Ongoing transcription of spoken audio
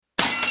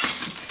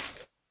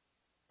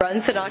Run,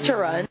 Sinatra,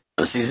 run.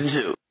 Season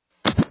 2.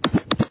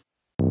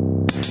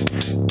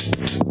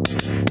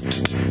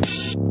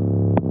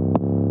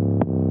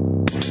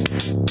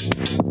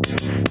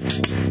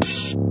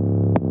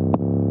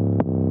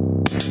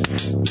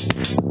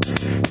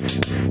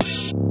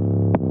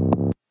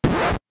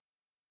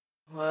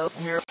 Well,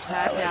 you're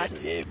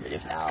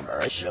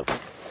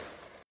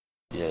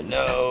You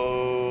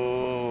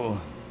know,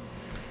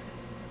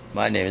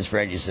 my name is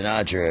Frankie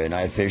Sinatra, and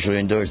I officially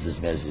endorse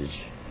this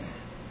message.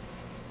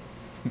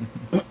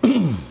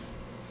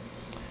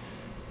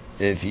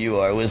 If you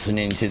are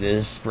listening to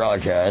this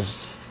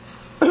broadcast,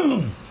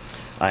 I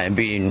am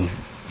being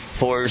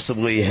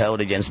forcibly held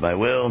against my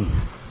will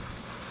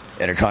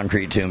in a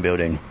concrete tomb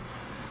building,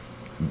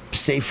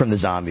 safe from the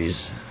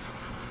zombies,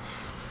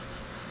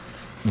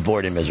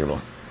 bored and miserable.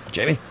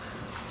 Jamie?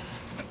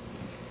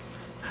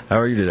 How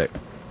are you today?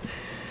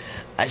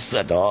 I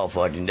slept all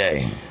fucking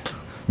day.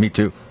 Me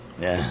too.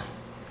 Yeah.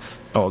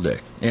 All day.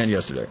 And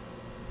yesterday.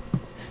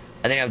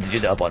 I think I have to do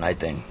the up all night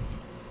thing.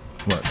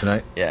 What,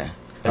 tonight? Yeah.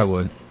 I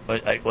would.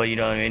 Well, you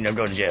know what I mean? I'm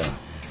going to jail.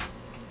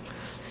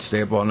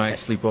 Stay up all night,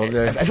 sleep all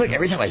day? I feel like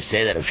every time I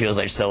say that, it feels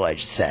like so, like,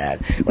 sad.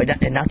 Like,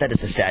 not that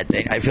it's a sad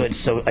thing. I feel it's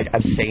so, like,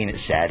 I'm saying it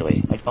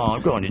sadly. Like, oh,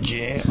 I'm going to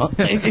jail.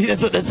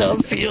 That's how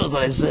it feels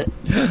when I say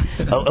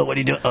oh, what are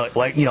you doing?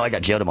 Well, you know, I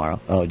got jail tomorrow.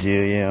 Oh, do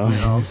you?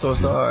 Oh, I'm so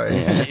sorry.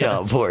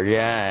 Yeah, poor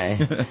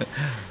guy.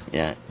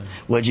 Yeah.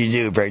 What'd you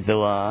do? Break the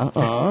law?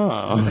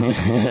 Oh.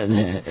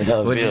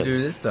 What'd you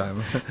do this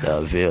time? That's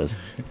how it feels.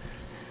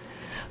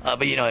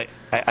 But, you know,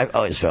 I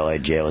always felt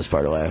like jail was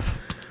part of life.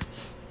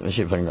 Was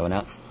shit fun going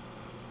out?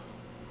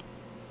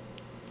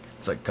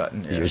 It's like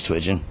cutting. Yeah. You're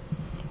switching?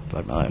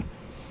 Fuck my life.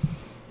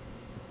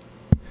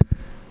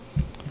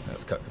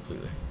 That's cut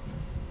completely.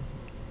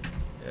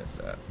 Yeah, it's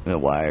that. The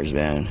wires,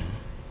 man.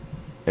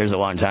 There was a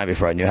long time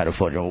before I knew how to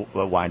fucking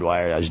wind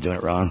wire. I was doing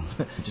it wrong.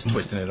 Just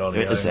twisting it all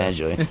together.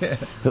 Essentially.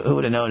 Who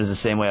would have known it's the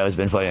same way I was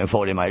been fucking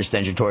folding my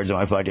extension cords and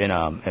my fucking,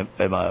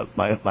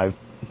 my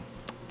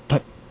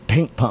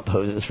paint pump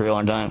hoses for a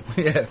long time.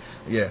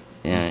 Yeah.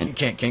 You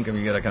can't kink them.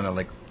 You gotta kind of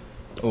like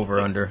over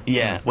under.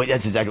 Yeah, well,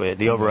 that's exactly it.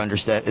 The over under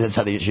step. That's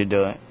how they should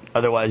do it.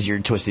 Otherwise, you're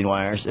twisting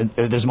wires. If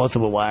there's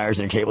multiple wires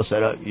in a cable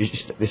setup,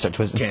 they start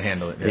twisting. Can't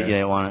handle it. Yeah. You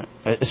don't want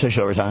it,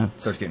 especially over time.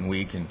 Starts getting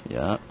weak and.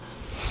 Yeah,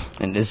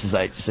 and this is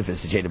like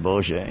sophisticated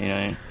bullshit. You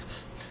know.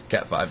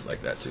 Cat 5's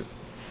like that too.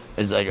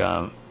 It's like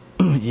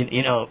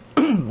you know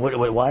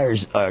what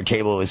wires or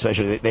cable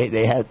especially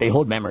they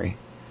hold memory.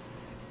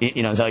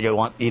 You know, so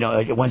like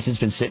like once it's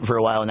been sitting for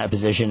a while in that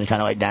position, it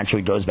kind of like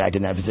naturally goes back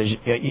in that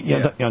position. You know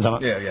what I'm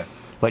talking about? Yeah.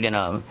 But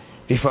then,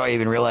 before I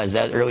even realized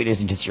that, early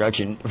days in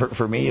construction,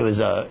 for me, it was,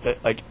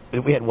 like,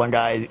 we had one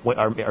guy,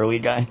 our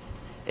lead guy,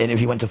 and if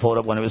he went to fold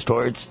up one of his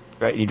cords,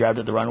 right, he grabbed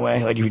it the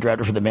runway, like if he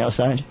grabbed it from the male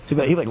side, he'd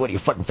be like, what are you,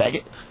 fucking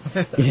faggot?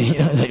 You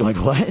know, like,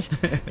 what?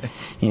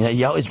 You know,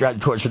 you always grab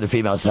the cords from the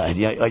female side,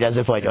 you know, like, as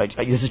if, like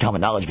this is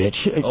common knowledge,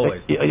 bitch.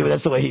 Always.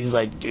 That's the way he's,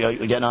 like, you know,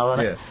 getting all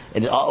on it. Yeah.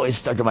 And it always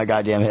stuck in my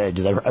goddamn head,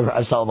 because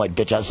I saw him, like,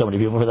 bitch out so many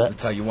people for that.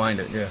 That's how you wind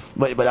it, yeah.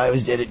 But I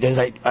always did it,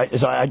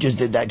 because I just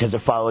did that because it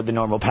followed the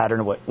normal pattern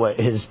of what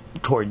his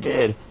cord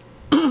did.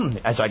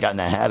 So I got in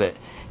that habit,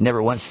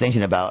 never once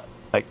thinking about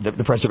like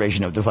the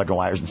preservation of the fucking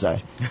wires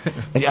inside.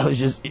 Like, I was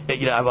just,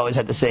 you know, I've always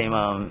had the same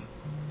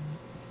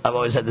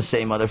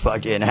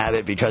motherfucking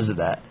habit because of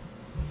that.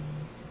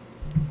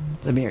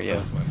 Let me hear you.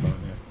 That's my phone,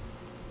 yeah.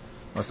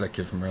 That's that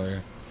kid from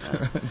earlier.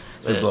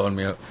 It's blowing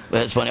me up.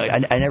 That's funny.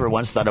 I never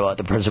once thought about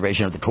the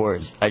preservation of the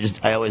cords. I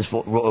always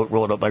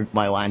rolled up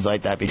my lines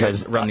like that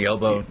because around the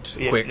elbow,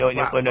 quick. No, you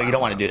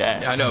don't want to do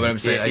that. Yeah, I know, but I'm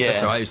saying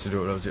that's how I used to do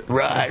it when I was young.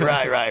 Right.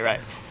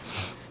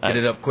 Get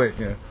it up quick,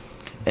 yeah.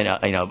 And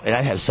you know, and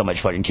I have so much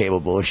fucking cable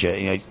bullshit.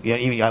 You know,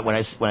 even when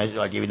I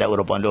gave you that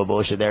little bundle of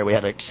bullshit there, we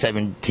had like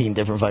 17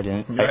 different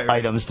fucking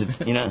items to,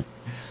 you know.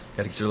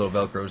 Got to get your little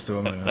Velcros to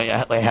them. You know?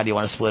 Like, how do you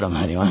want to split them?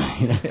 How do you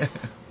want? You know?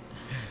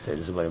 They're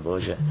just a bunch of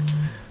bullshit.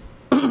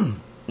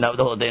 No,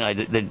 the whole thing, like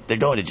they're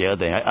going to jail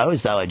thing. I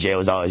always thought like jail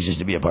was always just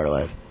to be a part of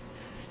life.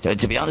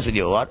 To be honest with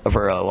you,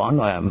 for a long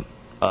time,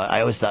 I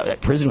always thought that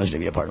prison was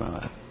going to be a part of my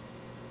life.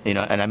 You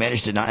know, and I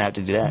managed to not have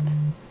to do that.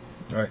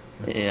 Right.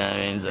 Yeah,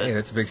 I mean, hey,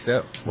 that's a big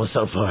step. Well,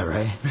 so far,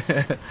 right?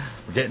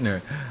 We're getting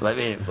there. I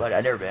mean,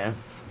 I've never been.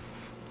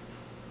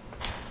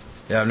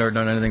 Yeah, I've never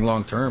done anything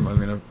long term. I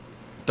mean, I've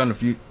done a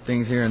few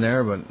things here and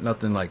there, but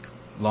nothing like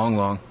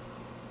long.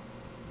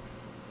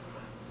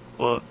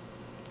 Well,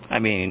 I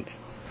mean,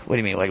 what do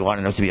you mean, like long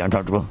enough to be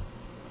uncomfortable?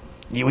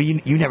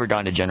 You never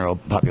gone to general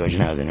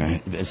population housing,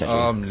 right?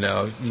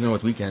 No. You know,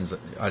 with weekends,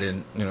 I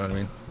didn't. You know what I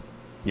mean?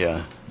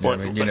 Yeah. You know what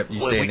I mean? You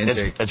stay in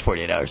intake. That's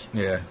 48 hours.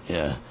 Yeah.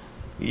 Yeah.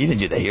 You didn't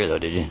do that here, though,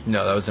 did you?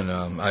 No, that was in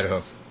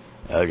Idaho.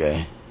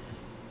 Okay.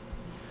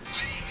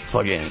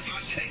 Fucking,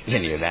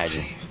 can't even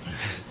imagine.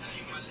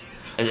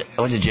 I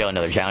went to jail in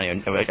another county.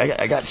 And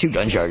I got 2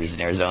 gun charges in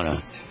Arizona.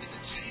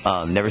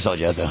 Never saw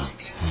Jezza.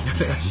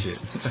 Shit.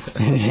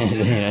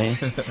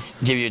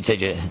 Give you a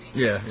ticket.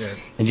 Yeah.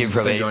 And give you Send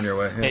probation. you on your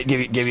way. Yeah.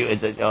 Give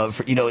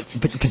you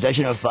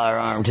possession of a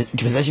firearm,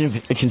 possession of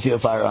a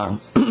concealed firearm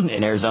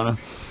in Arizona.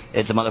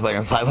 It's a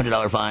motherfucking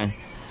 $500 fine.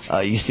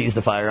 You seize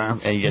the firearm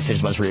and you get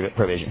 6 months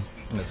probation.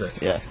 That's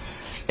it. Yeah.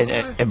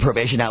 And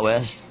probation out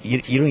west, you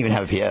don't even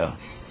have a PO.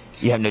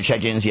 You have no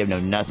check-ins. You have no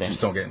nothing.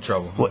 Just don't get in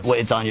trouble. What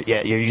it's on you?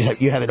 Yeah,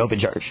 you have an open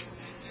charge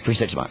for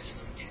 6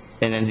 months.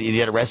 And then you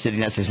get arrested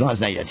in that 6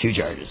 months. Now you got 2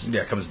 charges.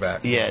 Yeah, it comes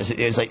back. Yeah,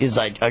 it's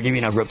like I'll give you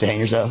enough rope to hang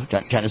yourself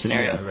kind of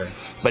scenario. Yeah,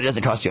 right. But it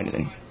doesn't cost you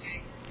anything.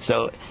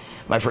 So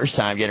my first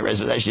time getting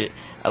arrested with that shit,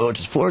 I went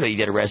to Florida. You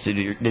get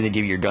arrested, then they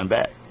give you your gun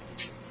back.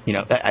 You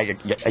know, I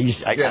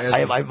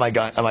have my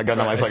gun on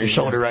my fucking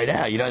shoulder right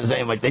now. You know what I'm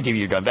saying? Like they give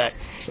you your gun back.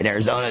 In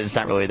Arizona, it's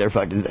not really their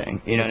fucking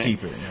thing. You know what I mean?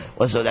 Keep it. Yeah.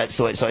 Well, so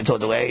I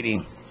told the lady,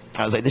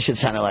 I was like, this shit's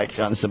kind of like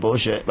on some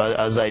bullshit. But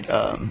I was like,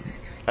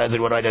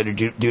 what do I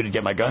do to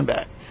get my gun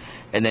back?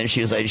 And then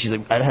she's like,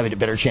 I'd have a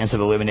better chance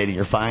of eliminating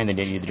your fine than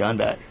getting you the gun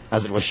back. I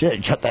was like, well,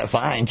 shit, cut that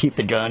fine, keep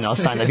the gun, I'll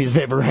sign that piece of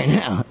paper right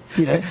now.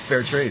 You know?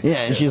 Fair trade.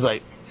 Yeah, and she's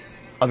like,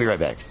 I'll be right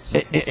back.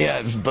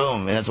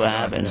 Boom, and that's what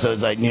happened. Yeah. So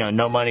it's like,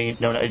 no money,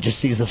 it just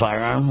seize the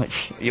firearm, like,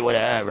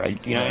 whatever,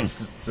 right? You know what I mean?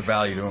 It's a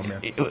value to them,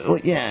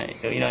 yeah.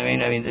 You know what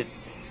I mean?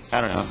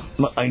 I don't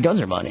know. I mean, guns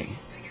are money.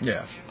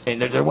 Yeah.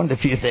 And they're one of the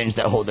few things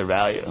that hold their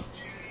value.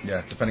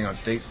 Yeah, depending on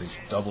states,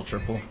 they double,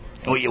 triple.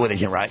 Well, they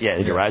can rise. Yeah,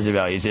 they can rise in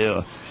value too.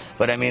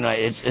 But I mean, like,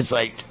 it's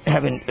like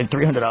having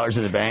 $300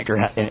 in the bank or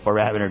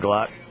having a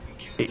Glock.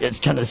 It's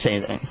kind of the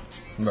same thing.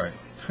 Right.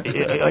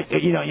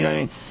 You know what I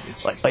mean?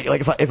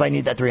 Like if I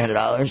need that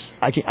 $300,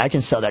 I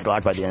can sell that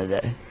Glock by the end of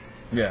the day.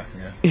 Yeah.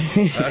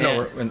 I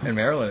know in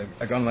Maryland,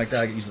 a gun like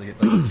that, I can easily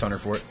get like 600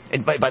 for it.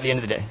 And by the end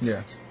of the day.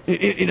 Yeah.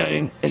 You know what I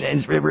mean? And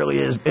it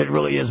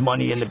really is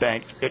money in the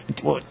bank.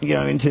 Well, you know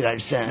what I mean, to that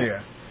extent.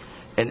 Yeah.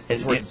 And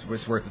it's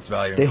worth its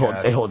value. They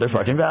hold their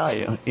fucking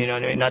value. You know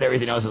what I mean? Not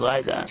everything else is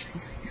like that.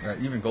 Right,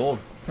 even gold.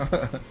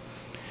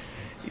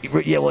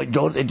 Yeah, well,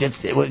 gold, you got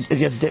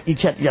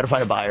to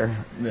find a buyer.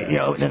 Yeah. You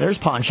know, and there's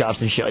pawn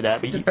shops and shit like that.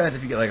 But It depends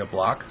if you get like a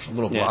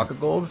little block of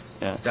gold.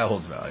 Yeah. That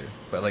holds value.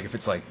 But like if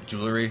it's like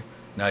jewelry,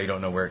 now you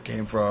don't know where it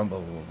came from.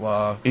 Blah blah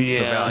blah. Yeah.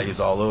 So value's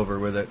all over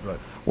with it.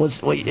 But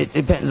it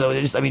depends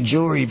though.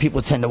 Jewelry,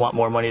 people tend to want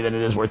more money than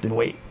it is worth in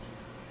weight.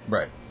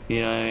 right,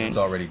 You know what I mean? it's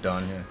already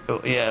done. Yeah.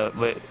 Yeah,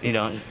 but it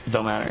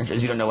don't matter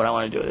because you don't know what I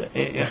want to do with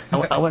it.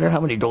 I wonder how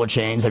many gold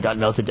chains have got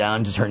melted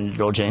down to turn into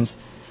gold chains.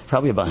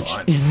 Probably a bunch.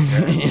 A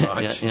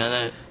bunch. You know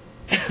that?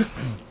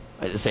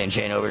 Like the same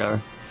chain over and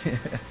over.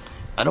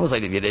 I'd almost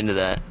like to get into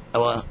that.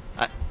 Well,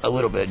 a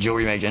little bit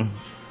jewelry making.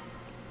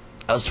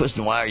 I was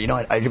twisting wire. You know,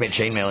 I can make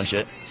chainmail and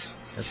shit.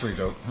 That's pretty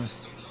dope.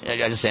 I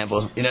just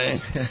sample. You know,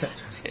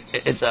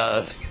 it's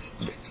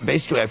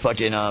basically I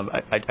fucking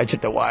I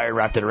took the wire,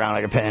 wrapped it around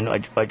like a pen,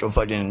 like a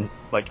fucking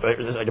like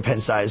a pen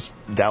sized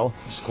dowel.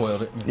 Just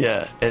coiled it.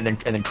 Yeah, and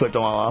then clipped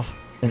them all off,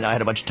 and I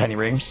had a bunch of tiny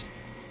rings.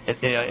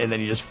 And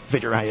then you just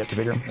figure out how you have to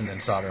figure them. And then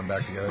solder them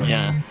back together.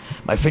 Yeah,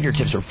 my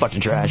fingertips were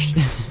fucking trashed.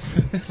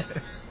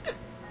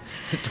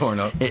 Torn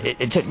up.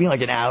 It took me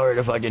like an hour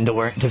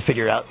to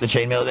figure out the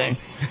chainmail thing,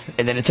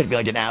 and then it took me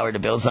like an hour to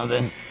build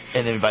something,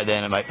 and then by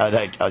then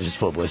I was just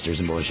full of blisters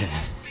and bullshit.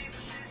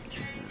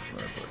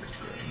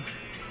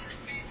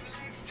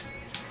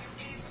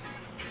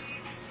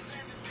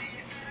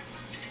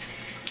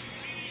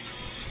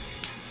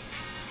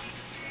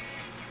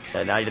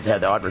 And now you have to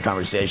have the awkward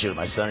conversation with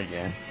my son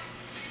again.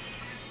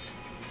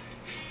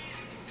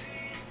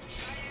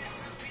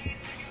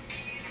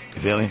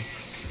 You feel me? I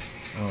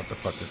don't know what the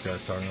fuck this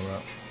guy's talking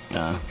about.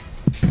 No.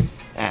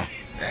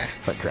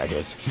 Fuck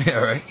crackheads. Yeah,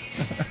 right.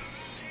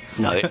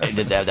 No, I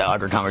did have that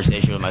awkward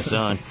conversation with my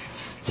son,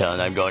 telling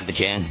him I'm going to the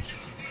can.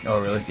 Oh,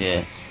 really?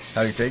 Yeah.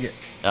 How do you take it?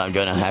 I'm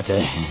gonna have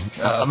to.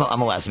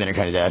 I'm a last minute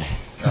kind of dad.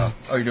 Oh,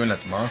 you're doing that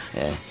tomorrow?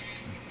 Yeah.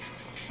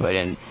 But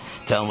then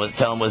tell him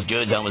what's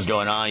good, tell him what's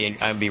going on. I'm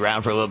gonna be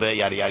around for a little bit,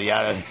 yada yada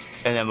yada.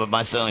 And then with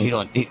my son,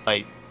 he'll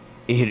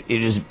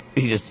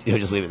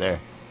just leave it there.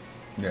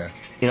 Yeah.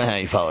 You don't have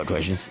any follow-up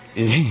questions.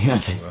 Yeah,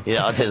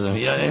 autism.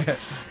 You know what I mean?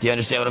 Do you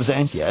understand what I'm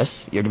saying?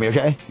 Yes. You're gonna be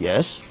okay?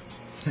 Yes.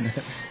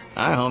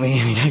 All right,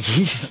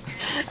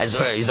 homie. I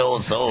swear, he's an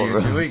old soul, See you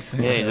bro. in 2 weeks.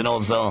 Yeah, he's an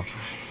old soul.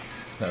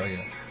 Oh,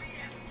 yeah.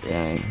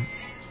 Yeah,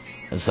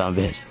 that son of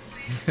a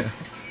bitch.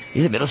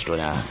 He's in middle school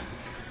now.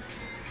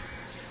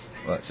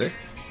 What, 6?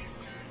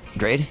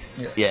 Grade?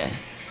 Yeah. Yeah.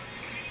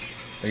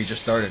 Oh, you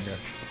just started, yeah.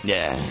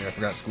 Yeah. Yeah, I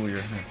forgot school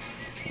year.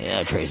 Yeah.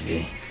 Yeah,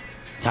 crazy.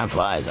 Time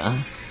flies, huh?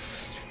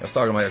 I was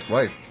talking to my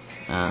ex-wife.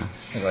 I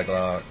think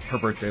her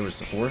birthday was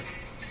the 4th.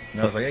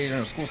 And I was like, hey,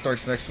 school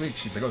starts next week.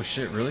 She's like, oh,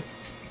 shit, really?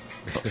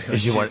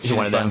 Is she one of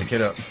them? Sign the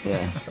kid up.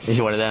 Yeah. Is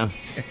she one of them?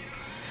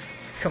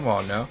 Come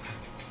on now.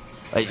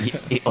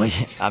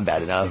 I'm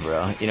bad enough,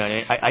 bro. You know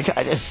what I mean?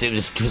 I just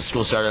assumed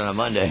school started on a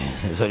Monday,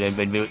 so it'd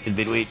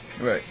midweek.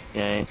 Right.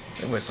 Yeah.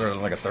 It was started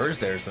on like a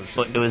Thursday or something.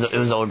 But it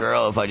was an old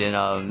girl if I did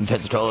in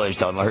Pensacola. She's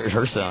talking about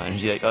her son.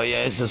 She's like, oh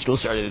yeah, so school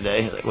started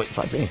today. Like, what the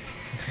fuck me?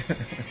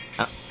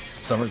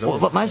 Summer's Well, over.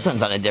 but my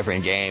son's on a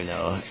different game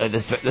though.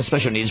 The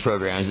special needs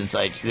programs, it's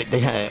like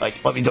they kind of like.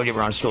 Well, I mean, don't get me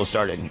wrong, school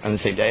started on the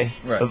same day,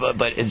 Right.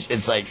 But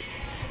it's like,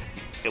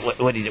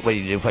 what do you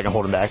do if I can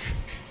hold him back?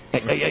 You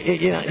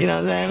know what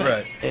I'm saying?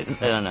 Right.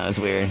 I don't know. It's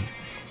weird.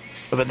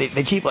 But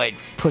they keep like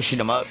pushing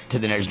him up to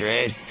the next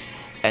grade,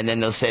 and then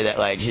they'll say that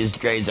like his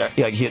grades are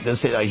like they'll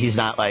say like he's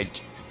not like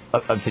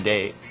up to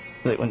date.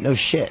 Like, well, no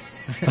shit.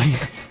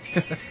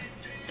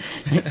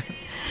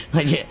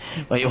 Like, yeah.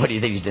 Like, what do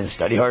you think? He didn't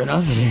study hard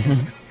enough?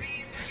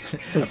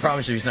 I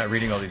promise you, he's not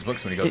reading all these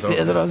books when he goes over.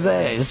 That's what I'm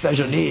saying. His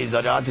special needs.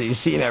 You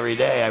see him every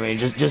day. I mean,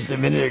 just a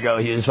minute ago,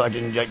 he was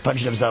fucking like,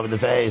 punching himself in the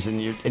face,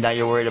 and now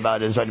you're worried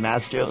about his fucking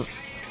math skills.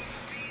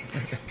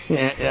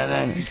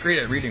 Then He's great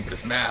at reading, but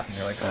it's math, and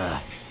you're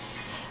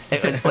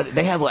like, but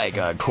they have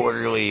like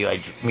quarterly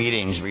like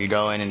meetings where you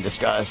go in and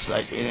discuss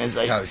like it's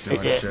like How he's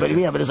doing, yeah, sure.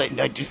 but it's like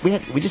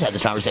we just had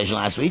this conversation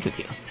last week with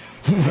you.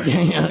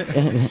 You know?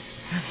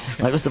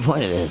 Like, what's the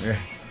point of this? Yeah.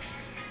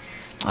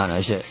 I don't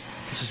know shit.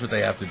 it's just what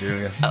they have to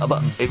do.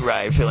 Yeah.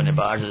 Right, filling in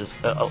boxes.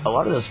 A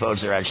lot of those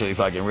folks are actually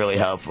fucking really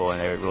helpful, and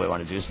they really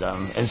want to do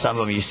stuff. And some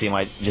of them you seem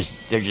like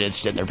they're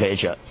just getting their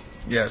paycheck.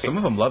 Yeah, some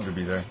of them love to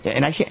be there. Yeah,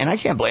 and I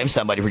can't blame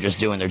somebody for just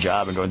doing their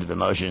job and going through the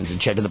motions and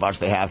checking the box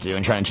they have to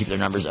and trying to keep their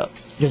numbers up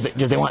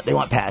because they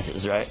want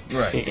passes, right?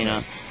 Right. You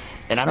know,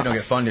 and I They don't don't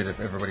get funded if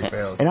everybody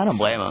fails. and I don't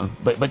blame them,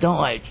 but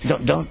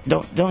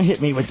don't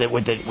hit me with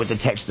the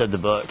text of the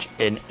book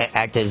and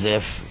act as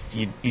if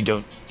you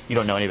don't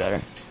know any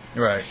better.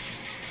 Right.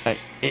 Like,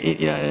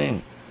 you know what I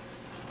mean?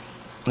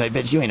 Like,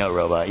 bitch, you ain't no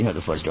robot. You know what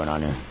the fuck's going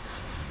on here.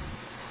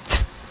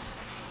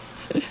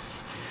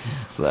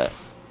 But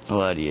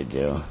what do you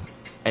do?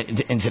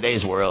 In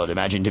today's world,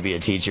 imagine to be a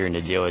teacher and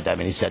to deal with that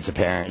many sets of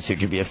parents who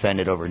could be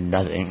offended over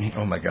nothing.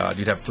 Oh my God,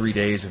 you'd have 3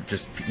 days of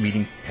just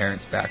meeting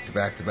parents back to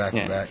back to back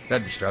Yeah. to back.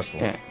 That'd be stressful.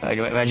 Yeah, like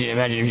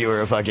imagine if you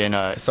were a fucking.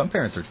 Some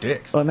parents are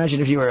dicks. Well,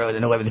 imagine if you were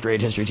an 11th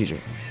grade history teacher.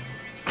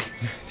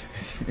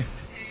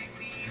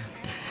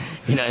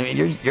 You know what I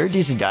mean? You're a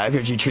decent guy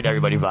if you treat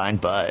everybody fine,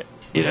 but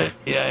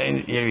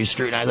you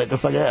scrutinize like the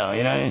fuck hell.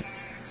 You know what I mean?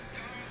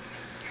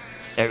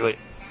 Everybody,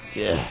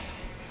 yeah.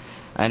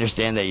 I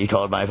understand that you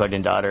called my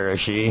fucking daughter a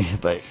she,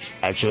 but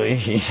actually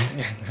she's.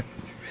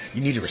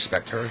 You need to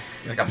respect her.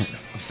 You're like, I'm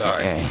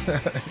sorry. Okay.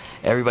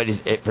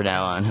 Everybody's it for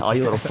now on. All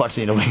you little fucks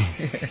need to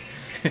wait.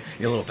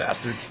 You little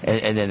bastards.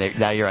 And then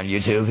now you're on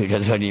YouTube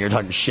because when you're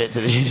talking shit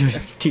to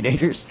the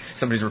teenagers.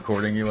 Somebody's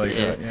recording you like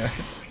that. Yeah.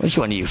 Which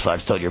one of you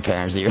fucks told your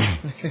parents that you're.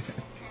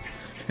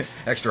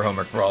 Extra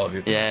homework for all of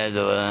you.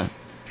 Yeah,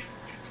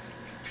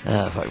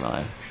 fuck my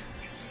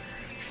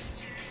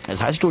life. Has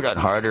high school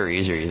gotten harder or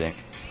easier, you think?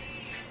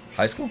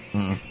 High school?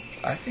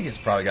 Mm-hmm. I think it's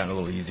probably gotten a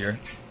little easier.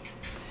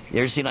 You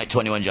ever seen like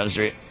 21 Jump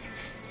Street?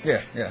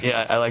 Yeah.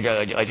 Yeah, I like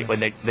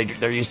when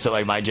they're used to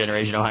like my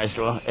generation of high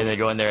school, and they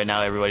go in there and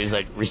now everybody's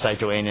like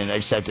recycling and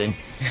accepting.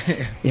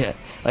 Yeah,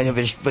 like a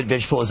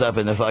bitch pulls up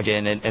in the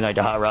fucking in like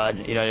a hot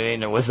rod. You know what I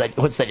mean? Or what's that?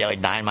 Like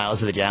 9 miles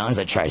to the gallon? Is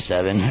that try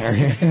 7?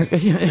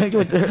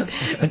 Or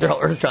they're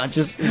all earth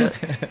conscious. You know?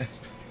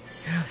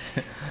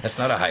 That's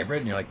not a hybrid,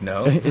 and you're like,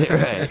 no.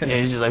 Right? Yeah,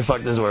 he's just like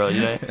fuck this world,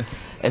 you know.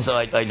 And so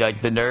like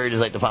the nerd is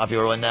like the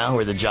popular one now,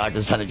 where the jock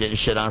is kind of getting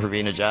shit on for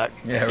being a jock.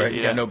 Yeah, right.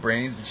 You got know? no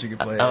brains, but you can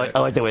play. I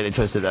like the way they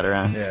twisted that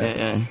around.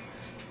 Yeah.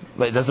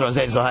 But that's what I'm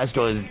saying. So high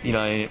school is,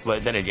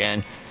 but then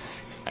again,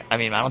 I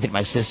mean, I don't think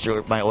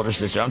my older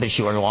sister, I don't think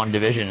she won long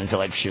division until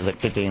like she was like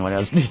 15 when I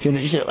was doing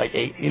this shit like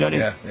 8. You know what I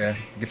mean? Yeah.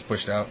 Gets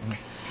pushed out.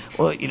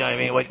 Well, you know what I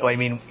mean? What I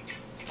mean,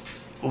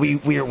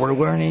 we're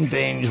learning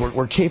things.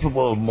 We're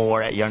capable of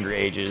more at younger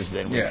ages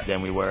than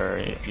we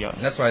were. You know.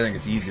 And that's why I think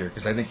it's easier,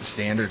 because I think the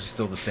standard is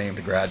still the same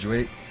to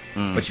graduate,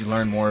 but you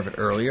learn more of it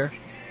earlier.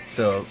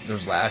 So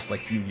those last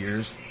like few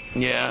years,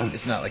 Yeah.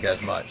 it's not like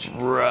as much.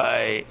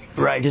 Right.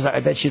 Because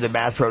I bet you the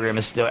math program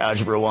is still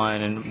Algebra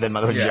 1 and then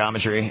motherhood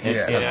geometry.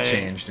 Yeah, it hasn't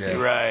changed. Yeah.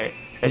 Right.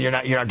 And you're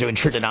not doing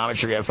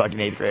trigonometry at fucking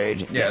 8th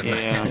grade. Yeah.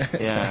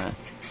 Yeah.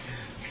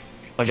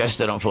 Which I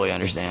still don't fully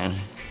understand.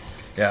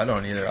 Yeah, I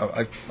don't either.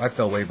 I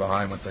fell way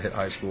behind once I hit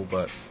high school,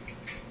 but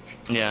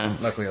Yeah.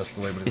 luckily I was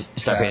still able to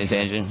Stop paying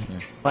attention. Yeah.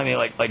 I mean,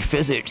 like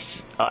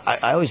physics.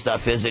 I always thought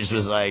physics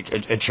was like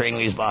a train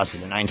leaves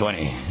Boston at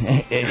 9:20.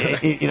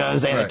 You know what I'm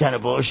saying? Right. That kind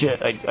of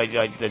bullshit. That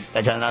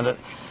kind of nonsense.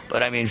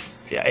 But I mean,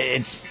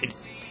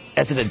 it's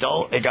as an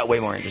adult, it got way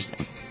more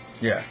interesting.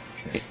 Yeah.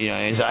 You know,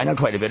 and so I know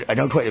quite a bit. I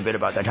know quite a bit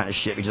about that kind of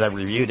shit because I've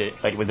reviewed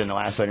it like within the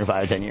last 5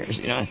 or 10 years.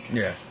 You know.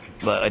 Yeah.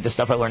 But like, the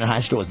stuff I learned in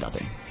high school was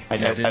nothing.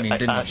 Didn't mean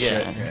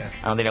shit. Yeah.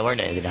 I don't think I learned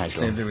anything in high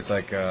school. Same thing with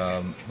like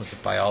what's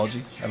it,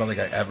 biology? I don't think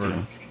I ever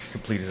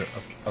completed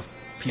a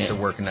piece of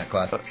work in that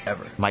class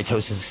ever.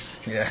 Mitosis.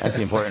 Yeah. That's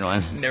the important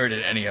one. Never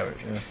did any of it.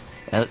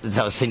 Yeah. That's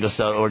how a single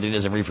cell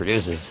organism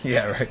reproduces.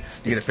 Yeah, right.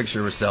 You get a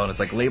picture of a cell and it's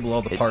like label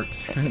all the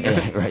parts.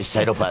 Yeah, right,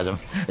 cytoplasm.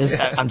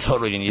 I'm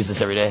totally going to use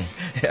this every day.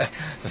 Yeah.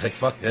 It's like,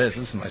 fuck this.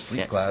 This is my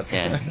sleep class.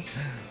 Yeah.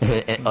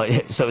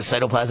 So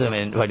cytoplasm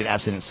and fucking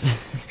abstinence.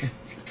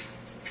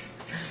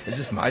 Is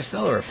this my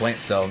cell or a plant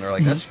cell? And they're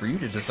like, that's for you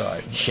to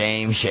decide.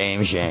 Shame.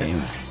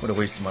 What a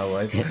waste of my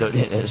life.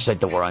 It's like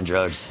the war on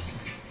drugs.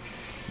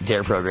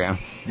 DARE program.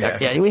 Yeah.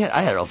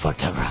 I had it all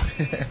fucked up, bro.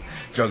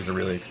 Drugs are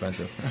really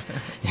expensive.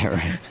 Yeah,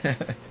 right.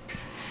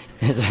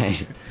 It's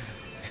like,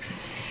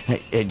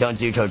 hey, don't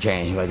do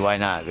cocaine. Like, why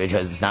not?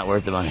 Because it's not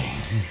worth the money.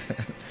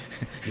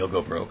 You'll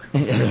go broke.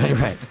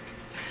 Right.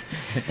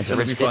 It'll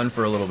be fun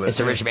for a little bit. It's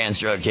a rich man's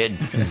drug, kid.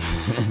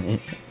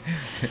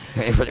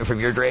 From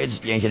your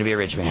grades, you ain't gonna be a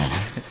rich man.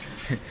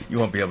 You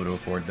won't be able to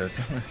afford this.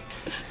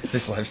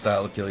 This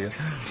lifestyle will kill you.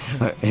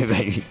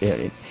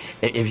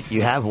 If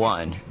you have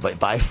one, but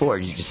buy 4,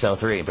 you just sell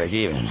 3 and break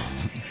even.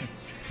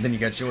 Then you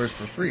got yours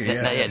for free.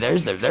 Yeah,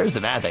 there's the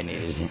math I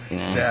needed. You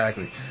know?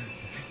 Exactly.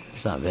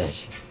 It's not a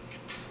bitch.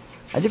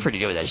 I did pretty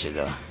good with that shit,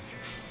 though.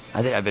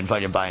 I think I've been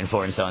fucking buying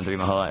 4 and selling 3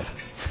 my whole life.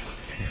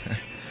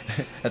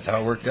 That's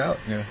how it worked out.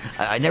 Yeah.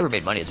 I never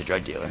made money as a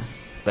drug dealer,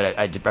 but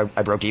I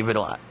broke even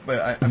a lot.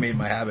 But I made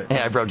my habit.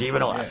 Yeah, I broke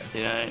even a lot.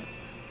 Yeah. You know.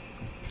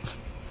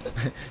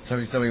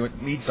 Somebody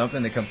needs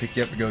something, they come pick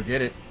you up and go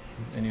get it,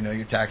 and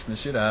you're taxing the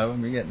shit out of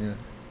them. You're getting it.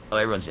 Oh,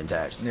 everyone's getting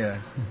taxed.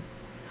 Yeah.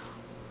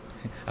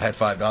 I had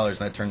 $5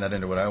 and I turned that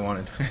into what I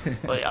wanted.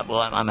 Well,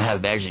 I'm a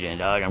half Mexican,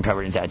 dog. I'm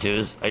covered in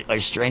tattoos.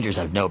 Strangers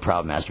have no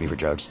problem asking me for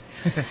drugs.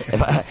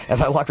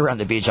 If I walk around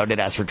the beach, I'll get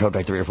asked for coke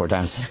like 3 or 4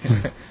 times.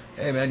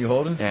 Hey, man, you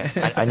holding?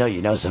 Yeah, I know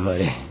you know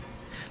somebody.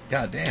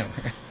 God damn.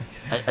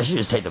 I should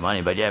just take the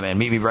money, but yeah, man,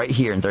 meet me right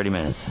here in 30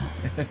 minutes.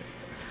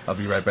 I'll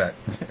be right back.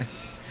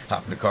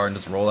 Hop in the car and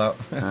just roll out.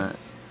 I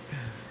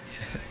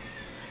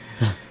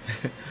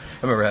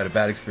remember I had a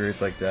bad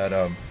experience like that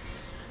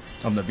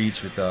on the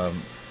beach with a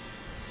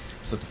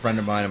friend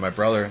of mine and my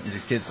brother. And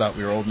these kids thought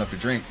we were old enough to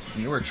drink.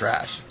 And we were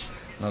trash.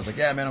 And I was like,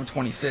 yeah, man, I'm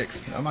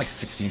 26. I'm like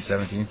 16,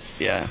 17.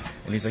 Yeah.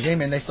 And he's like, hey,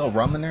 man, they sell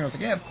rum in there? I was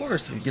like, yeah, of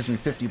course. He gives me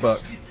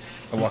 $50.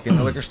 I walk in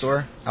the liquor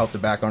store, out the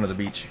back onto the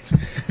beach.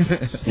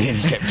 You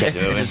just kept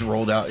moving. Just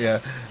rolled out, yeah.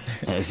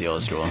 That's the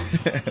old school.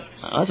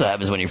 That's what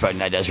happens when you're fighting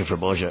that desperate for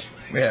bullshit.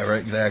 Yeah, right,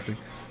 exactly.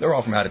 They're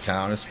all from out of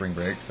town. It's spring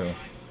break, so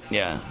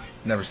yeah.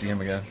 Never see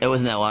him again. It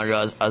wasn't that long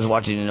ago. I was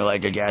watching into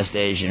like a gas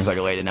station like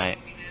late at night,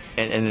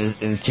 and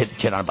this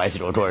kid on a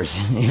bicycle, of course.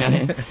 You know what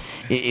I mean?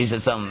 He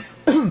said something.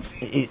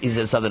 He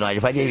said something like,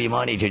 "If I gave you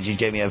money, could you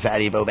give me a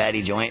fatty Bo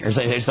Batty joint or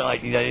something?"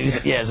 Like,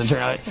 yeah. So turn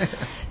out,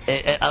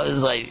 I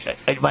was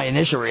like, my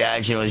initial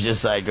reaction was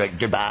just like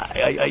goodbye.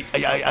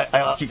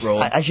 I keep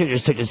rolling. I should have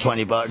just took his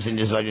 $20 and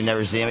just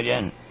never see him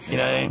again. You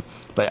know what I mean?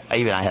 But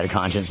even I had a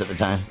conscience at the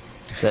time,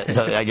 so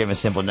I gave him a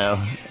simple no.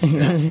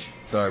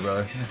 Sorry,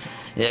 brother.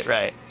 Yeah,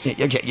 right.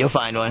 You'll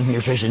find one.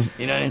 You're fishing.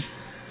 You know what I mean?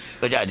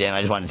 But goddamn,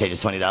 I just wanted to take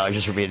his $20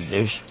 just for being a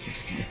douche.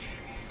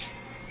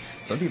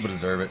 Some people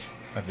deserve it,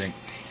 I think.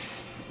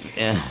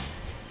 Yeah.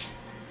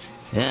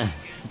 Yeah.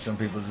 Some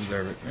people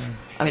deserve it. Yeah.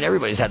 I mean,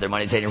 everybody's had their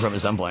money taken from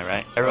at some point,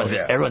 right?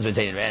 Everyone's been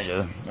taken advantage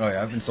of. Oh,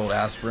 yeah. I've been sold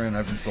aspirin.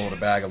 I've been sold a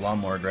bag of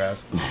lawnmower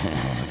grass.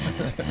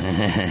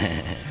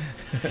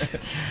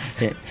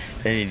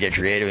 Then you get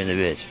creative in the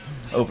bitch.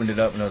 Opened it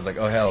up and I was like,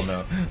 oh, hell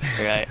no.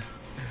 Right.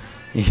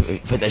 You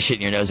put that shit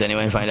in your nose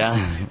anyway and find out.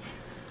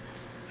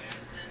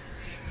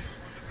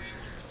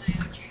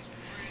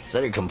 It's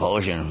like a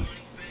compulsion.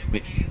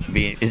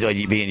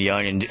 Being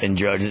young and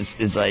drugs.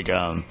 It's like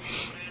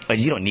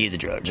you don't need the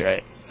drugs,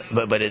 right?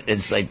 But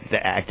it's like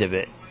the act of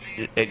it.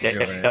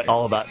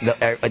 All about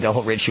the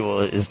whole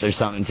ritual is there's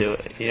something to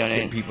it. You know what I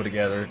mean? Getting people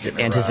together,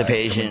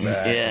 anticipation.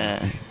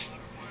 Yeah.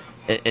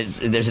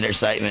 There's an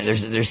excitement.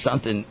 There's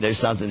something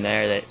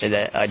there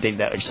that I think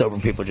that sober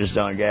people just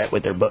don't get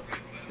with their book.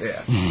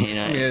 Yeah. You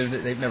know, I mean,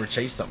 they've never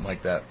chased something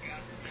like that.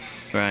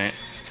 Right.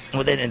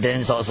 Well, then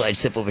it's also like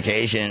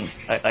simplification.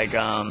 Like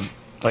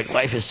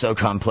life is so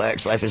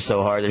complex. Life is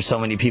so hard. There's so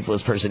many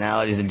people's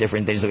personalities and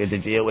different things that we have to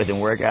deal with and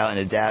work out and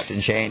adapt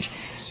and change.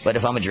 But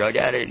if I'm a drug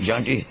addict,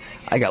 junkie,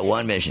 I got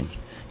one mission.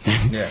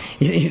 Yeah.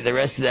 The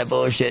rest of that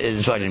bullshit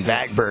is fucking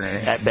back burner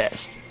at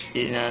best.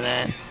 You know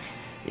that?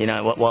 You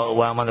know,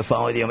 while I'm on the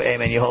phone with you, hey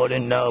man, you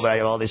holding? No, but I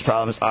have all these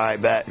problems. All right,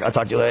 bet. I'll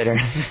talk to you later.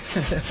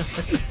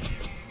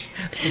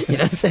 You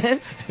know what I'm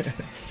saying?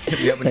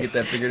 You haven't get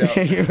that figured out.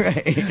 You're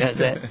right. You know what I'm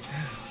saying?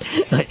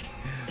 Like,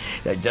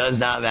 that does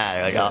not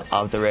matter. Like, yeah.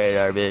 Off the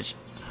radar, bitch.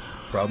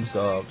 Problem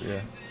solved,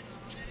 yeah.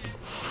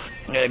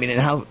 I mean, and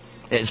how,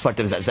 as fucked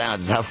up as that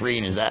sounds, how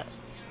freeing is that?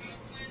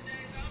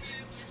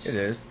 It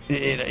is.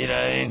 You know what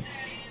I mean?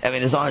 I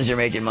mean, as long as you're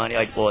making money,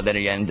 like, well, then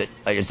again,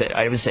 like I said,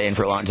 I was saying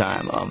for a long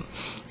time,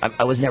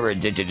 I was never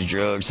addicted to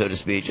drugs, so to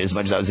speak, as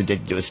much as I was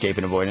addicted to escape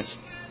and avoidance.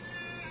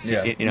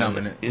 Yeah, you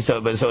know,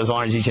 so as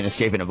long as you can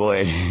escape and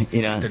avoid,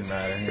 you know, didn't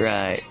matter. Yeah.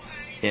 Right?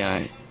 You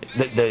know,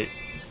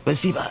 but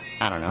Steve,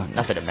 I don't know,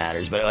 not that it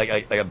matters, but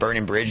like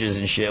burning bridges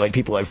and shit, like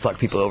people, fuck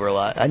people over a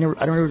lot. I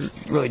never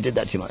really did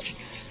that too much.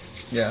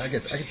 Yeah, I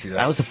can see that.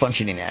 I was a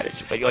functioning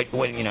addict, like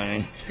when, you know what I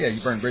mean? Yeah,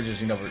 you burn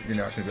bridges, you're not going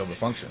to be able to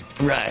function.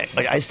 Right.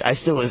 Like I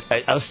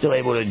was still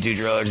able to do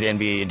drugs and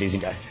be a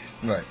decent guy.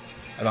 Right.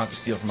 I don't have to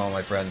steal from all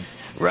my friends.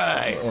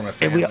 Right. Or my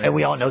family. And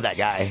we all know that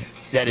guy.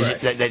 That is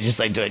right. that just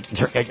like you don't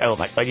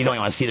even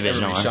want to see the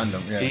vision. Everybody shunned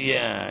him.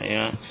 Yeah. You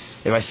know,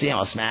 if I see him,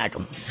 I'll smack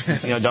him.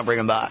 You know, don't bring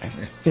him by.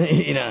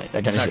 You know,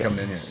 that kind of not shit. Coming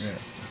in here. Yeah.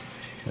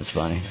 That's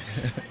funny.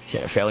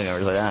 Yeah, family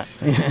members like that.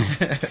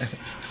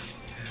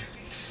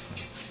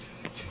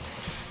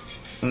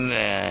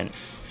 Man.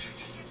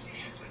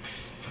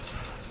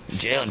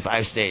 Jail in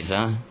 5 states,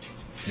 huh?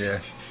 Yeah.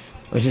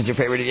 Which is your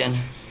favorite again?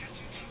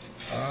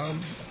 I'd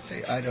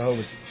say Idaho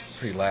was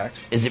pretty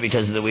lax. Is it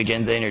because of the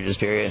weekend thing or just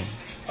period?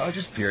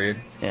 Just period.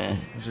 Yeah.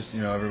 Just,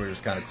 everybody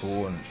was kind of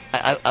cool. And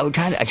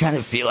I kind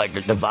of feel like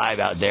the vibe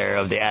out there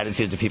of the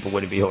attitudes of people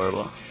wouldn't be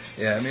horrible.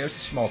 yeah, I mean, it was a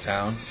small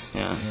town.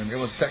 Yeah. And it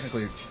was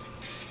technically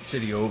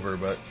city over,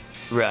 but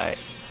Right.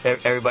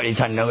 Everybody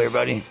trying to know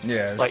everybody.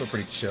 yeah, it was Like- still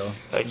pretty chill.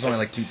 It was only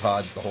like 2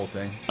 pods, the whole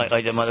thing.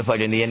 Like the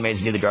motherfucker and the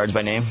inmates knew the guards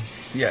by name.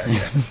 Yeah,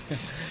 yeah.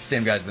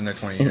 Same guy's been there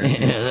 20 years.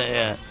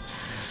 Yeah.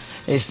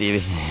 Hey,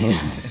 Stevie.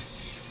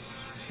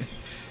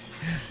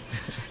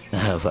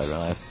 Oh, fuck my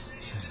life.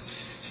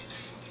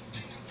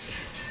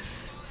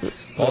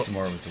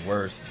 Baltimore was the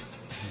worst.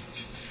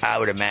 I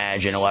would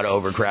imagine a lot of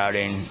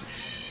overcrowding,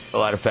 a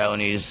lot of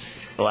felonies,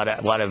 a lot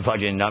of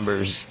fucking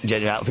numbers,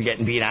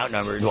 being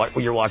outnumbered.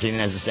 You're walking in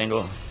as a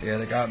single. Yeah,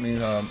 they got me.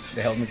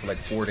 They held me for like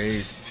 4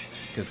 days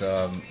because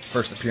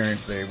first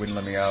appearance they wouldn't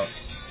let me out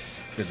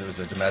because it was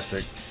a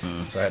domestic.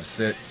 So I had to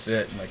sit,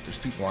 and like there's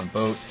people on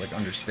boats, like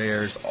under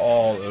stairs,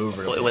 all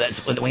over. Well,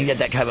 that's when you get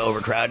that kind of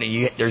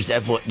overcrowding. There's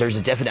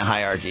a definite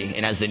hierarchy,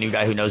 and as the new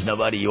guy who knows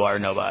nobody, you are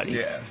nobody.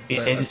 Yeah.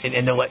 So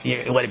and then let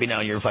it be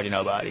known you're fucking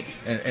nobody.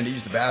 and to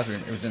use the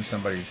bathroom, it was in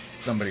somebody's.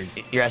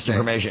 You're asking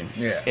thing. permission.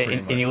 Yeah, pretty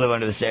and much. you live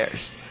under the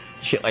stairs.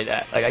 Shit like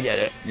that. Like I get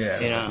it. Yeah,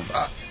 You it know. was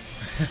like, fuck.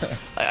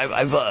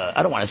 I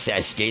don't want to say I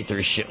skate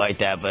through shit like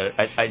that, but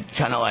I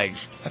kind of like.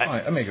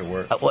 I make it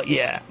work. Well,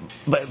 yeah,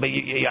 but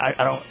I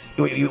don't.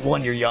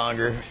 One, you're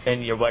younger,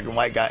 and you're like a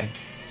white guy.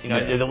 Yeah.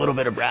 There's a little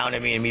bit of brown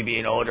in me, and me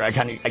being older, I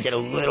get a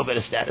little bit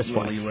of status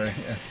points. Leeway,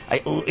 yeah.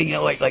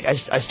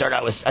 I start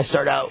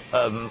out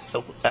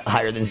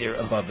higher than 0.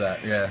 Above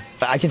that, yeah.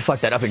 But I can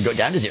fuck that up and go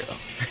down to 0.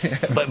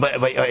 but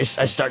I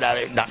start out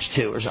at notch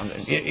 2 or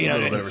something. You know, A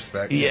little bit of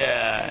respect.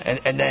 Yeah,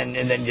 and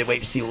then you wait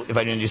to see if I'm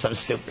gonna do something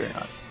stupid or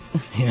not.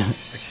 Yeah.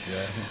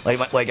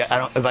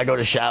 If I go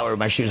to shower,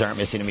 my shoes aren't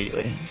missing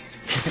immediately.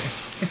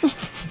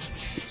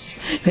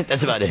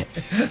 That's about it.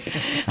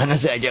 I'm not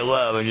saying I get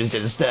love, I just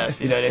did a step.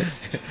 You know what I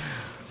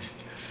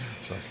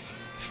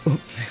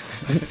mean?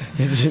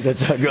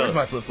 That's how it Where's goes.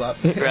 my flip flop?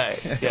 Right.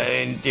 Yeah,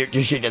 and your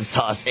shit gets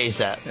tossed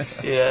ASAP.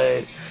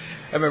 Yeah.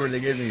 I remember they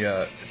gave me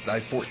a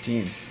size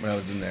 14 when I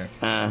was in there.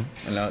 Uh,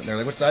 And they're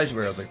like, what size you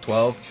wear? I was like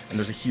 12. And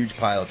there's a huge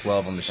pile of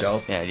 12 on the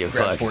shelf. Yeah, you're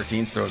Grabs fucked.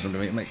 14s, throws them to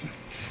me. I'm like,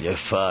 you're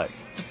fucked.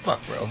 what the fuck,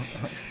 bro?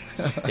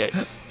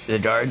 Yeah, the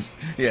guards.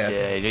 Yeah.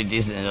 Yeah, you're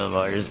decent in those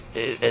bars.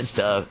 It's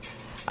tough.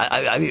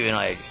 I've even you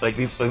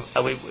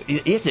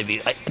have to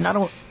be.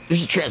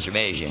 There's a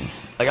transformation.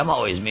 Like I'm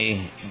always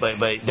me, but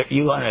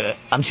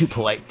I'm too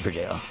polite for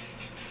jail.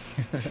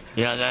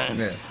 You know what I'm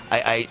saying?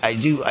 Yeah. I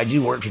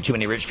do work for too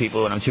many rich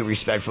people, and I'm too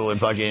respectful and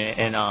fucking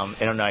and I'm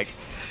like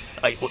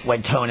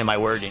tone in my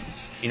wording.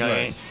 You know what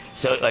I mean? Right.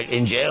 So like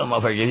in jail,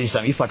 motherfucker, you do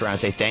something, you fuck around and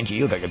say thank you.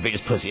 You look like the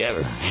biggest pussy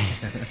ever.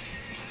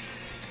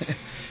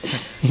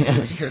 You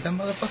hear that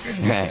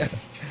motherfucker? Right.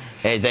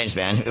 Hey, thanks,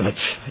 man.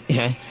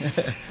 Yeah.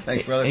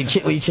 Thanks, brother. Hey,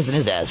 what are you kissing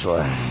his ass for?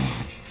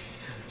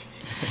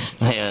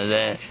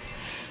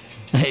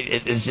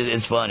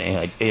 It's funny.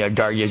 Like,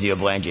 Dar gives you a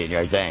blanket, and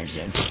you're like, thanks.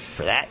 And,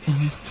 for that?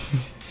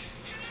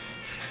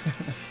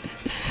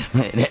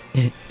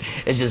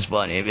 It's just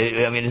funny.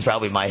 I mean, it's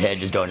probably my head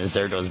just going in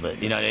circles,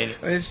 but you know what I mean?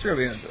 I mean, it's true. I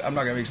mean, I'm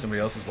not gonna make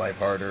somebody else's life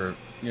harder.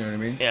 You know what I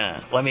mean?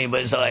 Yeah. Well, I mean,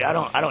 but so like,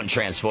 I don't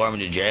transform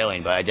into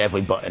jailing, but I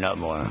definitely button up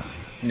more.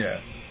 Yeah.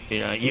 You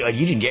know,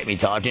 you can get me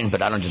talking,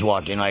 but I don't just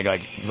walk in like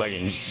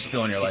fucking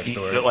Spilling your life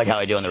story. like how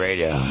I do on the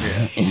radio.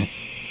 Yeah.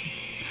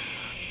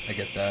 I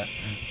get that.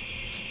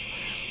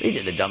 These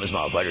are the dumbest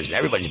motherfuckers, and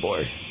everybody's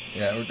bored.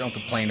 Yeah, or don't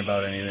complain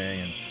about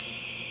anything. And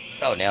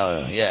Oh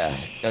no, yeah.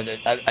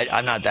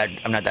 I'm not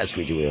that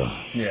squeaky wheel.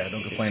 yeah,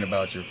 don't complain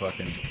about your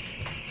fucking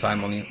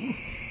time on the.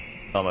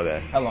 Oh my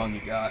bad. How long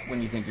you got?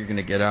 When you think you're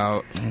gonna get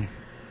out?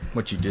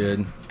 What you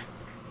did?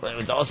 But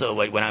it's also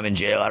like when I'm in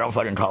jail, I don't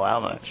fucking call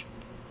out much.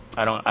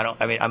 I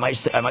mean, I might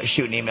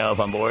shoot an email if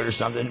I'm bored or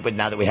something. But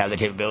now that we have the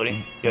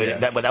capability, Yeah.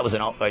 that was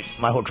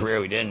my whole career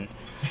we didn't.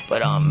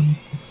 But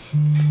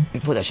we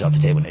put that shit off the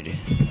table, Nigga.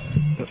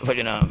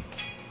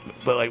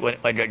 But like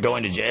when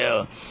going to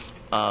jail,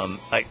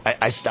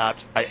 I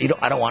stopped. I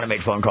don't want to make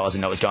phone calls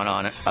and know what's going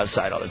on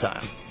outside all the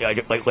time.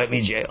 Like let me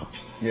in jail.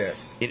 Yeah.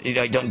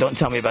 Don't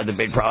tell me about the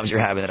big problems you're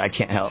having that I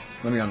can't help.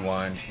 Let me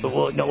unwind. But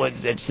well, no,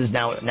 it's just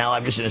now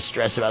I'm just in a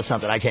stress about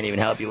something I can't even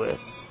help you with.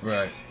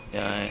 Right.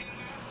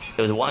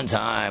 There was one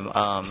time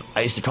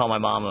I used to call my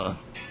mama.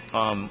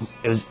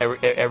 It was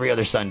every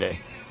other Sunday,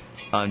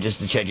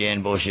 just to check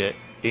in, bullshit.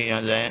 You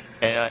know what I'm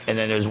saying? And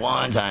then there was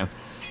one time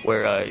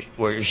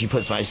where she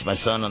puts my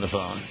son on the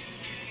phone,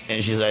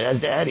 and she's like, "That's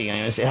Daddy."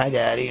 And I say, "Hi,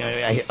 Daddy." You know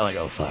what I mean? I'm like,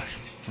 "Oh fuck."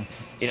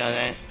 You know what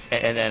I mean?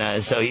 And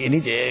then so he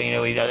did. You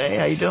know, "Hey,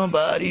 how you doing,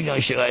 buddy?" You know,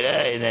 shit like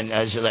that. And then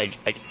I was just like,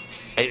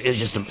 it was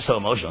just so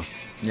emotional.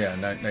 Yeah,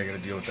 now you gotta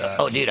deal with that.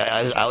 Oh, dude,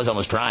 I was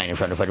almost crying in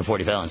front of fucking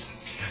 40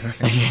 felons.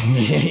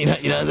 you know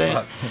what I'm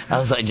saying? I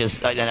was like,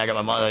 and I got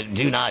my mother,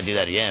 do not do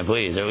that again,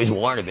 please. Or at least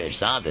warn a bitch,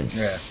 something.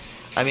 Yeah.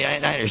 I mean, I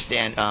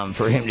understand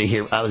for him to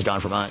hear. I was gone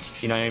for months.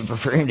 You know what I mean? But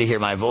for him to hear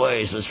my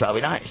voice was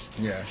probably nice.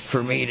 Yeah.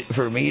 For me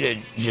to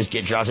just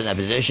get dropped in that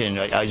position,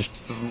 I just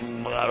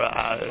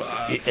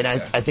and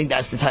I think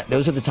that's the time.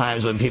 Those are the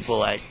times when people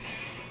like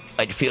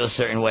feel a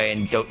certain way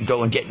and don't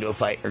go and get into a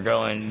fight or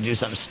go and do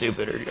something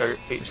stupid or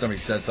if somebody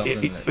says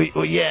something.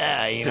 Well,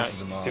 yeah, you know,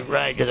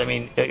 right? Because I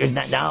mean,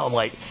 now I'm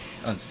like.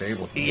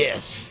 Unstable.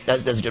 Yes,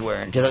 that's a good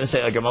word. Because I would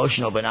say like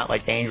emotional, but not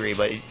like angry.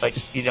 But like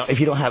just if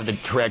you don't have the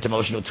correct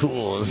emotional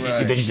tools,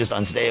 right. You're just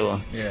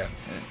unstable. Yeah, it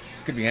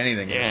could be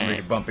anything. Yeah. Somebody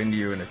could bump into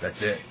you, and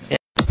that's it. Yeah.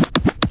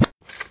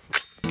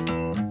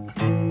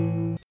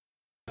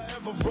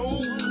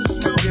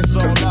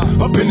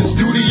 Up in the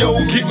studio,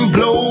 getting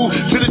blowed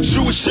to the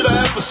truest shit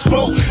I ever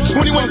spoke.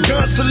 21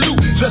 gun salute,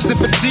 dressed in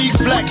fatigues,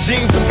 black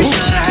jeans and boots.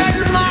 Should've had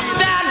to knock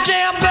down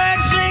jailbird,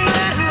 sing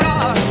that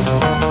rock.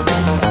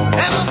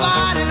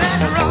 Everybody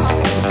let it rock.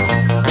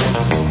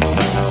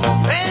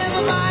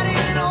 Everybody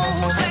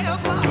knows they're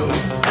rock.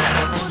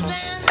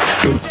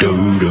 Do do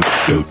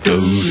do do do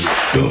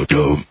do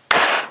do.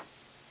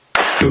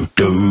 Do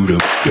do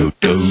do do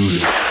do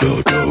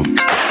do do.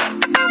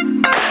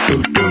 Do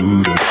do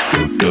do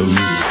do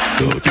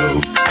do do.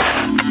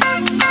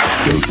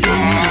 Do do.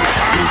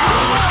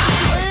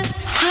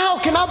 How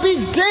can I be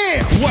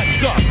damned? What's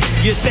up?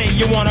 You say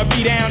you wanna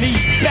be down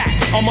east, back,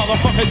 a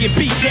motherfucker get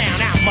beat down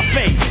out my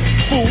face.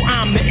 Fool,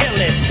 I'm the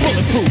illest,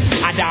 bulletproof.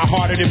 I die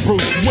harder than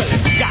Bruce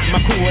Willis. Got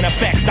my crew in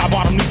effect. I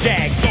bought a new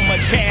Jag. So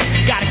much cash,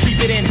 gotta keep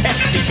it in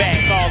Pepsi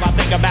bags. All I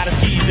think about is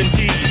G's and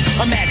G's.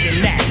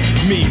 Imagine that,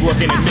 me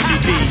working at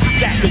Mickey D's.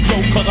 That's a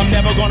joke, cause I'm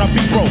never gonna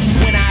be broke.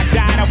 When I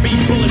die, I'll be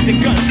bullets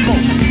and gun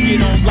smoke. You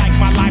don't like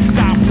my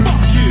lifestyle?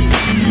 Fuck you.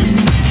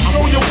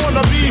 So you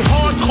wanna be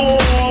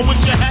hardcore with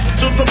your hat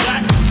to the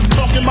back,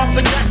 talking about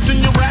the gats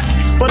in your raps,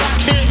 but I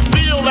can't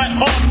feel that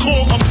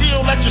hardcore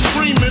appeal that you're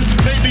screaming.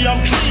 Maybe I'm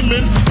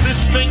dreaming.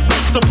 This ain't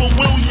Christopher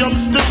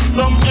Williams, still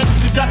some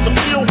MCs got the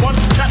feel one,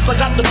 cats I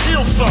got the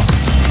feel some.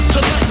 To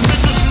let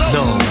niggas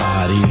know.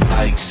 Nobody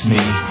likes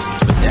me,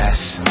 but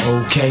that's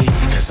okay,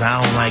 cause I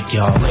don't like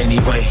y'all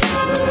anyway.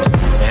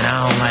 And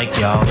I don't like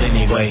y'all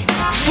anyway.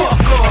 Fuck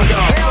all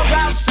y'all. Held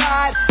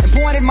outside and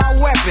pointed my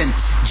weapon.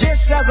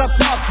 Just as I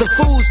thought, the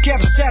fools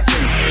kept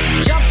stepping.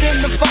 Jumped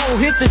in the foe,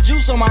 hit the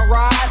juice on my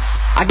ride.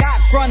 I got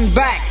front and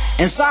back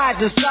and side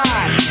to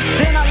side.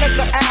 Then I let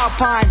the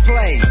Alpine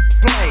play.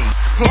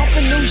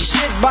 Bumping new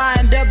shit by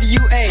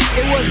NWA.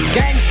 It was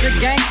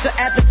gangster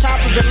at the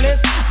top of the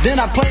list. Then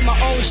I played my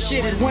old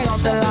shit. It went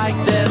something like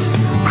this.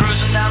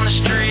 Cruising down the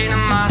street in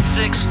my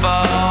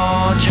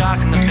 6'4",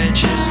 jocking the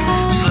bitches,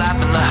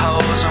 slapping the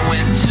hoes. I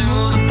went to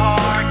the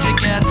park to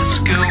get the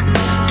scoop.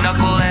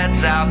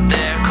 Knuckleheads out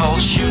there,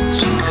 cold shooting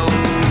some hoop.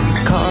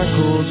 Car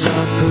pulls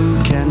up,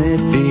 who can it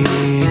be?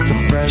 It's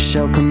a fresh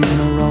El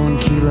Camino rolling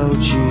Kilo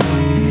G.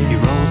 He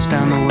rolls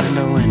down the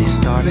window and he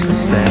starts to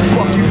say,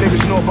 Fuck you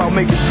niggas know about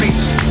making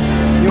beats.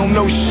 You don't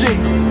know shit.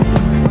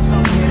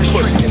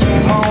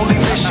 My only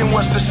mission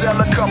was to sell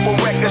a couple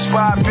records,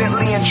 buy a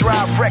Bentley and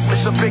drive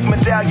reckless. A big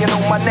medallion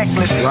on my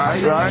necklace.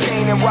 Right.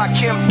 Kane and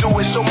Rakim do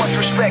it, so much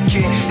respect,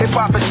 kid. Hip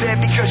hop is dead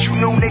because you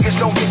new niggas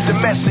don't get the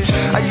message.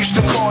 I used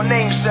to call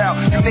names out.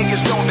 You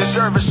niggas don't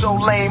deserve it, so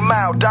lame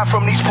out. Die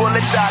from these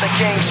bullets out of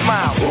game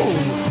smile.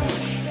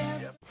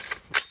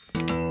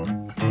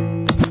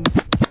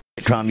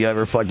 Come you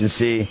ever fucking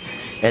see,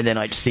 and then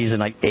like season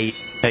like 8,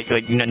 like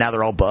you know, now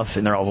they're all buff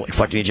and they're all like,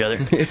 fucking each other.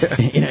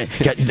 You know,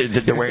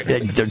 they're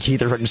wearing, their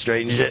teeth are fucking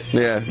straight and shit.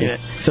 Yeah. You know?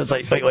 So it's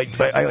like I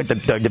like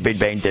the Big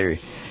Bang Theory.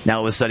 Now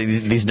all of a sudden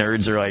these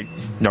nerds are like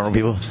normal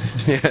people.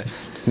 Yeah.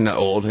 Not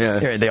old.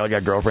 Yeah. They all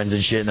got girlfriends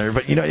and shit in there,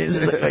 but you know, it's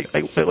like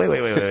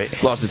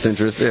wait. Lost its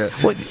interest. Yeah.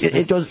 Well,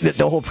 it goes.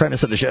 The whole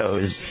premise of the show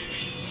is,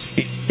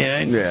 you know.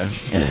 Yeah.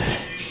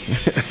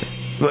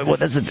 Well,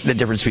 that's the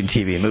difference between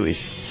TV and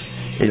movies.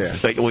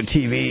 It's like with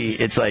TV,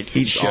 it's like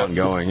each show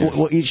ongoing. Yeah.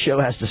 Well, each show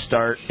has to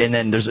start, and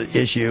then there's an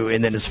issue,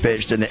 and then it's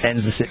finished, and it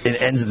ends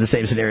in the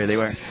same scenario they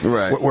were.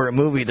 Right. Where a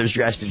movie, there's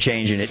drastic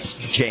change, and it's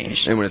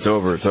changed. And when it's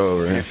over, it's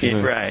over.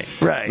 Yeah. Right.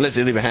 Unless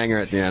they leave a hanger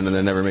at the end and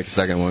then never make a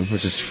second one,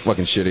 which is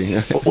fucking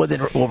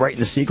shitty. Well, writing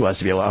the sequel has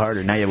to be a lot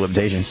harder. Now you have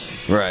limitations.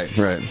 Right.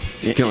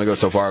 You can only go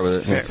so far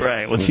with it.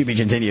 Right. Well, to be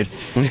continued.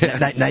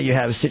 Now you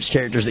have 6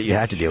 characters that you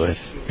have to deal with.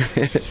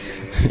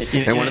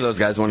 And one of those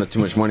guys wanted too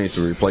much money,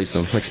 so we replaced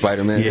him, like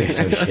Spider-Man.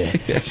 Yeah,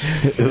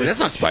 shit. That's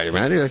not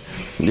Spider-Man.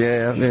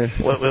 Yeah.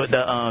 Well,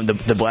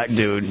 the black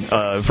dude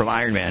from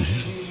Iron Man.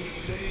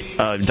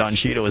 Don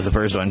Cheadle was the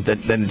first one.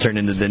 Then it turned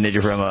into the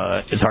ninja from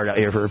It's Hard Out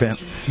Here for a Pimp.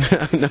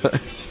 No.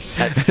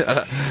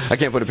 I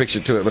can't put a picture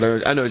to it,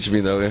 but I know what you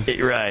mean, though.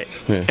 Yeah. Right.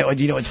 Yeah. And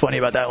do you know what's funny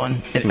about that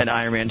one? In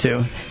Iron Man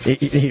 2?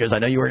 He goes, I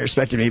know you weren't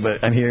expecting me,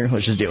 but I'm here.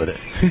 Let's just deal with it.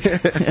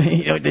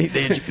 You know, they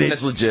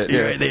That's legit.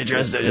 Yeah. Right, they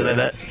addressed it just like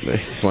that.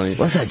 It's funny.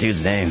 What's that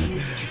dude's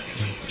name?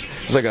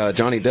 It's like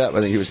Johnny Depp.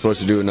 I think he was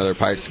supposed to do another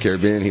Pirates of the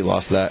Caribbean. He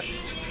lost that.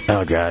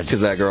 Oh God.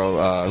 Because that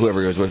girl,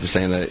 whoever he was with, was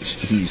saying that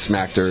he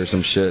smacked her or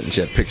some shit, and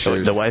she had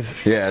pictures. The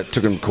wife? Yeah,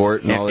 took him to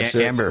court and all that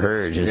shit. Amber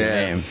Heard is her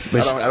name. I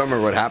don't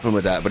remember what happened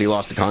with that, but he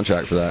lost the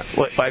contract for that.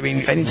 Well, I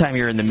mean, anytime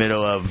you're in the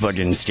middle of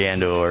fucking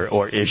scandal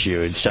or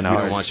issue, it's kind of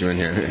hard. We don't want you in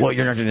here. Well,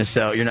 you're not going to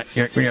sell. You're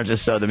not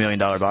just sell the $1 million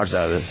box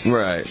office.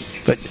 Right.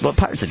 But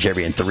Pirates of the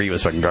Caribbean 3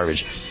 was fucking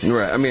garbage.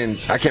 Right. I mean,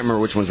 I can't remember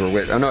which ones were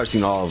which. I know I've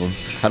seen all of them.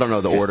 I don't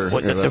know the order.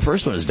 Well, the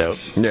first one was dope.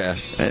 Yeah.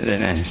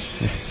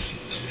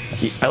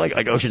 I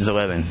like Ocean's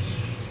 11.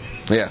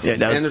 Yeah.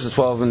 And there's a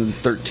 12 and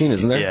 13,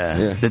 isn't there?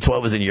 Yeah. The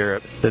 12 was in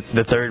Europe.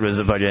 The third was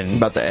a fucking...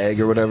 About the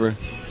egg or whatever?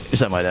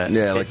 Something like that.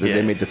 Yeah,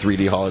 they made the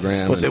 3D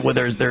hologram. Well,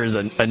 there's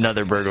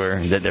another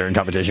burglar that they're in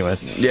competition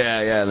with.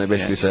 Yeah, and they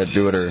basically said,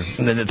 do it or...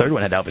 And then the third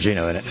one had Al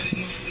Pacino in it.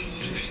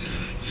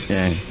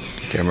 Yeah.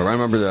 Can't remember. I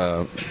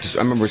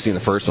remember seeing the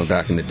first one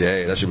back in the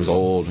day. That shit was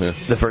old. Yeah.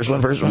 The first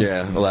one?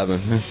 Yeah,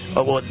 11.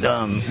 Oh, well,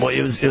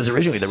 it was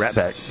originally the Rat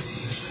Pack.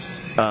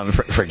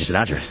 Frankie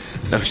Sinatra.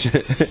 Oh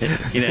shit!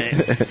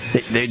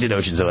 They did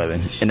Ocean's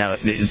 11, and now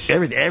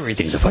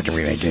everything's a fucking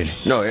remake, dude.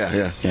 Oh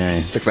yeah.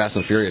 It's like Fast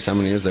and Furious. How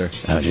many years there?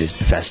 Oh jeez,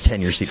 Fast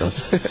 10 your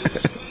seatbelts.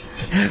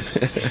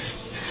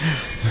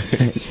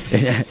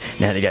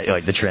 Now they got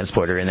like the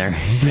transporter in there.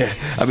 Yeah,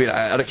 I mean,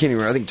 I can't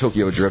even. I think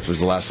Tokyo Drift was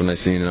the last one I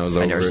seen, and I was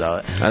over. I never saw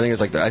it. I think it's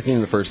like I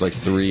seen the first like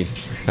 3.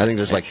 I think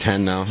there's like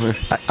 10 now.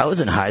 I was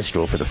in high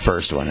school for the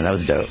first one, and that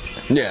was dope.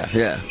 Yeah.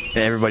 And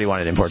everybody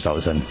wanted imports all of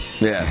a sudden.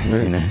 Yeah,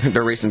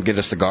 they're racing to get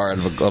a cigar out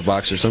of a glove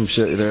box or some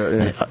shit.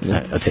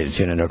 I'll take the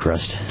tuna, no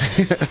crust.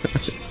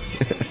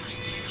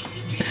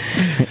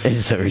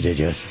 It's so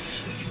ridiculous.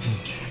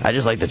 I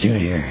just like the tuna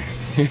here.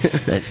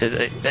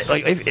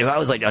 Like if I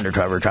was like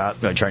undercover cop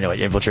trying to like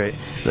infiltrate,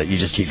 like you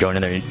just keep going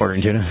in there and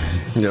ordering tuna.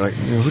 You're like,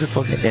 who the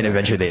fuck is this? And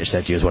eventually they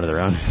accept you as one of their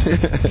own.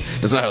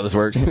 That's not how this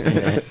works.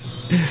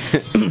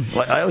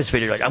 Well, I always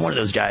figured like I'm one of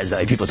those guys that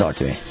like, people talk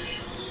to me.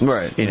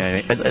 Right. You know what I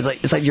mean?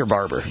 It's like your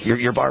barber.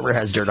 Your barber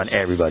has dirt on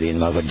everybody in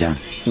the motherfucking town.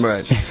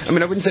 Right. I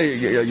mean, I wouldn't say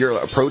you're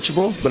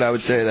approachable, but I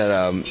would say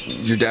that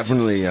you're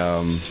definitely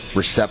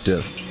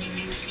receptive.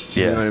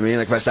 Yeah. You know what I mean?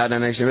 Like if I sat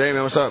down next to him, hey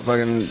man, what's up?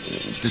 Fucking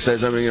just say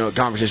something,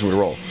 conversation would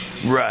roll.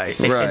 Right.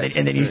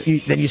 And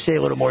then you say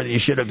a little more than you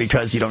should have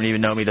because you don't even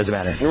know me. Doesn't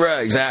matter.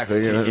 Right.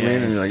 Exactly. You know what I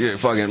mean? And you're like, you're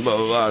fucking blah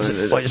blah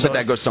blah. But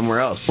that goes somewhere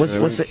else.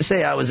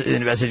 Say I was an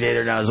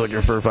investigator and I was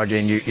looking for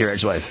fucking your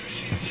ex-wife.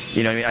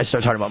 You know what I mean? I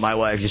start talking about my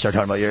wife. You start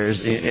talking about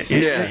yours. You know what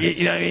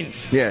I mean?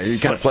 Yeah. You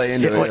kind of play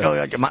into it.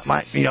 Like,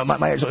 my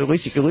ex. At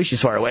least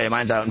she's far away.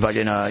 Mine's out in fucking.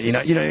 You know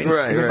what I mean?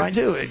 Right. Mine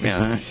too.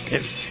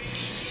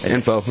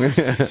 Info.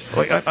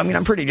 I mean,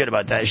 I'm pretty good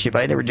about that shit,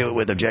 but I never do it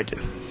with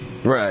objective.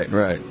 Right.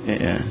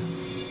 Yeah.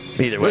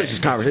 Either way. Well, it's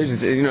just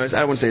conversations.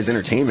 I wouldn't say it's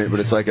entertainment,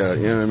 but it's like you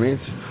know what I mean?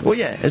 Well,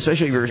 yeah,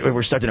 especially if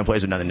we're stuck in a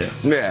place with nothing to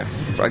do. Yeah.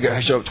 If I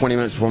show up 20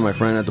 minutes before my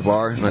friend at the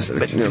bar, and I said,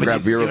 grab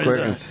a beer real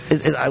quick.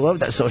 I love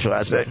that social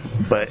aspect,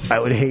 but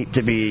I would hate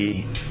to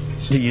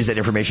use that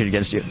information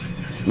against you.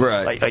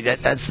 Right. Like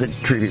that's the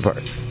creepy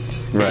part.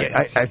 Right.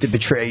 I have to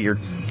betray your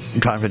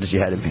confidence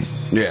you had in me.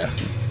 Yeah.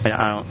 And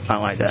I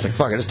don't like that. Like,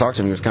 fuck, I just talked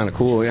to him. He was kind of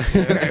cool. Yeah.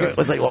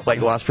 It's like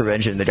loss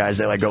prevention. The guys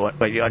that like go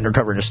like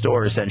undercover in a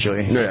store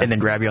essentially, and then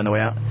grab you on the way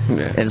out.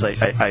 Yeah. And it's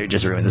like I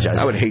just ruined this guy's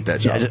day. I would hate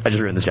that job. Yeah, I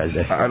just ruined this guy's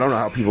day. I don't know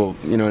how people,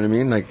 you know what I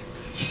mean? Like,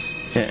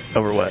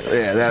 over what?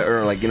 Yeah, that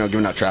or like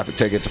giving out traffic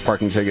tickets,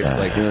 parking tickets.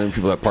 Like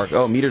people that park.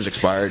 Oh, meter's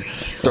expired.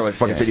 Throw a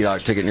fucking $50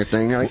 ticket in your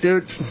thing. You're like,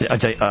 dude. I'll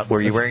tell you,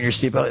 were you wearing your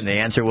seatbelt? And the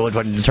answer will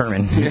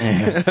determine.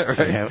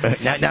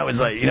 Right. Now it's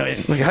like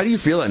like how do you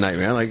feel at night,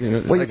 man? Like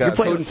it's like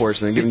code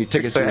enforcement giving you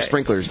tickets for your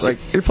sprinklers. Like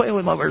you're playing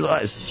with motherfuckers'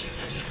 lives.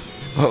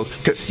 Oh,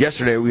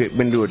 yesterday we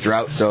went into a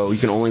drought, so you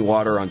can only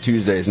water on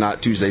Tuesdays,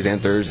 not Tuesdays and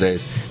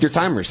Thursdays. Your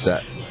timer's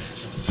set.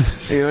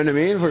 You know what I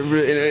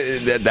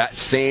mean? That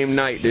same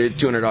night, dude,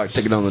 $200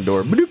 ticket on the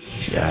door.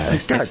 Yeah.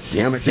 God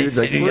damn it, dude.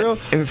 Like, real?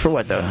 For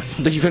what, though?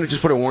 Like, you couldn't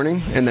just put a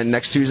warning, and then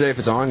next Tuesday, if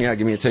it's on, give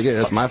me a ticket.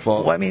 That's my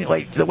fault. Well, I mean,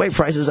 like, the way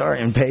prices are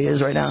and pay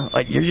is right now,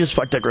 like, you're just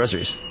fucked at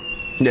groceries.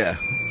 Yeah.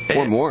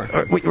 Or more.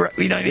 You know what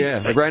I mean?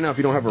 Yeah. Like right now, if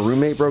you don't have a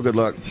roommate, bro, good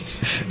luck.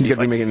 You got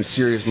to be making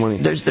serious money.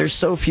 There's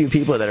so few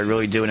people that are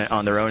really doing it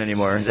on their own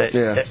anymore. With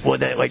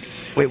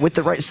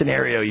the right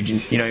scenario, you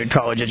can, your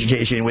college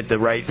education, with the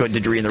right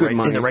degree in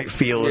the right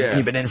field,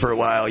 you've been in for a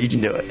while, you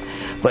can do it.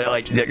 But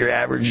like your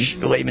average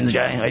layman's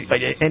guy,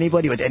 like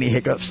anybody with any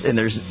hiccups in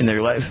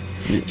their life,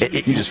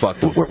 you just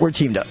fucked up. We're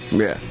teamed up.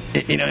 Yeah.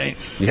 You know what I mean?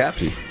 You have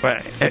to.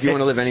 Right. If you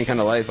want to live any kind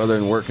of life other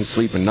than work and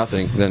sleep and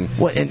nothing, then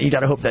and you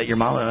got to hope that your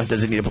mama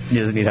doesn't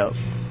need help.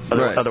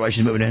 Otherwise,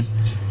 she's moving in.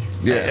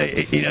 Yeah.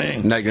 You know what I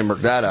mean? Now you can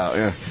work that out.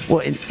 Yeah.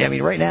 Well, I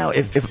mean, right now,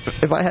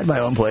 if I had my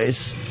own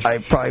place, I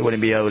probably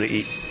wouldn't be able to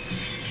eat.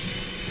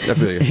 I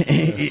feel you.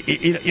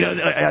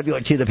 I'd be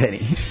like to the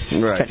penny,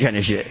 right? Kind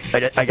of shit.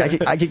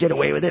 I could get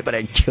away with it, but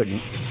I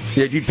couldn't.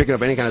 Yeah, you'd pick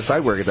up any kind of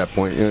side work at that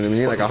point. You know what I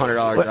mean? Like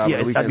 $100 job.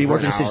 Yeah, I'd be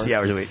working 60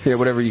 hours a week. Yeah,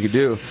 whatever you could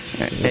do.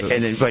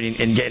 And then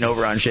getting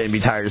over on shit and be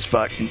tired as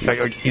fuck.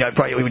 I'd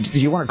probably. Do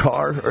you want a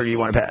car or do you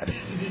want a pad?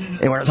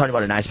 And we're not talking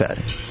about a nice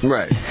pad.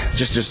 Right.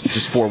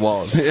 Just 4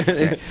 walls.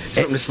 Something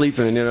to sleep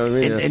in, you know what I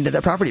mean? And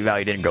the property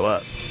value didn't go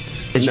up.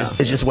 It's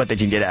just what they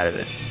can get out of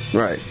it.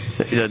 Right.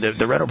 So,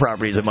 the rental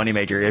property is a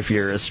moneymaker if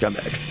you're a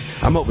scumbag.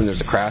 I'm hoping there's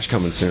a crash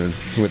coming soon.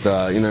 With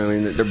you know, what I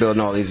mean, they're building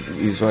all these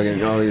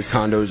fucking all these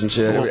condos and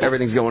shit.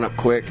 Everything's going up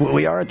quick.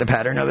 We are at the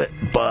pattern of it,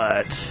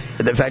 but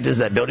the fact is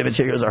that building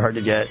materials are hard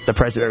to get. The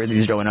price of everything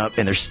is going up,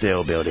 and they're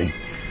still building.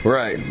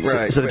 Right.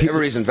 So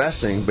everybody's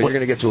investing, but you're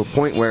going to get to a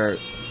point where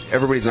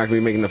everybody's not going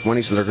to be making enough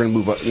money, so they're going to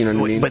move up. You know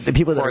what I mean? But the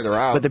people farther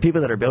out. But the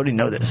people that are building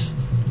know this.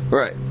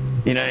 Right.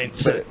 You know,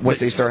 so once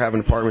they start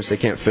having apartments they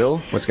can't fill,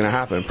 what's going to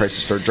happen?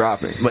 Prices start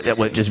dropping.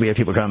 But just we have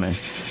people coming.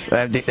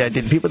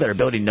 The people that are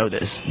building know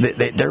this.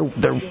 They're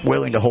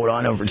willing to hold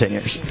on over 10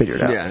 years, figure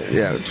it out.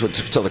 Yeah,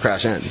 until the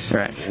crash ends.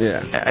 Right.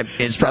 Yeah.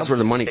 That's where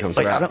the money comes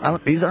from.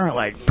 These aren't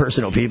like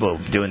personal people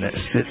doing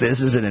this.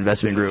 This is an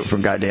investment group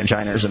from goddamn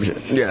China or some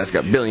shit. Yeah, it's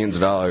got billions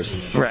of dollars.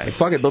 Right. Like,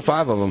 fuck it, build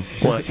 5 of them.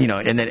 Well, you know,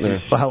 and then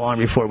how long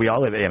before we all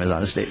live at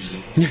Amazon Estates?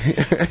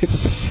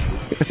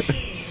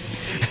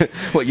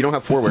 What, you don't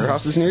have 4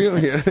 warehouses near you?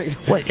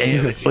 What?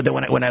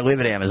 When I live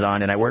at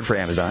Amazon and I work for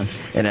Amazon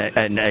and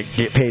I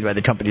get paid by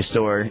the company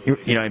store,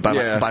 you know,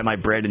 buy my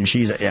bread and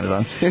cheese at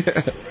Amazon,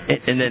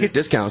 and then you get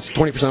discounts,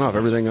 20% off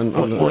everything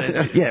on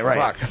the. Yeah,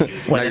 right.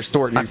 Now you're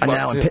stored. I'm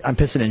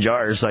pissing in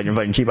jars so I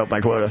can keep up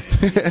my quota.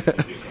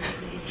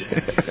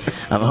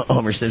 I'm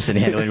Homer Simpson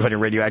handling fucking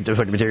radioactive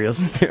fucking materials.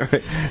 Yeah,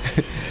 right.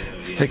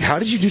 It's like, how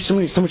did you do so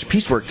much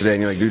piecework today?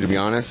 And you're like, dude, to be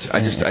honest,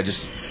 I'm just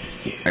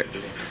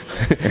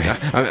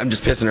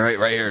pissing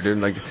right here, dude.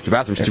 Like, the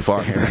bathroom's too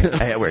far.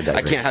 I wear a diaper.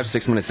 I can't have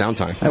 6 minutes sound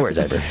time. I wear a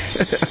diaper.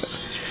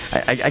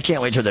 I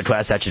can't wait for the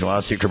class action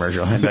lawsuit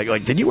commercial. I'm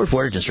like, did you work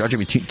for construction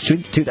between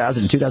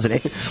 2000 and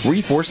 2008? Were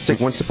you forced to take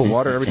 1 sip of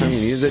water every time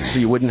you needed it so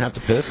you wouldn't have to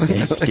piss?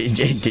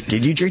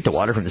 Did you drink the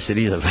water from the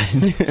city of?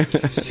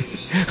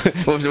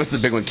 What's the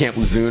big one? Camp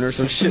Lejeune or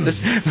some shit?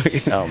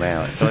 Oh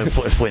man,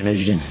 Flint,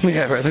 Michigan.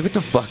 Yeah, right. Like, what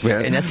the fuck,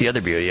 man? And that's the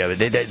other beauty of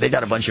it. They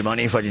got a bunch of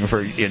money for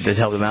to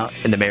help them out,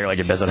 and the mayor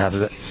embezzled half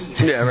of it.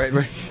 Yeah,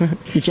 right.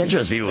 You can't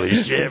trust people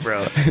with shit,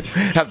 bro.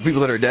 Half the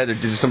people that are dead,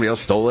 somebody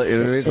else stole it. You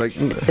know what I mean?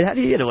 It's like, how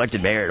do you get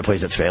elected mayor at a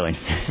place that's failing?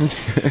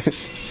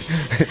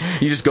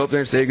 You just go up there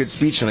and say a good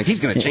speech, and like, he's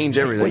going to change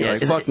everything. Well, yeah,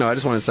 like, fuck no, I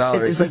just want a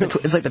salary. It's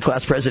like the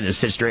class president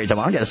sits straight. I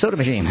got a soda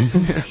machine.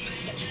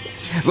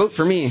 Vote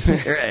for me.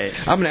 Right.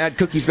 I'm going to add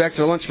cookies back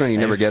to the lunch menu. You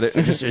never get it.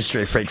 Just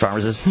straight fake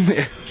pharmacists.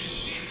 Yeah.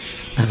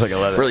 I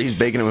love it. Really, he's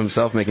baking them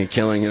himself, making a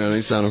killing. You know,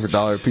 he's selling them for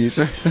 $1 a piece.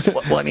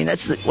 Well, I mean,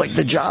 that's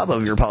the job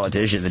of your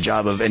politician. The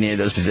job of any of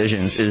those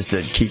positions is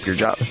to keep your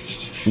job.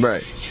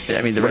 Right.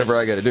 I mean, whatever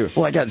I got to do.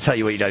 Well, I got to tell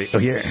you what you got to do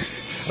here.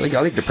 I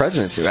think the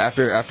presidents,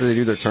 after they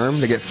do their term,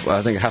 they get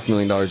I think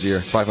 $500,000 a year,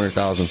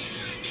 $500,000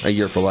 a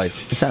year for life.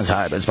 It sounds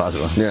high, but it's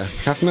possible. Yeah,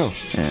 $500,000.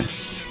 Yeah.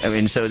 I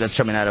mean, so that's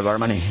coming out of our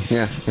money.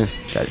 Yeah.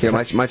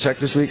 My check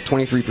this week,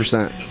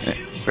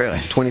 23%. Really?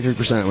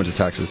 23% went to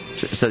taxes.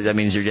 So that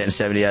means you're getting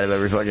 70 out of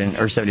every fucking,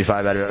 or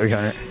 75 out of every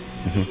 100.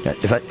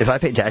 Mm-hmm. If I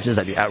paid taxes,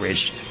 I'd be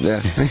outraged. Yeah.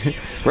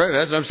 Right,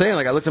 that's what I'm saying.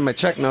 Like, I looked at my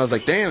check and I was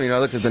like, damn, you know, I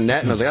looked at the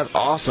net and I was like, that's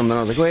awesome. Then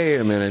I was like, wait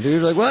a minute,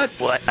 dude. Like, what?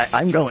 Well,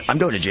 I'm going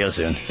to jail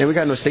soon. Yeah, we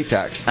got no state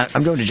tax.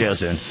 I'm going to jail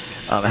soon.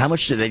 How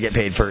much do they get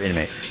paid per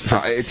inmate?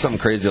 It's something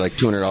crazy, like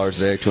 $200 a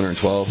day,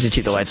 $212. Did you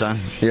keep the lights on?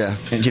 Yeah.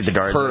 And keep the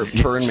guards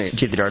per inmate.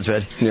 Keep the guards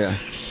fed? Yeah.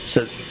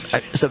 So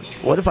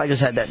what if I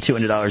just had that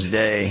 $200 a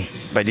day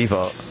by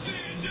default?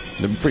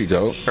 That'd be pretty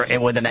dope.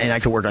 And I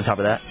could work on top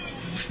of that.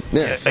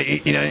 Yeah.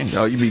 You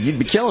know, oh, you'd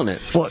be killing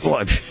it. Well,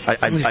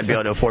 I'd be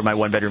able to afford my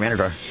 1-bedroom manor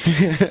car.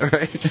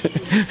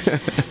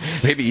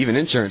 Right. Maybe even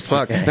insurance.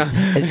 Fuck.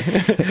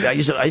 I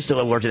used to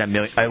love working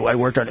at I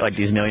worked on like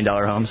these $1 million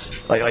homes,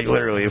 like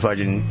literally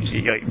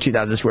fucking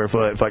 2,000 square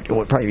foot,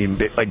 probably even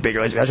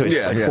bigger. Actually,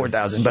 like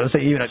 4,000. But I'd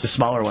say even like the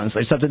smaller ones,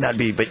 like something that'd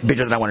be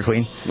bigger than I want to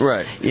clean.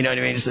 Right. You know what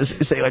I mean?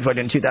 Just say like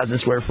fucking 2,000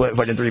 square foot,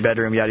 fucking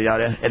 3-bedroom, yada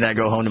yada, and then I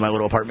go home to my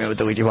little apartment with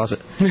the leaky faucet.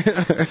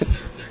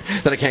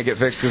 That I can't get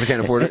fixed because I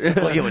can't afford it.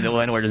 Well, the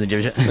landlord doesn't give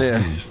a shit.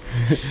 Yeah.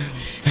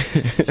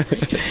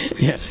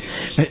 Yeah.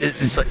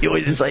 It's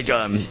like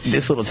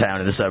this little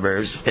town in the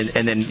suburbs,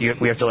 and then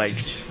we have to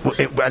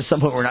at some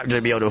point we're not going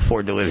to be able to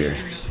afford to live here.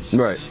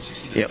 Right.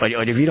 Yeah,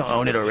 like if you don't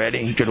own it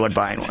already, good luck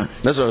buying one.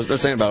 That's what I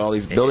was saying about all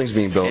these buildings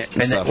being built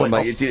and stuff.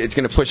 It's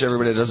going to push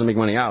everybody that doesn't make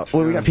money out.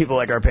 Well, we got people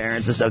like our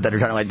parents and stuff that are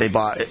kind of like they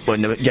bought it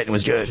when the getting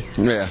was good.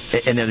 Yeah.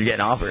 And then they're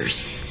getting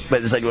offers.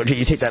 But it's like, okay,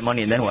 you take that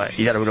money and then what?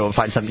 You got to go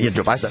find something. You have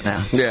to go buy something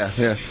now.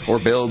 Yeah. Or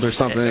build or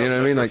something. You know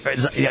what I mean? Like,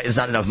 it's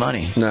not enough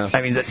money. No.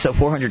 I mean, so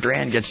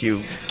 $400,000 gets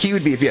you. Key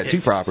would be if you had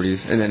 2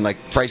 properties and then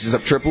like prices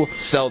up triple,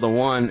 sell the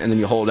one and then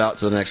you hold out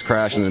to the next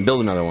crash and then build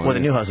another one. Well, the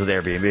new house was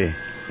Airbnb.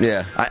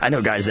 Yeah. I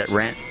know guys that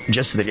rent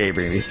just to the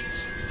Airbnb.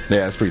 Yeah,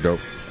 that's pretty dope.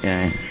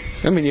 Yeah.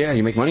 I mean, yeah,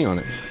 you make money on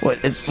it.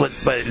 But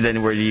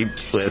then where do you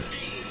live?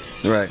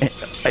 Right.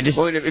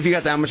 Well, if you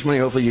got that much money,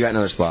 hopefully you got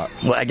another spot.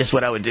 Well, I guess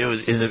what I would do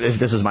is if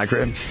this was my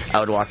crib,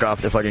 I would walk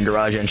off the fucking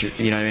garage and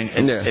you know what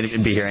I mean,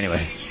 and be here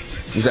anyway.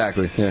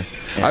 Exactly. Yeah.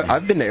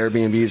 I've been to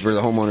Airbnbs where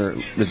the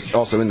homeowner is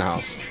also in the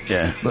house.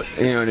 Yeah. But,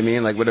 you know what I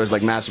mean? Like, where there was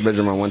like master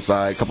bedroom on one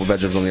side, a couple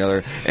bedrooms on the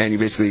other, and you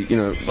basically, you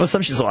know. Well,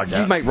 some shit's locked You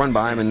out. might run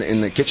by them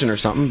in the kitchen or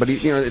something, but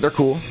you know they're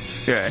cool.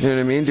 Yeah. You know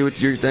what I mean? Do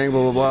your thing,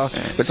 blah blah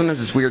blah. But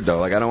sometimes it's weird though.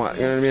 Like I don't want,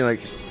 you know what I mean? Like.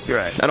 You're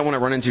right. I don't want to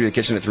run into the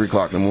kitchen at 3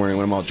 o'clock in the morning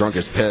when I'm all drunk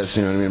as piss,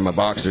 you know what I mean, in my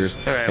boxers.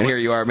 Right, and here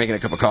you are making a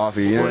cup of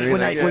coffee, you know what I mean?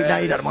 Now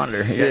you got a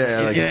monitor.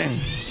 Yeah.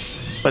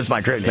 That's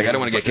my crib. Like, I don't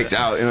want to get kicked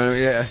out, you know what I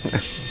mean? Yeah.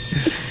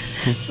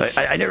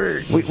 I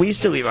never. We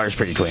used to leave ours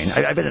pretty clean.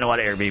 I've been in a lot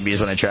of Airbnbs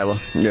when I travel.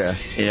 Yeah.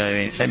 You know what I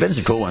mean? I've been in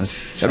some cool ones.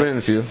 I've been in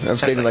a few. I've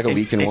stayed in like a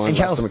week in one.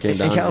 Last time I came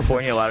down. In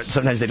California, a lot.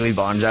 Sometimes they leave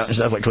bombs out and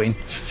stuff like clean.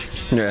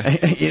 Yeah.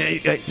 You know,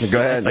 like, go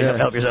ahead. Like, yeah.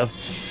 help yourself.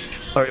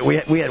 Or we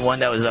had one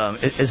that was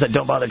it's like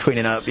don't bother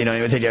cleaning up. You know,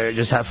 you would take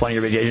just have fun on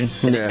your vacation,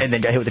 and then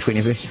get hit with the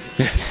cleaning fee.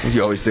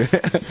 You always do.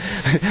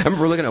 I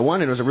remember looking at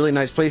one, and it was a really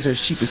nice place. It was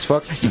cheap as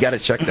fuck. You got to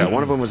check that.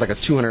 One of them was like a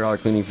 $200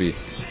 cleaning fee.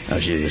 Oh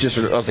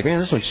jeez. I was like, man,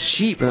 this one's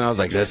cheap, and I was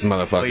like, this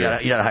motherfucker.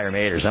 Well, you gotta hire a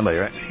maid or somebody,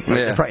 right?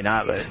 Yeah. Probably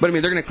not, but I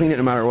mean, they're gonna clean it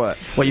no matter what.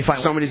 Well, you find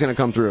somebody's gonna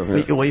come through.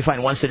 Yeah. Well, you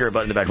find one cigarette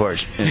butt in the back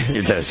porch.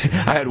 You're toast.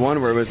 I had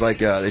one where it was like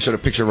they showed a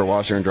picture of a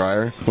washer and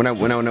dryer when I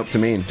went up to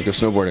Maine to go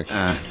snowboarding,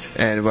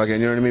 and fucking,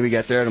 you know what I mean. We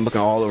get there and I'm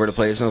looking all over the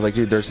place, and I was like,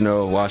 dude, there's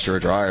no washer or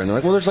dryer, and they're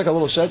like, well, there's like a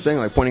little shed thing,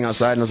 like pointing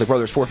outside, and I was like, bro,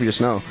 there's 4 feet of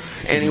snow.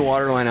 Any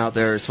water line out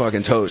there is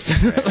fucking toast.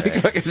 Like,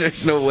 fucking,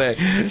 there's no way.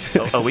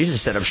 We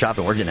just set up shop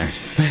and work in there.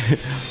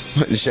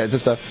 The sheds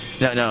and stuff.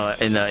 No,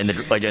 in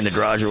the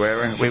garage or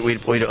wherever. We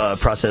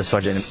process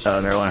fucking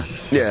marijuana.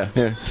 Yeah.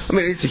 I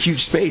mean, it's a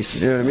huge space.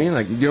 You know what I mean?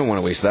 Like, you don't want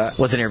to waste that.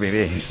 What's an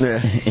Airbnb?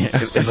 Yeah.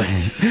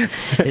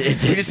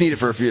 We just need it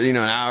for a few, an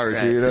hour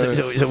or two. You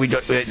know? So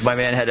my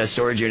man had a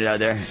storage unit out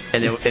there,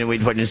 and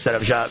we'd fucking set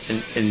up shop,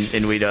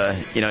 and we'd you know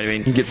what I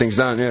mean? Get things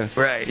done. Yeah.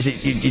 Right. So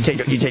you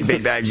take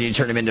big bags and you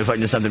turn them into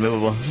fucking something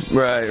movable.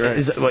 Right.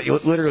 It's,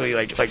 literally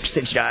like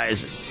 6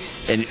 guys.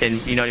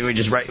 And you know, we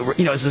just write,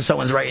 you know, so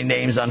someone's writing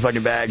names on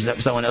fucking bags,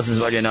 someone else is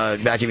fucking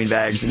vacuuming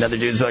bags, another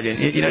dude's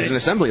fucking, you know, it's an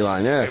assembly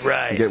line, yeah,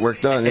 right, you get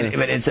work done. Yeah.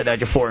 But it's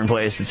like a foreign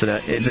place. It's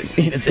a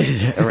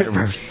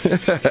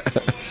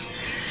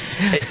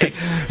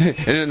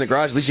and in the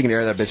garage, at least you can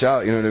air that bitch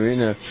out. You know what I mean?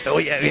 Yeah. Oh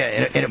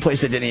yeah. In a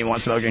place that didn't even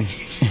want smoking.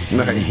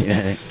 Right.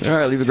 Yeah. All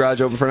right, leave the garage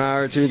open for an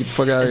hour or two. Get the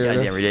fuck out of here.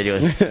 Goddamn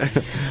ridiculous.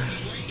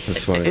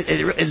 That's funny.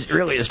 It's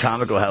really is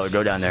comical how it would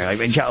go down there. I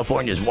mean,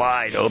 California is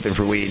wide open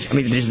for weed. I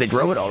mean, they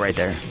grow it all right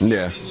there.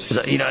 Yeah.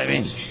 So, you know what I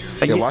mean?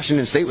 Yeah,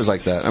 Washington State was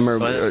like that. I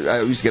remember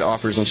I used to get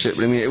offers on shit,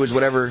 but I mean, it was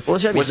whatever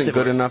wasn't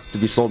good enough to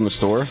be sold in the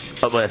store.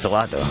 Oh, but that's a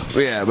lot, though.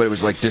 Yeah, but it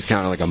was like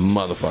discounted like a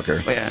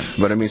motherfucker. Yeah.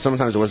 But I mean,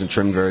 sometimes it wasn't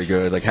trimmed very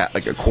good. Like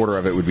a quarter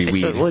of it would be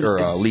weed or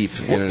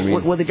leaf. You know what I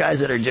mean? Well, the guys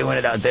that are doing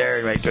it out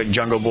there, right, like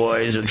Jungle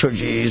Boys or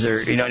Chuggies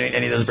or you know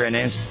any of those brand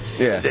names.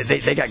 Yeah.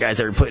 They got guys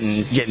that are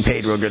getting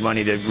paid real good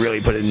money to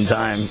really put it in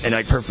time and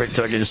like perfect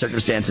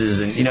circumstances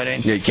and you know what I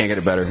mean. Yeah, you can't get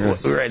it better.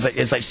 Yeah. Right.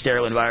 It's like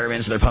sterile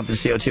environments. They're pumping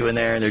CO2 in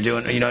there and they're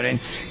doing you know what I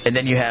mean. And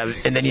then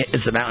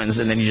it's the mountains,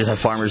 and then you just have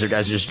farmers or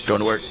guys just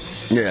going to work.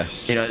 Yeah.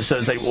 You know, so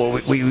it's like,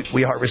 well,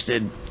 we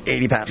harvested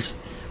 80 pounds.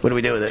 What do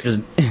we do with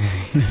it?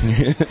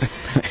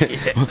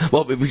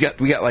 Well, we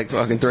got like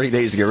fucking 30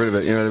 days to get rid of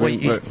it. You know what I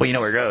mean? Well, you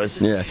know where it goes.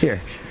 Yeah. Here.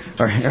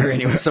 Or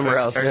anywhere. Somewhere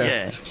else.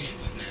 Yeah.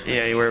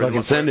 Yeah,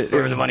 where send it.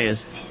 Wherever the money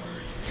is.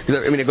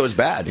 Because, I mean, it goes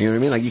bad. You know what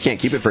I mean? Like, you can't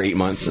keep it for 8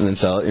 months and then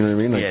sell it. You know what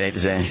I mean? Like, yeah, it ain't the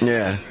same.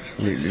 Yeah.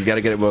 You got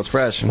to get it while it's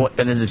fresh. Well,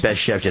 and this is best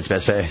chef gets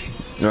best pay.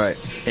 Right.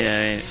 You know what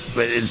I mean?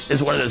 But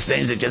it's one of those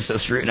things that gets so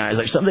scrutinized.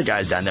 Like, some of the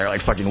guys down there are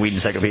like fucking weed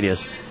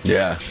encyclopedias.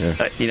 Yeah.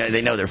 You know,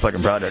 they know their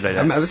fucking product.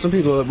 I mean, some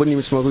people that wouldn't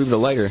even smoke weed with a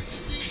lighter.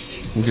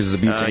 Because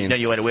of the butane. No,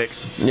 you light a wick?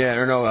 Yeah,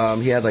 or no,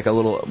 he had like a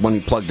little one he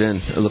plugged in.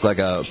 It looked like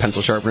a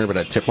pencil sharpener, but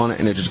had a tip on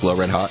it, and it just glow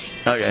red hot.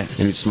 Okay. And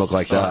he'd smoke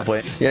like that.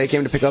 Wait. Yeah, he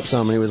came to pick up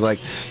some, and he was like,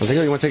 I was like,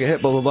 oh, you want to take a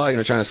hit, blah, blah, blah,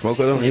 trying to smoke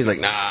with him? And he's like,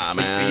 nah,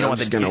 man, you don't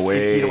want gonna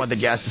wait. You don't want the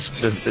gas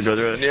to go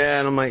through it? Yeah,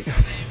 and I'm like...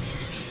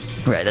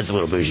 Right, that's a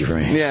little bougie for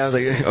me. Yeah, I was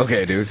like,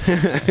 okay, dude. He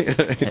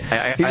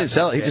didn't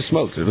sell it, he just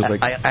smoked. It was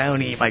like... I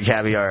only eat my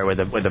caviar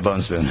with a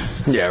bone spoon.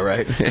 Yeah,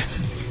 right.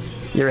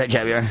 You ever had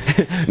caviar?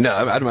 No,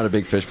 I'm not a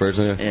big fish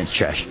person. Yeah. It's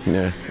trash.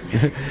 Yeah,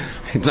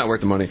 it's not worth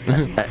the money.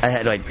 I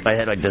had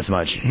like this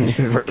much.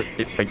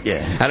 Yeah,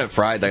 I had it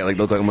fried. Like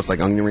looked like almost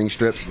like onion ring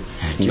strips,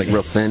 like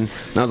real thin.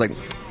 And I was like,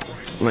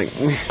 oh,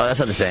 that's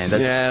not the same.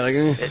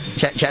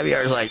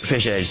 Caviar is like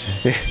fish eggs.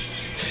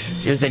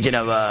 You're thinking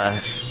of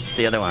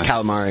the other one,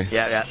 calamari.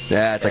 Yeah.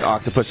 It's like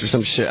octopus or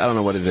some shit. I don't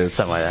know what it is.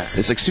 Something like that.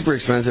 It's like super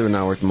expensive and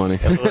not worth the money.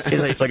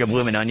 It's like a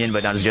blooming onion,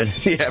 but not as good.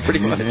 Yeah, pretty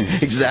much.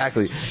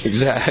 Exactly.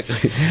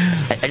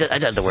 I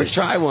got the worst.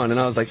 Try one, and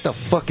I was like, "The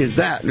fuck is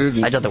that,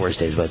 dude?" I got the worst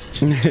taste buds.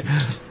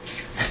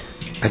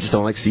 I just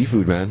don't like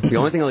seafood, man. The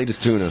only thing I'll eat is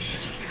tuna.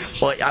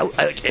 Well,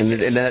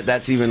 and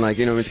that's even like,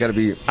 you know, it's got to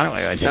be. I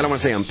don't want to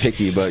say I'm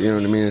picky, but you know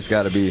what I mean. It's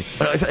got to be.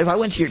 If I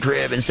went to your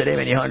crib and said, "Hey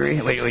man, you hungry?"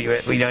 You know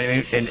what I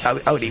mean? And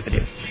I would eat with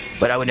you,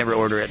 but I would never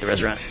order at the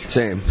restaurant.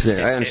 Same.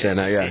 I understand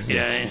that. Yeah. You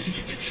know what I mean?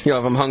 You know,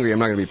 if I'm hungry, I'm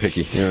not gonna be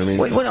picky. You know what I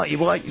mean?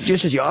 Well, no.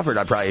 Just as you offered,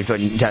 I'd probably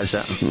have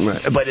something.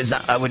 Right. But it's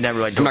not. I would never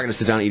like. I'm not gonna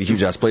sit down and eat a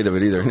huge ass plate of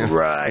it either.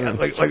 Right. Yeah.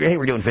 Like, hey,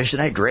 we're doing fish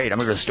tonight. Great. I'm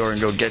gonna go to the store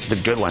and go get the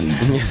good one.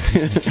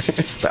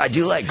 But I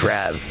do like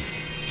crab.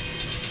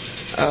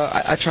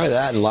 I try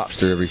that and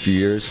lobster every few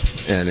years,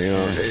 and you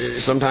know,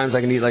 sometimes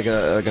I can eat like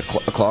a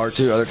claw or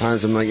two. Other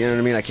times I'm like, you know what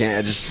I mean? I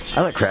can't.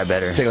 I like crab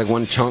better. Take like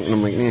one chunk, and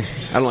I'm like,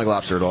 I don't like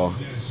lobster at all.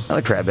 I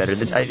like crab better.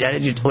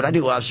 When I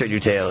do lobster, I do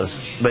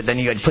tails, but then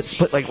you got to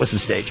put like with some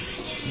steak.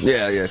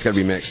 Yeah, it's got to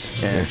be mixed.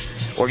 Yeah.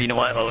 Or you know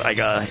what?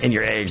 Like in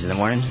your eggs in the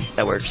morning,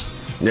 that works.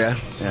 Yeah.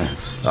 Yeah.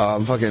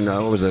 Fucking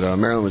what was it?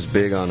 Maryland was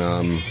big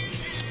on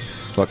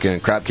fucking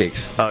crab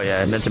cakes. Oh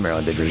yeah, I've been to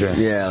Maryland big for sure.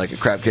 Yeah, like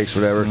crab cakes,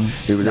 whatever.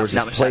 Dude, there was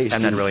this place.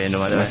 I'm not really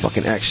into it. I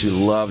fucking actually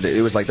loved it.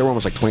 It was like they were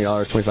almost like $20,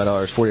 $25,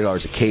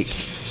 $40 a cake.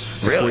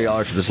 Really?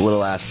 $40 for this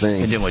little ass thing.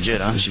 You're doing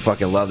legit, huh? She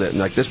fucking loved it. And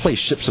like this place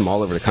ships them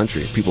all over the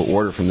country. People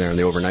order from there and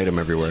they overnight them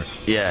everywhere.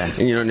 Yeah.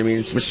 And you know what I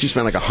mean? She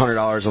spent like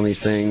 $100 on these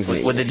things.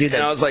 Would they do that?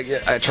 And I was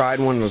like, I tried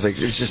one. And I was like,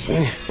 it's just.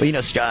 Well, you know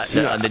Scott,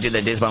 the dude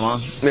that dates my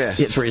mom. Yeah.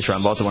 It's where he's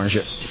from, Baltimore and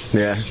shit.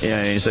 Yeah.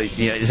 Yeah. So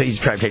he's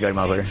crab cake like a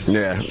motherfucker.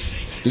 Yeah.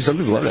 Dude, some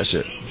people love that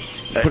shit.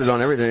 Put it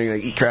on everything,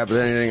 like eat crab with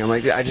anything. I'm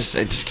like, I just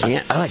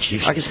can't. I like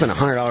cheap shit. I can spend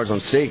 $100 on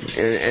steak,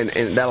 and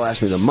that'll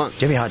last me the month.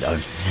 Give me a hot dog.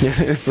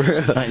 Yeah, for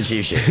real. I like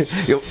cheap shit.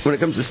 When it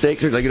comes to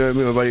steak, like, you know what I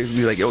mean? My buddy would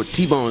be like,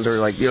 T-bones are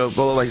like, like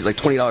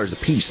 $20 a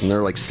piece, and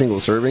they're like single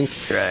servings.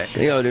 Right.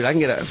 Dude, I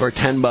can get it for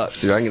 $10.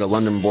 Dude, I can get a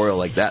London broil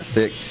like that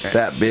thick,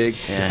 that big.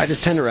 Yeah. I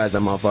just tenderize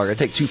that motherfucker. I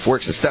take 2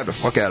 forks and stab the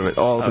fuck out of it,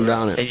 all up and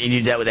down it. And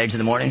you do that with eggs in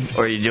the morning,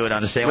 or you do it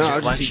on a sandwich No,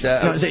 at I lunch? just eat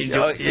that. No, I'm saying you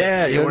do it.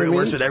 Yeah, you know what I mean? It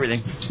works with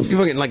everything. You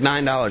fucking like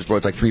 $9, bro.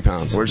 It's like 3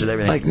 pounds. Works with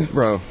everything. Like,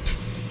 bro,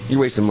 you're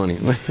wasting money.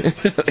 You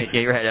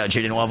ever had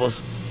chicken and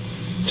waffles?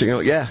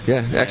 Chicken, yeah.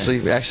 Actually,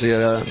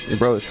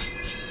 bros.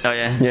 Oh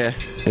yeah. Yeah.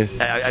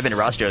 I've been to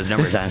Roscoe's a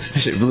number of times.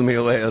 That shit blew me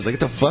away. I was like, what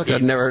the fuck?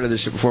 I've never heard of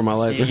this shit before in my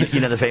life. You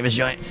know the famous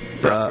joint,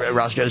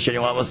 Roscoe's Chicken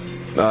and Waffles?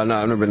 No, I've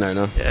never been there.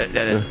 No.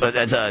 But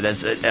that's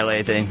an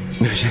LA thing.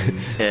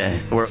 Yeah.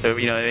 You know what I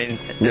mean?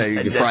 Yeah, you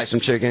can fry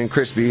some chicken,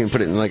 crispy, and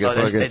put it in like a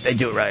fucking. They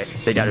do it right.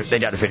 They got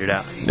it figured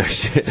out. Oh,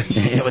 shit.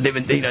 But they've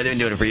been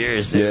doing it for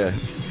years. Yeah.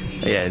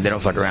 Yeah, they don't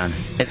fuck around,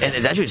 and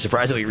it's actually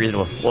surprisingly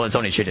reasonable. Well, it's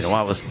only chicken and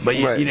waffles, but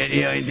Right. you know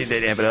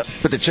they amp it up.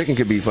 But the chicken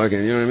could be fucking,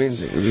 you know what I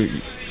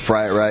mean?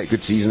 Fry it right,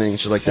 good seasoning,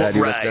 shit like that.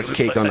 Dude, Right. that's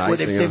cake on ice.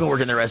 They've been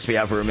working the recipe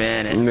out for a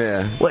minute.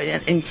 Yeah. Well,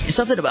 and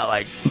something about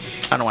like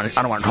I don't want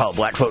to call it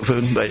black folk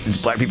food, but it's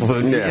black people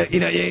food. Yeah.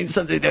 You know,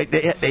 something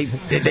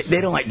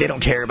they don't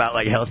care about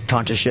like health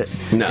conscious shit.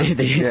 No. Like,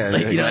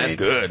 that's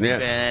good. Yeah.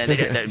 Man,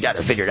 they got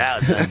to figure it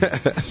out. Son.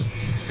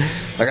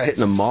 I got hit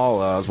in the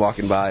mall. I was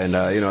walking by, and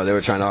they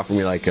were trying to offer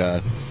me like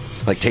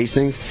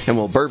tastings,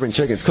 and bourbon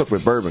chicken's cooked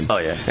with bourbon. Oh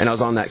yeah. And I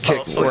was on that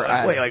kick.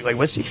 Like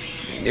whiskey.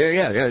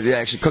 Yeah. They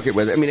actually cook it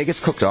with it. I mean, it gets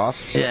cooked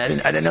off. Yeah, I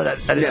didn't know that.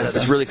 I didn't know that.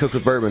 It's really cooked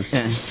with bourbon.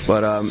 Yeah.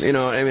 But I mean,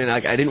 I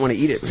didn't want to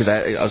eat it because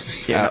I was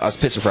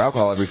pissing for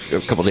alcohol every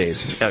couple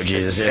days. Oh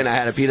Jesus. Yeah. And I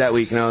had to pee that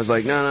week, and I was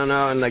like, no,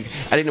 and like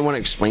I didn't want to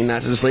explain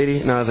that to this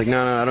lady, and I was like,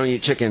 no, I don't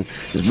eat chicken.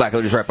 This black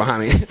lady's right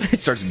behind me.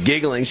 Starts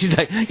giggling. She's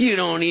like, you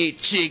don't eat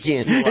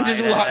chicken, and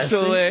just walks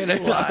away. And I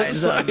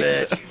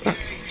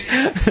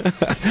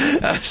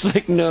was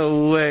like,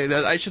 no way.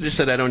 I should have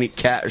said I don't eat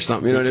cat or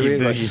something. You know what I mean?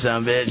 Bougie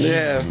son of a bitch.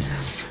 Yeah.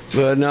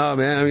 But no,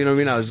 man. I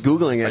mean, I was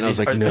Googling it, and I was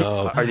like,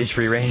 no. Are these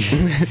free range?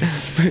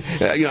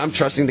 I'm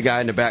trusting the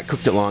guy in the back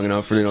cooked it long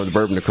enough for the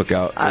bourbon to cook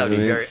out.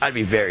 I'd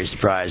be very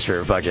surprised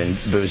for fucking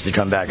booze to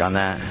come back on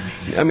that.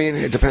 I mean,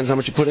 it depends how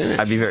much you put in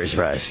it. I'd be very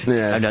surprised.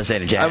 Yeah. I'm not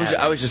saying a jam.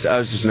 I was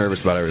just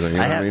nervous about everything. You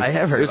know I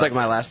have heard. It was like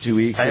my last 2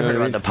 weeks. I have heard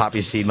about the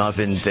poppy seed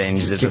muffin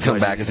things that can come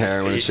back as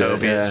heroin and shit.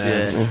 Opiates,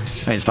 yeah. I mean,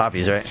 it's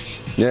poppies, right?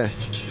 Yeah.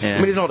 I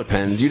mean, it all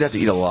depends. You'd have to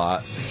eat a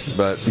lot,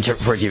 but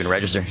before it's even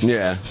register.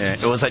 Yeah.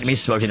 Well, it's like me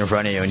smoking in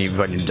front of you and you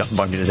fucking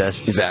bumped in his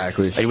ass.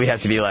 Exactly. Like, we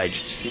have to be like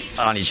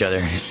on each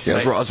other. Yeah,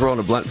 I was rolling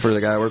a blunt for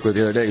the guy I worked with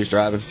the other day. He was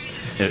driving.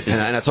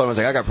 And I told him, I was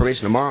like, I got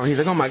probation tomorrow. And he's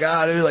like, oh my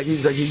God.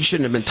 He's like, you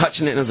shouldn't have been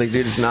touching it. And I was like,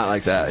 dude, it's not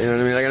like that. You know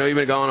what I mean? Like, I know you've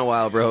been gone a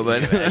while, bro,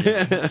 but.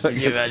 Can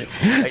you imagine?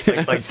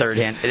 Like third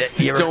hand.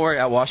 Don't worry,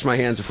 I wash my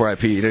hands before I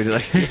pee. You know,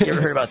 you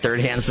ever heard about third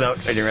hand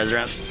smoke in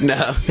restaurants?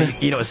 No.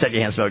 You know what second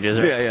hand smoke is,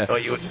 right? Yeah. Well,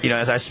 you know,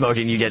 as I smoke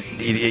and you get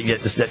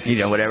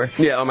the whatever.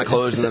 Yeah, on my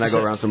clothes, and then I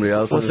go around somebody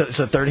else. Well,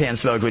 so third hand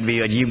smoke would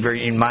be like you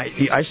bring in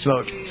I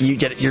smoke,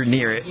 you're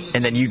near it,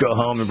 and then you go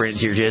home and bring it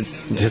to your kids.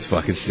 That's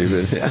fucking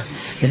stupid. Yeah.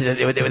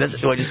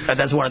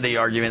 That's one of the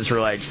arguments for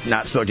like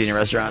not smoking in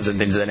restaurants and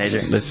things of that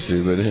nature. That's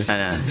stupid. I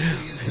know.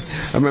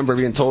 I remember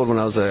being told when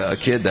I was a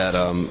kid that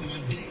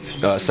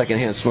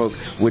secondhand smoke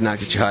would not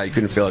get you high. You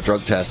couldn't fail a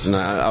drug test, and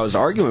I was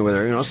arguing with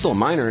her. I was still a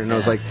minor, and I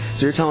was like,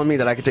 "So you're telling me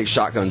that I could take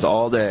shotguns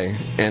all day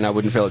and I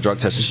wouldn't fail a drug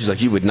test?" And she's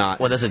like, "You would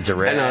not." Well, that's a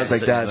direct. And I was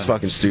like, "That's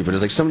fucking stupid."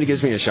 It's like somebody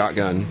gives me a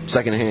shotgun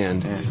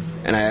secondhand.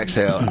 and I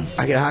exhale,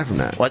 I get high from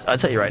that. Well, I'll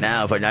tell you right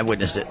now, I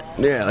witnessed it.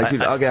 Yeah, like,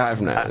 dude, I'll get high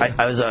from that.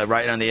 I was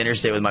riding on the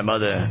interstate with my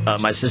mother.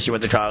 My sister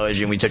went to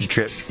college, and we took a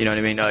trip. You know what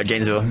I mean?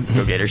 Gainesville,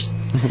 go Gators.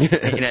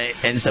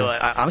 And so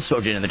I'm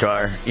smoking in the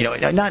car.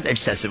 Not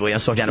excessively. I'm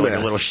smoking out of like a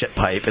little shit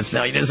pipe. It's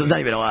not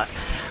even a lot.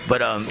 But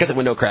got the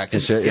window cracked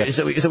and shit. Yeah.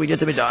 So we get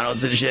to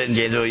McDonald's and shit in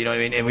Gainesville. You know what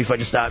I mean? And we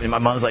fucking stop. And my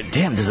mom's like,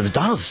 "Damn, this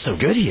McDonald's is so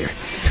good here."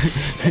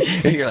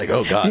 And you're like,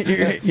 "Oh God."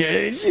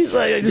 Yeah. She's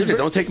like, "These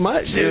don't take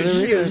much, dude."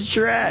 She was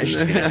trashed.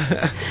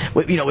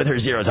 With her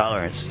zero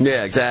tolerance.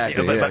 Yeah,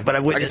 exactly. But I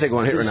witnessed. I can take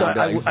one hit right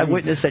now. I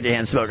witnessed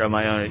secondhand smoke on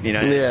my own.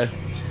 Yeah.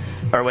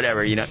 Or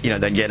whatever.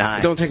 Then getting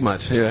high. Don't take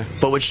much. Yeah.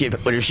 But if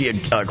she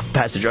had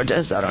passed the drug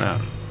test, I don't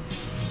know.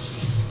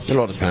 It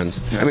all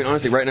depends. I mean,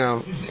 honestly, right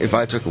now, if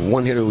I took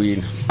one hit of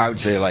weed, I would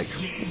say like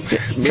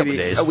maybe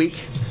a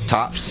week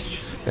tops.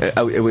 It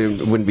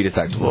wouldn't be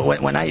detectable.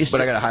 When I used to,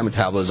 but I got a high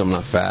metabolism, I'm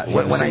not fat.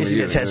 When I used to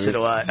get tested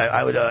a lot,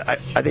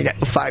 I think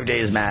 5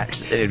 days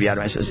max, it would be out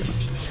of my system.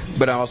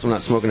 But I'm also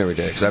not smoking every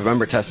day because I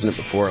remember testing it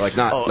before, like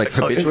not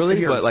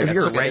habitually, but like if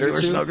you're a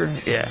regular smoker,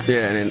 yeah,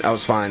 and I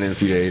was fine in a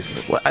few days.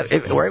 Well,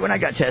 right when I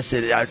got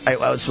tested, I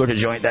would smoke a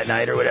joint that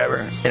night or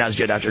whatever, and I was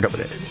good after a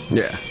couple of days.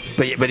 Yeah.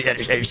 But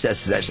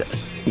excess is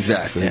excess.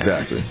 Exactly.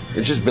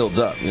 It just builds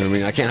up. You know what I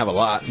mean? I can't have a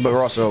lot, but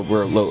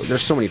we're low.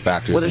 There's so many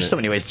factors. Well, there's so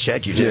many ways to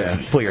check you too.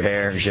 Yeah. Pull your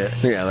hair and shit.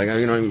 Yeah, like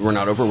we're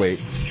not overweight.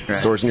 Right.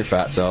 Stores in your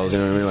fat cells. You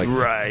know what I mean? Like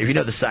right. If you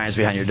know the science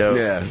behind your dope.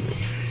 Yeah.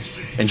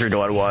 And drink a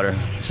lot of water.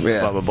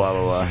 Yeah. Blah blah blah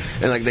blah blah.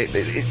 And like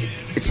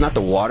it's not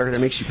the water that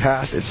makes you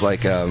pass. It's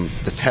like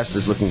the test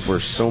is looking for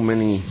so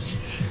many.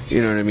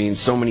 You know what I mean?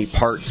 So many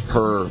parts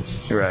per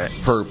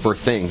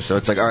thing. So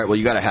it's like, all right, well,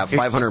 you got to have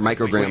 500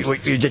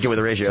 micrograms. You did it with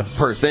a ratio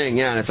per thing,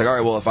 yeah. And it's like, all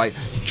right, well, if I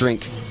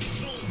drink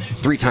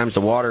 3 times the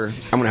water,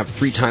 I'm going to have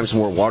 3 times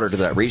more water to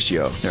that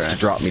ratio to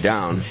drop me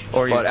down.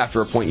 But after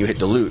a point, you hit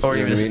dilute. Or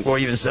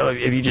even so,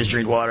 if you just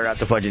drink water out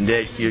the fucking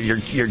dick,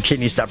 your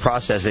kidneys stop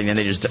processing and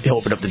they just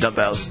open up the dump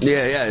valves.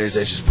 Yeah, it's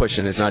just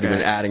pushing. It's not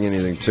even adding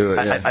anything to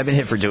it. I've been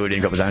hit for diluting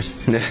a couple times.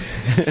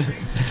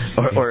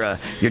 or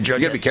your drug.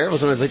 You gotta be careful.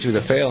 Sometimes they let you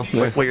to fail.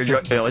 Well, your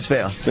drug, it's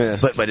fail. Yeah.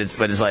 But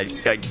it's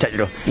like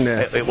technical.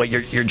 Yeah. Well,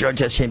 your drug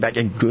test came back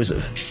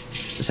inconclusive.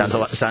 Sounds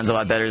a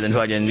lot better than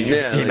fucking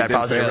came back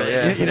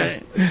positive. Yeah.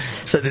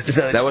 So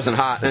that wasn't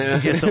hot.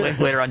 So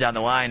later on down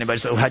the line, but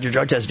so how'd your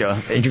drug test go?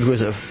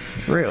 Inconclusive.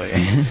 Really?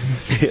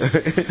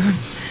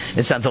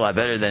 It sounds a lot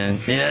better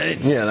than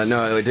Yeah,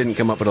 no, it didn't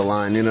come up with a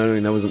line. You know what I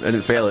mean? I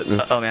didn't fail it.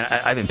 Oh man,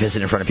 I've been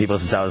pissing in front of people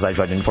since I was like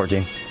fucking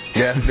 14.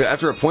 Yeah,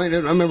 after a point, I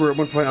remember at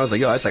one point I was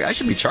like, I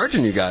should be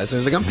charging you guys. I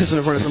was like, I'm pissing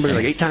in front of somebody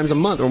like 8 times a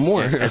month or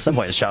more. Yeah, at some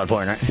point, it's child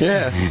porn, right?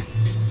 Yeah.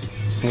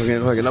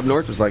 Fucking up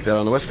north was like that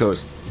on the West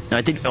Coast.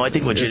 I think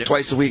legit.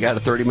 Twice a week, I had a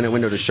 30-minute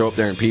window to show up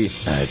there and pee.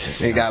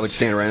 And a guy would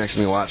stand right next to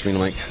me and watch me, and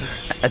I'm like...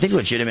 I think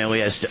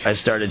legitimately I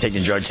started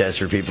taking drug tests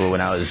for people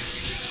when I was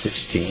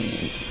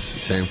 16.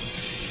 Same.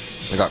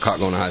 I got caught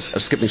going to high school. I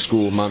was skipping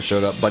school. Mom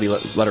showed up. Buddy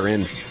let her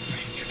in.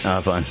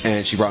 Oh, fun.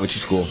 And she brought me to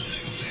school.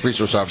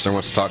 Resource officer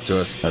wants to talk to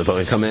us. Oh,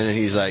 the come in, and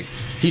he's like,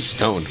 he's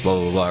stoned, blah,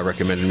 blah, blah.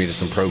 Recommended me to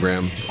some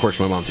program. Of course,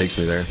 my mom takes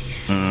me there.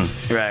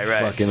 Right.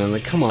 Fucking, I'm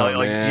like, come on,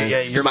 man.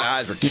 Yeah, my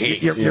eyes were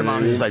caked. Your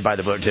mom's just like by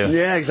the book, too.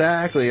 Yeah,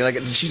 exactly.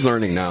 Like, she's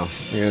learning now.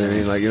 You know what I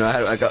mean? Like, I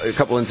had a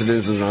couple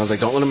incidents, and I was like,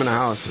 don't let them in the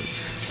house.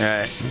 All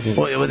right.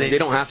 Well, they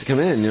don't have to come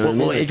in. You know what I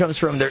mean? Well, it comes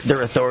from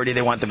their authority.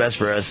 They want the best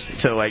for us.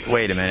 So, like,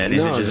 wait a minute.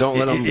 No, just, don't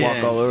let them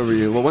walk all over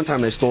you. Well, one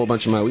time they stole a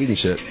bunch of my weed and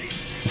shit.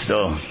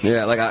 Stole?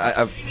 Yeah, like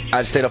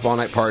I stayed up all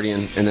night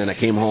partying, and then I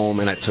came home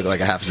and I took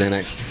like a half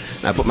Xanax,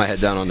 and I put my head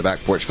down on the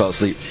back porch, fell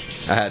asleep.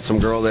 I had some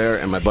girl there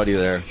and my buddy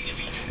there.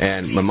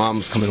 And my mom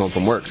was coming home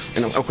from work.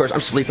 And, of course,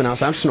 I'm sleeping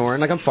outside. I'm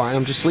snoring. Like, I'm fine.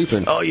 I'm just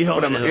sleeping. Oh, you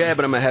know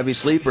but I'm a heavy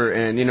sleeper.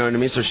 And, you know what I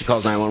mean? So she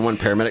calls 911.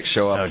 Paramedics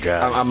show up. Oh,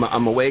 God.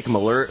 I'm awake. I'm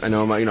alert. I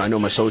know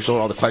my social,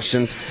 all the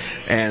questions.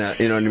 And,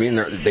 you know what I mean?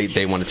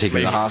 They want to take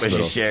me to the hospital.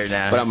 But she's scared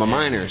now. But I'm a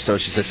minor. So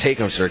she says, take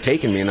him. So they're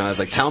taking me. And I was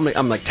like, tell them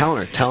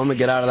to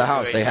get out of the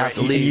house. They have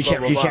to leave. You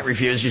can't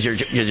refuse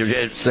because you're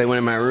good. So they went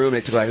in my room.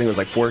 They took, I think it was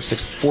like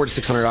 $400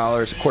 to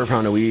 $600, a quarter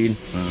pound of weed.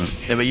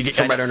 Yeah, but you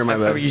right under my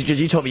bed. Because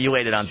you told me you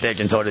laid it on thick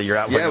and told her you're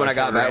out. Yeah, when I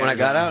got back. I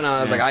got out and I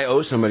was like, I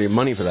owe somebody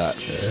money for that.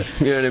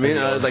 You know what I mean?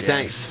 And I was like,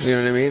 thanks. You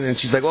know what I mean? And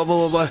she's like, well,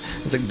 blah, blah, blah.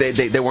 It's like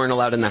they weren't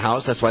allowed in the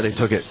house. That's why they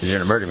took it. You're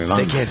gonna murder me, Mom.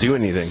 They can't do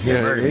anything. You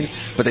know what I mean?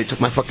 But they took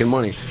my fucking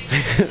money.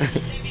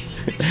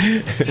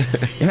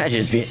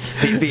 Imagine just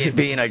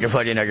being like a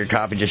fucking like a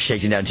cop and just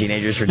shaking down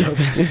teenagers for dope.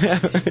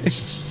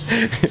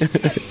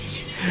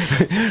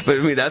 But I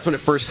mean, that's when it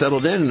first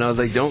settled in, and I was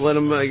like, don't let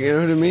them, you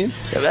know what I mean?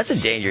 Yeah, that's a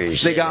dangerous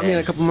shit. They got me in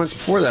a couple months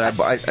before that.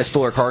 I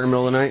stole her car in the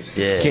middle of the night,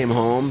 came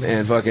home,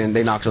 and fucking,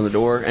 they knocked on the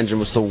door, engine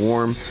was still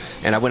warm,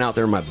 and I went out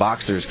there in my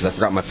boxers because I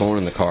forgot my phone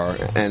in the car,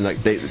 and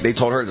like they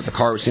told her that the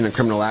car was seen in a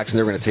criminal act, and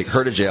they were going to take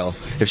her to jail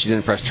if she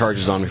didn't press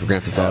charges on me for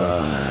Grand Theft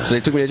Auto. So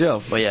they took me to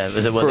jail. Well, yeah,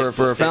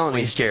 for a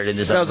felony. Scared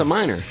into something. That was a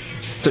minor.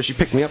 So she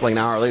picked me up like an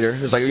hour later. It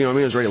was like, you know what I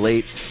mean? It was already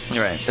late.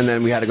 Right. And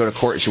then we had to go to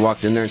court. She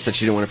walked in there and said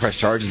she didn't want to press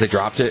charges. They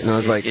dropped it. And I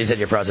was like... Is that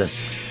your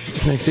process?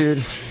 Like,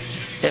 dude...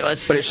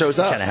 but it shows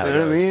up. You know what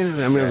I mean?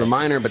 I mean, it was a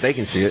minor, but they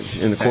can see it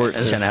in the court.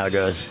 That's kind of how it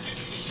goes.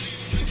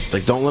 It's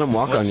like, don't let them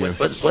walk on you.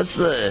 What's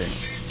the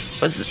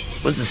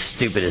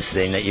stupidest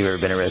thing that you've ever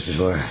been arrested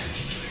for?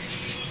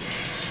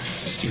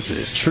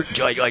 Stupidest.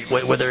 Like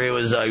whether it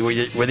was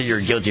whether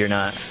you're guilty or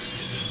not.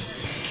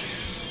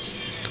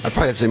 I'd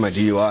probably have to say my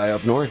DUI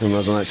up north when I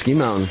was on that ski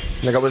mountain.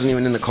 Like, I wasn't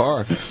even in the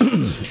car.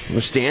 I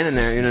was standing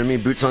there, you know what I mean?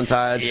 Boots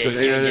untied. Yeah,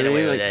 you know what I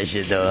mean? With that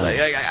shit, though. Like,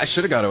 I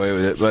should have got away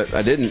with it, but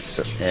I didn't.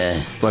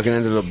 Yeah. Fucking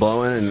ended up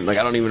blowing, and, like,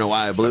 I don't even know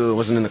why I blew. It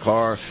wasn't in the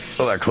car.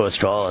 Oh, our close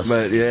calls.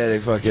 But, yeah, they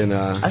fucking...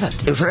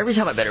 for every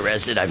time I've been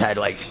arrested, I've had,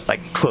 like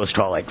close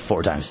call,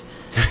 4 times.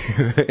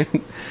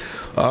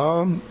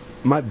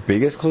 My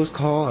biggest close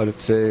call, I would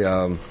say,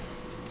 I don't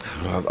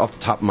know, off the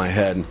top of my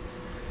head,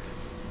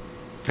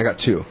 I got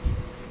 2.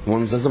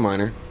 One was as a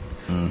minor.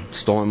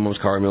 Stole my mom's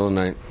car in the middle of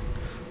the night.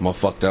 I'm all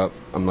fucked up.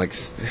 I'm like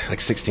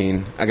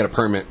 16. I got a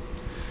permit.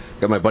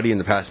 Got my buddy in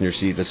the passenger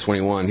seat that's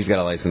 21. He's got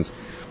a license.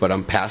 But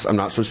I'm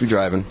not supposed to be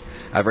driving.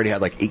 I've already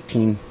had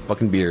 18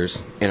 fucking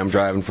beers. And I'm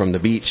driving from the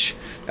beach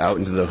out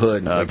into the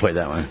hood. I played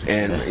that one.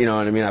 And you know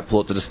what I mean? I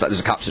pull up to the stop.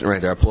 There's a cop sitting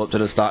right there. I pull up to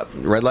the stop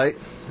red light.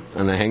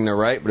 And I hang there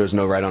right. But there was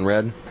no right on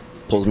red.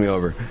 Pulls me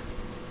over.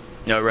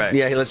 No, right.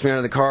 Yeah, he lets me out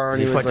of the car.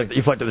 And you fucked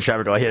up the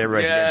traffic law. I hit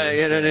everybody. Yeah,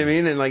 you know what I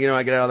mean? And, I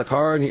get out of the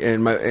car,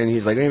 and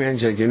he's like, hey, man,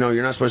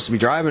 you're not supposed to be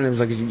driving. And he's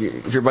like,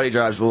 if your buddy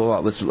drives,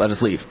 blah, blah, blah, let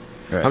us leave.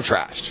 Right. I'm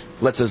trashed.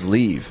 Lets us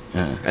leave.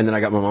 And then I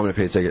got my mom to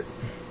pay the ticket.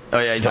 Oh,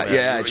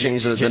 yeah. I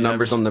changed the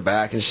numbers on the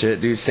back and shit,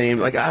 dude.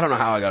 Same. I don't know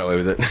how I got away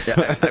with it.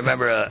 Yeah, I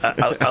remember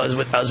I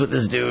was with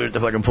this dude at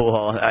the fucking pool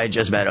hall. I had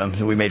just met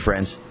him. We made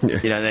friends. Yeah.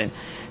 You know what I mean?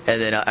 And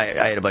then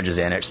I had a bunch of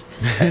Xanax.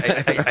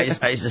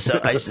 I used to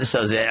sell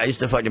Xanax. I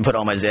used to fucking put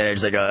all my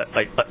Xanax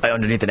like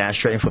underneath an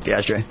ashtray and flip the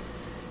ashtray.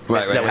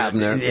 Right. Have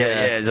them there.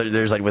 Yeah.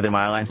 There's within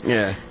my line.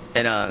 Yeah.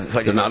 And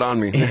they're not on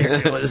me.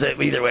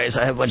 Either way, so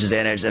I have a bunch of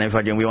Xanax,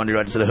 and we wanted to go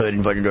out to the hood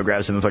and fucking go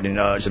grab some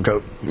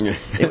coke. Yeah.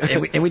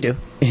 and we do.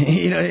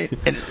 You know what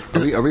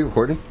I mean? Are we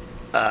recording?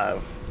 I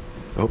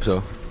hope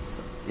so.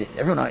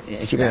 Everyone, all right,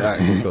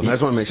 cool. I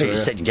just want to make sure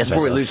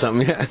before we lose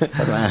something.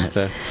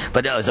 Yeah.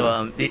 But no,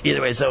 so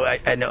either way, so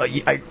I know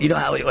you know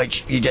how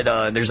you did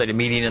there's a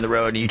median in the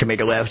road and you can make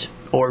a left,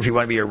 or if you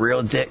want to be a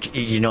real dick,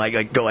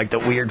 I go the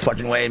weird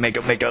fucking way and make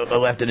a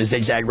left and a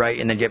zigzag right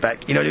and then get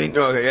back. You know what I mean?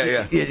 Okay,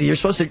 yeah. You're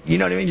supposed to, you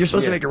know what I mean? You're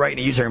supposed to make a right and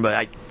a U-turn, but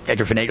I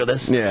could finagle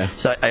this. Yeah.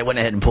 So I went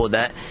ahead and pulled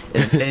that,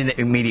 and then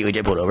immediately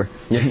get pulled over.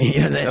 Yeah. You know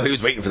what I'm saying? Oh, he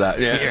was waiting for that.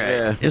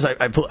 Yeah. Just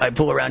I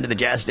pull around to the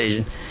gas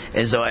station,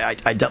 and so I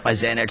dump my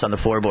Xanax on the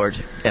floorboard,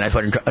 and I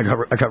fucking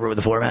cover it with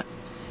the floor mat.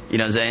 You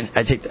know what I'm saying?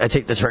 I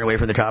take the turn away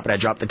from the cop, and I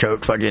drop the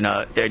coke fucking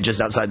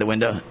just outside the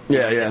window.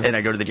 Yeah. And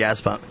I go to the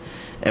gas pump,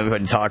 and we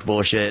fucking talk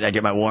bullshit. I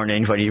get my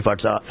warning, fucking he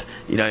fucks up.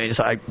 You know,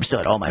 so I still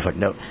had all my fucking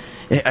dope.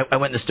 I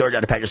went in the store,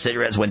 got a pack of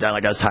cigarettes, went down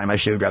like I was tying my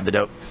shoe, grabbed the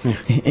dope. You know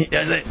what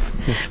I'm saying?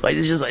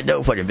 It's just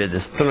no fucking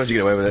business. Sometimes you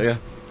get away with it, yeah.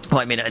 Well,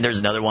 I mean, there's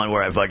another one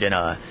where I fucking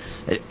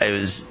it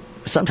was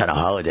some kind of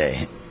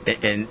holiday,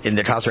 and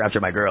the cops were after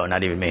my girl,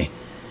 not even me.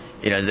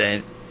 You know what I'm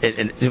saying?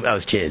 And I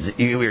was kids.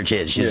 We were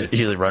kids. She was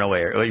a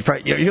runaway.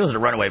 She wasn't a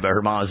runaway, but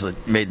her mom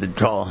made the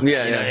call.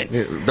 Yeah.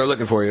 They're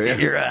looking for you. Yeah.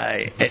 You're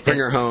right. Bring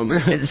her home.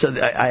 And so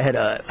I had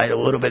a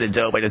little bit of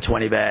dope, like a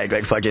 20 bag,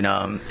 like fucking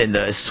in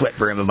the sweat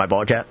brim of my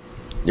ball cap.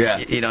 Yeah.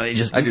 You know, I do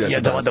that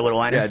sometimes. The little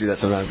liner. Yeah, I do that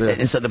sometimes. Yeah.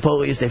 And so the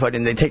police, they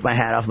take my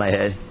hat off my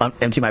head,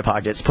 empty my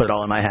pockets, put it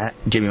all in my hat,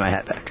 give me my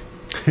hat back.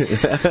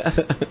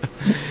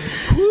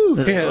 Woo,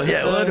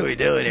 what are we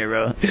doing here,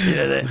 bro? You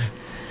know that.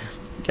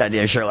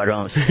 Goddamn Sherlock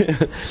Holmes.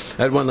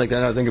 I had one like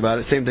that. I think about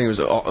it. Same thing was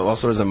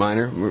also as a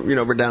minor.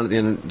 We're down at the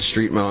end of the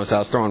street, my mom's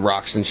house, throwing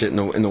rocks and shit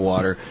in the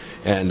water,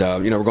 and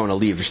we're going to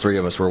leave. There's 3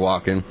 of us. We're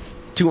walking.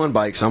 2 on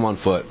bikes. I'm on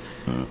foot.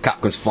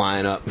 Cop comes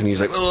flying up, and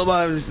he's like,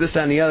 "Oh, this, that,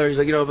 and the other." He's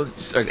like,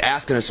 starts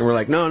asking us, and we're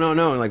like, "No,"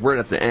 and like we're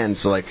at the end,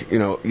 so like,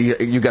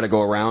 you got to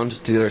go around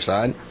to the other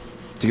side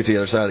to get to the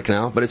other side of the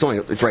canal, but it's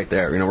right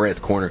there, we're right at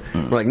the corner.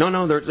 We're like,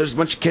 no, there's a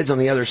bunch of kids on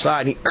the other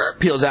side, and he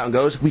peels out and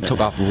goes. We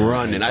took off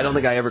running. I don't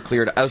think I ever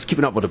cleared. I was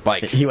keeping up with a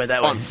bike. He went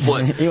that way. On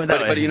foot. He went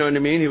that way. But you know what I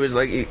mean? He was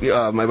like,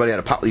 my buddy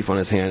had a pot leaf on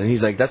his hand, and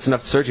he's like, that's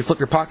enough to search. You flip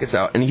your pockets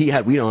out, and he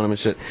had weed on him and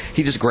shit.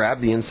 He just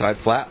grabbed the inside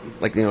flap,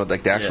 like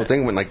like the actual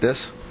thing, went like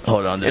this.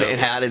 Hold on, and it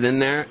had it in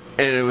there,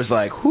 and it was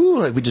like,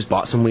 whoo, like we just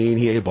bought some weed.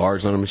 He had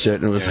bars on him and shit,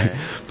 and it was like.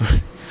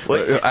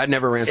 I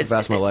never ran so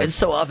fast in my life. It's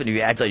so often you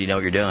act like you know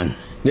what you're doing.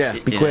 Yeah,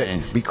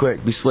 be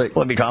quick, be slick.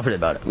 Well, be confident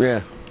about it.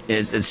 Yeah.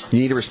 It's you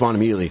need to respond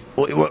immediately.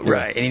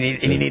 Right, and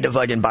you need to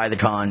fucking buy the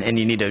con, and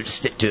you need to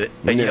stick to it,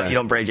 and you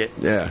don't break it.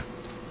 Yeah.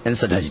 And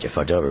sometimes you get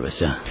fucked over, but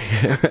still.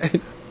 Yeah,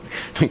 right.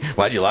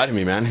 Why'd you lie to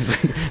me, man? He's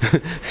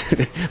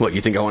like, what,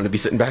 you think I wanted to be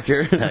sitting back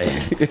here? Oh,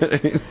 yeah. You know what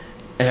I mean?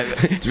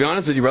 To be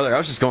honest with you, brother, I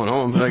was just going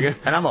home. And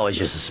I'm always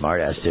just a smart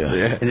ass too.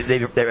 Yeah. They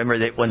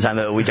remember one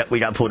time we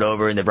got pulled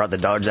over and they brought the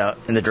dogs out,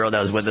 and the girl that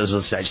was with us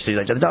was she's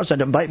like, the dog's not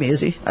to bite me,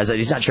 is he? I said,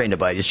 he's not trained to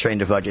bite. He's trained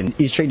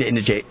to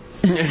indicate.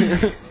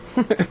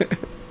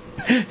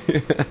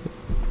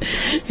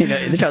 You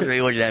know, the cops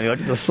were looking at me.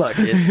 What the fuck,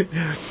 dude?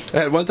 I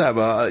had one time,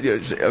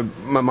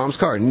 my mom's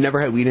car never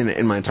had weed in it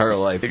in my entire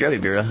life. You got me,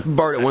 Bureau.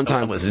 Borrowed it one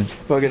time. Listen.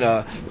 Fucking,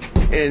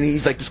 and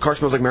he's like, this car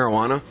smells like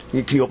marijuana.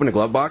 Can you open the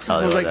glove box? Oh,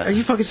 I was like, that. are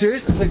you fucking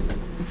serious? I was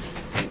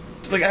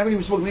like, I haven't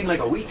even smoked weed in like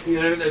a week.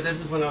 You know,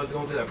 this is when I was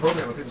going through that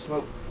program. I couldn't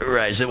smoke.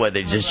 Right, so what,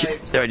 they were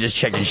just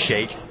checking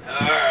shake?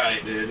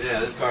 Alright, dude. Yeah,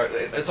 this car,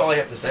 that's all I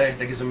have to say.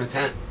 That gives them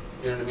intent.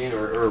 You know what I mean?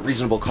 Or a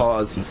reasonable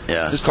cause.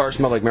 Yeah. This car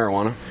smelled like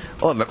marijuana.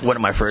 Oh, one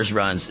of my first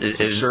runs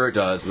is Sure it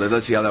does.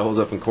 Let's see how that holds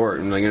up in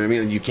court. And like, you know what I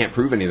mean? You can't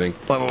prove anything.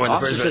 When the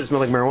Officer first said it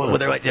smelled like marijuana. Well,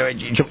 they're like,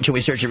 can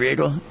we search your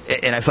vehicle?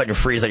 And I fucking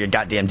freeze like a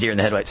goddamn deer in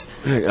the headlights.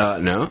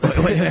 No.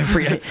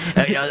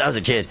 I was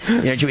a kid.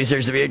 You know, can we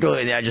search the vehicle?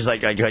 And I just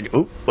like,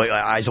 oop, like,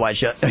 eyes wide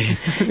shut.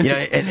 You know,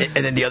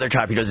 and then the other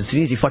cop, he goes, it's an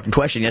easy fucking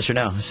question, yes or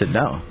no? I said,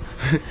 no.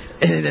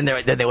 And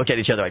then they look at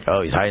each other like,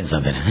 oh, he's hiding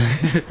something.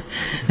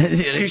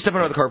 Can you step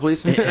out of the car,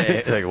 please?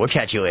 Yeah, like, we'll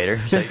catch you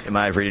later. It's like, am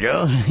I free to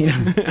go? You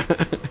know?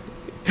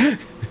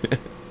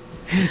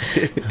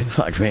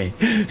 Fuck me.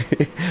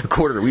 A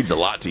quarter of weed's a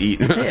lot to eat.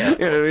 Yeah. You know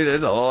what I mean?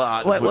 There's a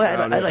lot. Well, I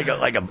had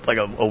like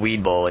a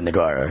weed bowl in the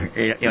car.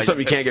 You know, something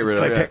you can't get rid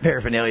of. Like Yeah.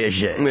 paraphernalia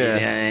shit.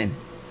 Yeah. You know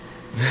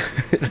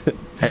what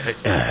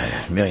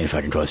I mean? Million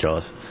fucking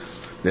cholesterol.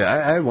 Yeah,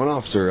 I had one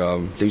officer.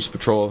 They used to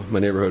patrol my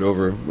neighborhood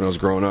over when I was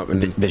growing up.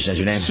 And Bitch, that's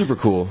your name? Super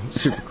cool.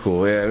 Super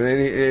cool. Yeah. I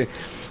mean,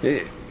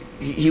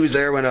 he was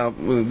there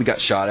when we got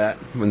shot at,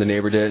 when the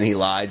neighbor did, and he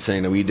lied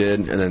saying that we did,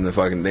 and then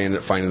they ended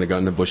up finding the gun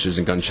in the bushes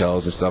and gun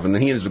shells and stuff, and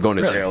then he ended up going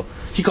to jail.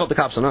 He called the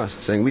cops on us,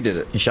 saying we did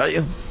it. He shot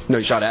you? No,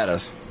 he shot at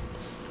us.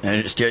 And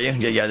it scared you?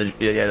 Yeah,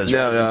 that's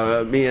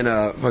No, me and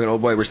fucking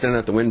old boy were standing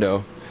at the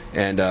window,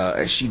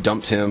 and she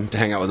dumped him to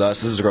hang out with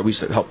us. This is a girl we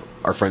used to help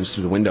our friends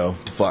through the window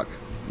to fuck.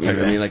 You know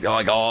what I mean?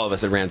 Like all of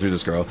us that ran through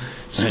this girl.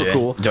 Super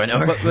cool. Do I know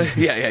her? But,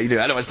 yeah, you do.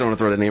 I just don't want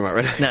to throw the name out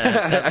right now. No,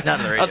 that's not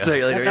on the radio. I'll tell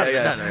you later.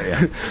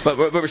 Yeah.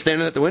 But we're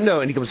standing at the window,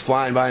 and he comes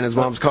flying by in his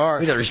mom's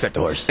car. We gotta respect the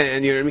horse.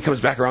 And you know, he comes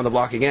back around the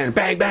block again,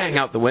 bang, bang,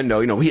 out the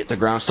window. You know, we hit the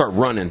ground, start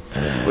running.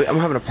 I'm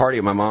having a party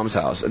at my mom's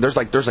house. There's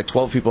like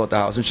 12 people at the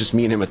house. It's just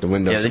me and him at the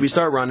window. So we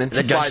start running.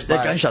 The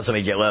gunshots will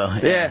make you get low.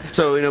 Yeah.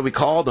 So you know, we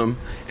called him,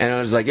 and I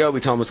was like, "Yo,"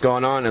 we tell him what's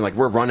going on, and like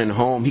we're running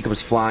home. He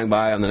comes flying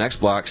by on the next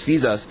block,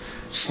 sees us,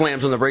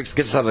 slams on the brakes,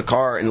 gets us out of the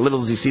car, and little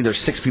does he see there's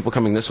 6 people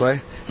coming this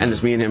way, and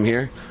it's me and him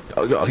here.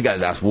 Oh, he got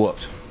his ass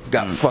whooped.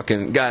 Got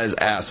his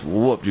ass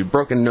whooped, dude.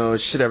 Broken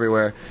nose, shit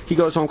everywhere. He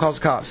goes home, calls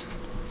the cops,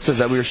 says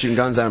that we were shooting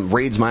guns at him,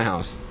 raids my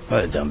house.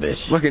 What a dumb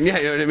bitch. Looking, yeah,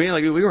 you know what I mean?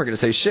 Like we weren't gonna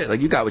say shit.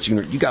 Like you got what you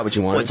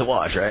wanted. Well, it's a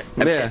wash, right?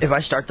 I mean, if I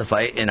start the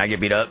fight and I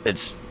get beat up,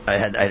 I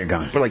had it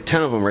gone. But like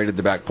 10 of them raided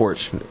the back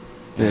porch.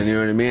 And you know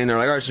what I mean? They're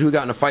like, all right, so who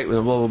got in a fight with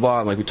him, blah, blah, blah.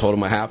 And like, we told them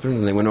what happened,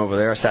 and they went over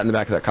there. I sat in the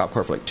back of that cop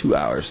car for like 2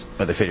 hours.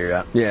 But they figured it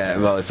out? Yeah,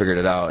 well, they figured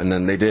it out, and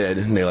then they did,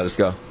 and they let us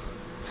go.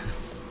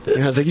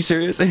 And I was like, you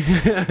serious?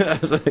 I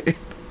was like,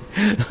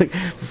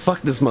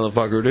 fuck this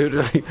motherfucker, dude.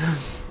 Like,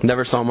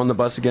 never saw him on the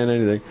bus again,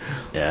 anything.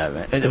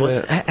 Yeah, man.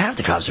 Well, half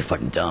the cops are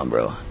fucking dumb,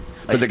 bro.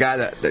 But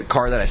the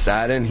car that I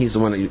sat in, he's the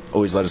one that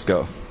always let us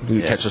go. He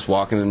would catch us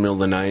walking in the middle of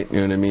the night, you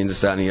know what I mean,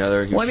 this, that, and the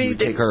other. He would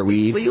take our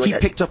weed. He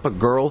picked up a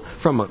girl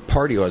from a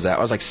party I was at.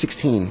 I was like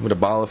 16 with a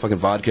bottle of fucking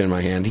vodka in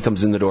my hand. He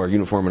comes in the door,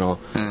 uniform and all,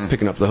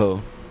 picking up the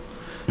hoe.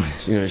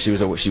 You know, she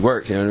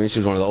worked, you know what I mean? She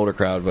was one of the older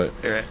crowd, but...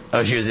 Right.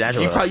 Oh, she was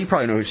natural. You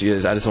probably know who she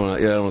is. I just want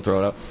to, I don't want to throw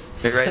it up.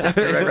 Write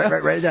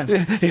it down.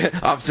 Yeah,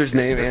 officer's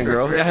name and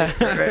girl.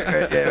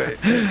 Right.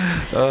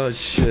 Oh,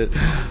 shit.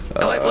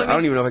 I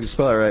don't even know if I can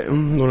spell it right.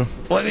 Well,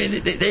 I mean,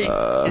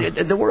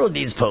 the world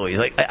needs police.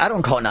 Like, I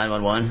don't call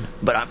 911,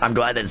 but I'm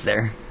glad that it's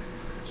there.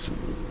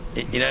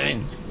 You know what I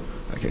mean?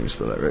 I can't even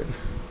spell that right.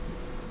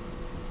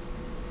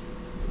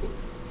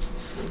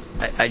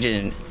 I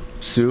didn't...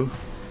 Sue?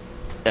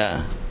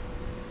 Yeah.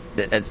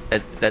 That's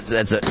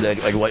it's a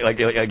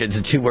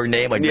 2-word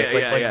name like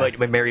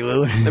Mary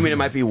Lou. I mean, it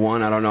might be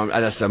one. I don't know.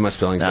 That's my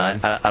spelling's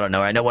bad. I don't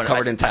know. I know one.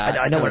 Covered in tats.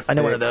 I know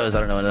one of those. I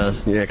don't know one of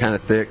those. Yeah, kind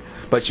of thick.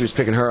 But she was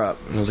picking her up,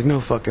 and I was like, no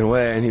fucking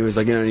way. And he was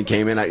like, you know, and he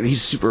came in.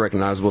 He's super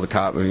recognizable, the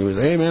cop, and he was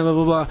like, hey man, blah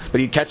blah blah.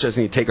 But he'd catch us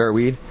and he'd take our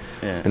weed,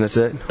 and that's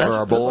it, or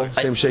our bowl,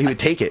 same shit. He would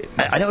take it.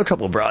 I know a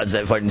couple of broads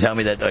that fucking tell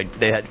me that like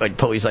they had like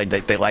police like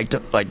they liked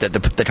him, like that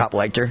the cop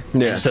liked her.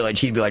 Yeah. And so like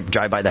he'd be like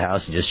drive by the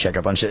house and just check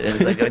up on shit. And,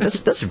 like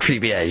that's some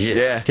creepy ass shit.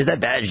 Yeah. Because that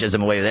badge does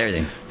them away with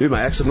everything. Dude,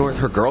 my ex up north,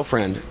 her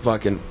girlfriend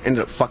fucking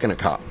ended up fucking a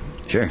cop.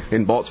 Sure.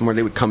 In Baltimore,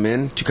 they would come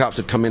in. 2 cops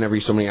would come in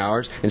every so many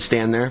hours and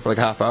stand there for like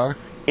a half hour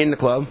in the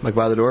club, like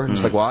by the door,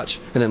 just like watch,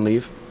 and then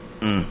leave.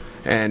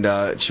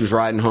 And she was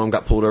riding home,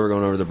 got pulled over,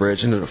 going over the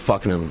bridge, ended up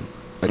fucking him,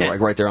 like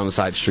right there on the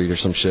side street or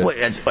some shit.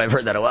 I've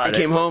heard that a lot. I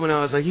came home and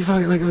I was like, you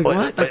fucking like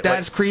what? Like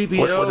that's creepy.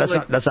 You know?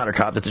 That's not a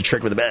cop. That's a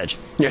trick with a badge.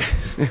 Yeah,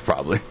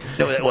 probably.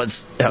 No, that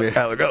was how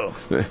it would go.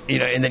 Yeah. You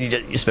know, and then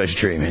you special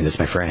treat me. This is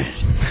my friend.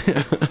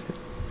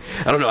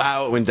 I don't know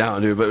how it went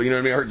down, dude, but you know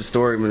what I mean? I heard the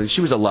story. I mean, she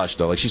was a lush,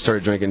 though. Like, she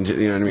started drinking,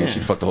 you know what I mean?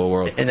 She'd fuck the whole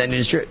world. And then you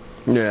just trip.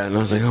 Yeah, and I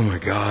was like, oh my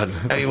God.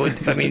 I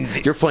mean,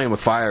 you're playing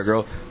with fire,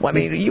 girl. Well, I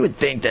mean, you would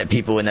think that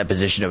people in that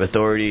position of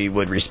authority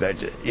would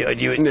respect it. You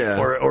know,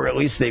 or at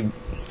least they...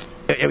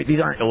 I mean, these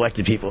aren't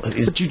elected people.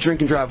 But you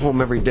drink and drive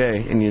home every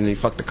day, and you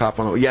fuck the cop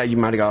on. Yeah, you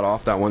might have got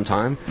off that one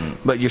time,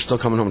 but you're still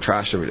coming home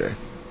trashed every day.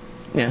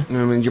 Yeah. You know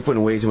what I mean? You're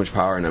putting way too much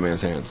power in that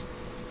man's hands.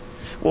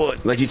 Well,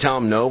 like you tell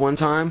him no one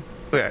time,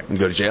 yeah, you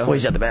go to jail. Well,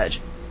 he's got the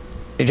badge.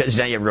 Because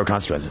now you have real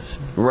consequences.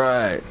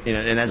 Right. You know,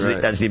 and that's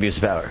right. that's the abuse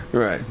of power.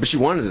 Right. But she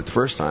wanted it the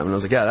first time, and I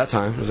was like, yeah, that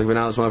time. I was like, but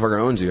now this motherfucker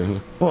owns you.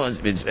 Well,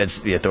 it's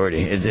the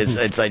authority.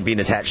 It's like being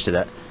attached to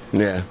that.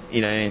 Yeah.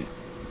 You know what I mean?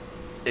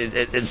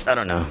 It's I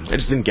don't know. I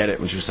just didn't get it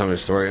when she was telling me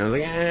the story. And I was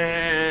like,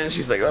 eh.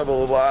 She's like, oh, blah,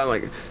 blah, blah. I'm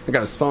like, I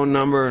got his phone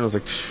number, and I was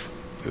like,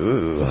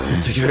 ooh.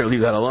 You better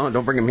leave that alone.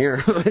 Don't bring him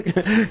here.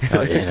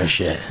 Oh, yeah, no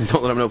shit.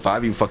 Don't let him know 5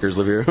 of you fuckers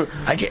live here.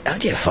 I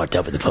get fucked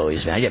up with the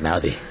police, man. I get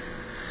mouthy.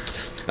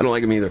 I don't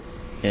like him either.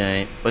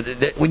 Yeah,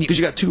 because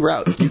you got two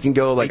routes. You can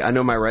go like I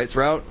know my rights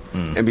route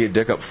and be a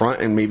dick up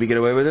front and maybe get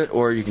away with it,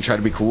 or you can try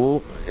to be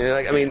cool.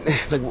 Like I mean,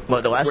 like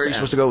well, the last where are you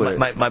supposed to go with it?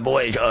 My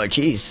boy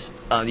Cheese,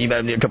 you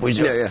met him a couple weeks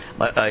ago.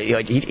 Yeah.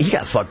 He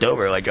got fucked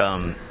over. Like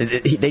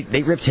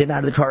they ripped him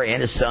out of the car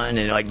and his son,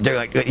 and like they're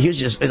like he was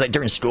just like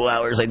during school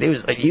hours. Like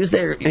he was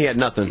there. And he had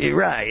nothing.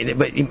 Right,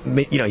 but he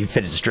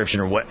fit a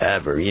description or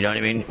whatever. You know what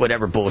I mean?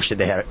 Whatever bullshit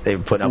they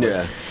were putting up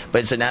with.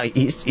 But so now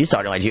he's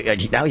talking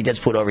like now he gets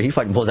pulled over. He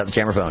fucking pulls out the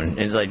camera phone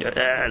and it's like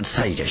that's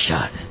how you get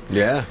shot.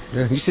 Yeah.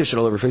 You see this shit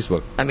all over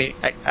Facebook. I mean,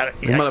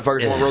 these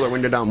motherfuckers won't roll their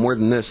window down more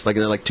than this, like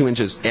they're like 2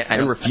 inches,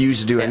 and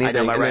refuse to do anything. I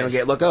know my and rights. They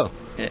don't get let go.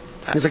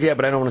 He's like, yeah,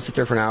 but I don't want to sit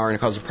there for an hour and it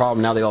causes a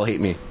problem. Now they all hate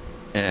me.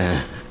 You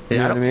know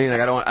what I mean?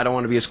 Like I don't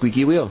want to be a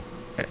squeaky wheel.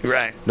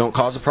 Right. Don't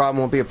cause a problem,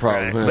 won't be a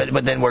problem. Right.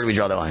 But then where do we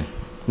draw the line?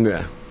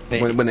 Yeah.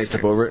 When they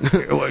step over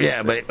it. Well,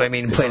 yeah, but I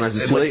mean, sometimes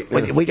it's too late.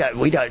 We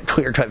got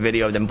clear cut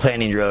video of them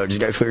planning drugs. We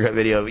got clear cut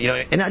video,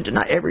 and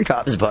not every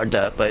cop is fucked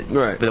up, but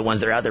the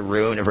ones that are out there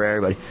ruining it for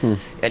everybody.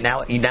 And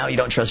now you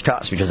don't trust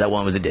cops because that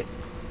one was a dick.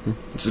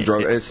 It's a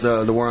drug. It's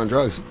the war on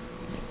drugs.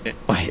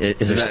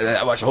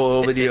 I watched a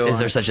whole video. Is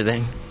there such a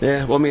thing?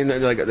 Yeah. Well, I mean,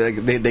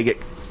 they get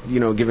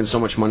given so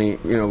much money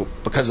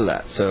because of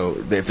that. So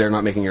if they're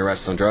not making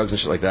arrests on drugs and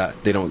shit like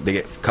that, they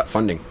get cut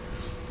funding.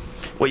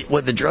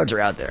 Well, the drugs are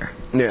out there.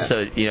 Yeah.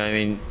 So you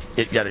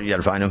got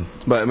to find them.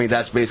 But I mean,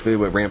 that's basically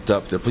what ramped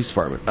up the police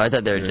department. I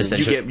thought they were just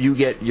you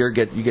get your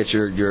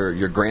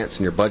grants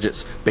and your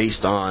budgets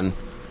based on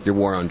your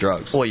war on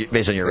drugs. Well,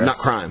 based on your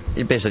arrests. Not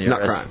crime. Based on your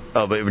not arrests. Crime.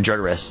 Oh, but drug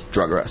arrests.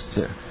 Drug arrests.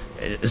 Yeah.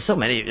 There's so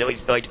many.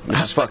 Like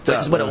it's fucked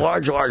up. But a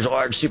large,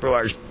 super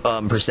large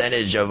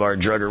percentage of our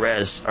drug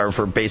arrests are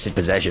for basic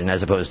possession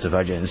as opposed to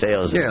fucking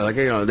sales. Yeah, like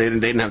they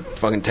didn't have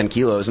fucking 10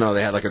 kilos. No,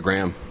 they had like a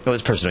gram. It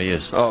was personal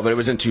use. Oh, but it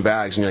was in 2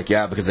 bags, and you're like,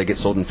 yeah, because they get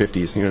sold in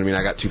 50s. You know what I mean?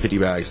 I got 2 50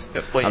 bags.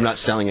 I'm not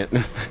selling it. You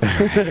know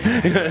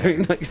what I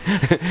mean? Like,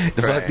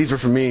 fuck, these were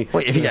for me.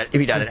 Wait, if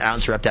you got an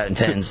ounce wrapped out in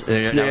 10s,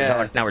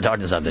 now we're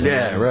talking something.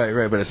 Yeah,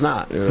 right, but it's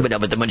not.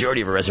 But the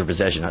majority of arrests are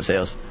possession, not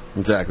sales.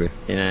 Exactly.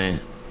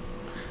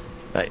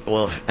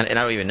 Well, and I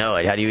don't even know.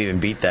 Like, how do you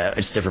even beat that?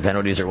 It's different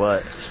penalties or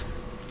what?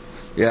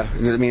 Yeah, I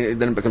mean,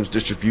 then it becomes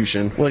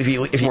distribution. Well,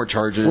 if more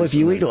charges. Well, if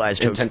you legalize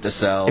intent to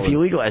sell. If you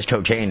legalize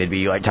cocaine, it'd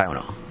be like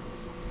Tylenol.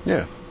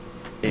 Yeah,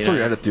 I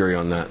had a theory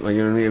on that. Like,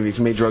 you know what I mean? If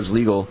you made drugs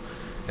legal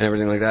and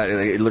everything like that,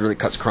 it literally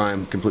cuts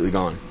crime completely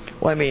gone.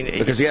 Well, I mean,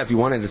 because if you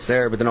want it, it's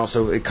there. But then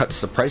also it cuts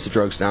the price of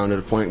drugs down to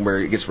the point where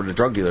it gets rid of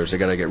drug dealers. They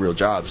got to get real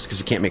jobs because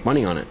you can't make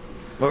money on it.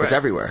 Well, it's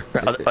everywhere.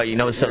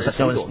 No one sells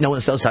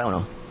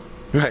Tylenol.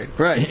 Right.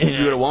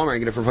 You go to Walmart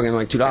and get it for fucking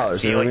like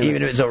 $2.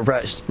 Even if it's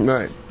overpriced.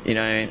 Right. You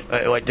know what I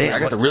mean? Like, damn, I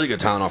got the really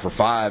good Tylenol for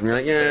 $5, and you're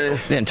like, yeah.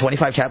 Then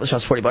 25 tablets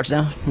cost $40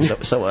 now.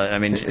 So what? I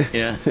mean,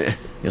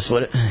 you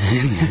split it.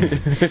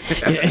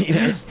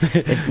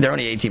 They're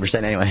only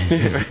 18%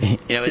 anyway.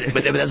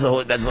 But that's the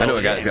whole. That's the I know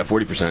whole a guy that's got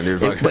 40%, dude.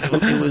 But it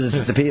loses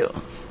its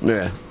appeal.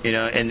 Yeah.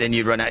 And then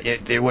you'd run out.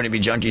 There wouldn't be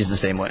junkies the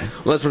same way.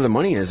 Well, that's where the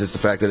money is. It's the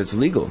fact that it's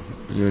illegal.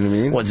 You know what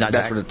I mean? Well, it's not.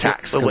 That's where the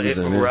tax comes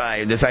in.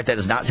 Right. The fact that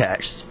it's not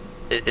taxed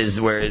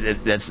is where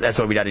that's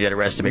why we got to get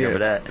arrested to make up for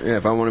that. Yeah,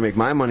 if I want to make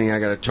my money, I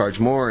got to charge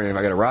more, and if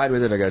I got to ride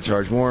with it, I got to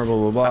charge more. Blah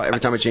blah blah. Every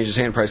time I change his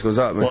hand, price goes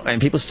up. Man. Well,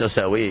 and people still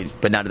sell weed,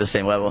 but not at the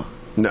same level.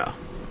 No,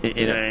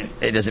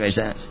 it doesn't make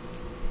sense.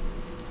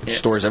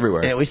 Stores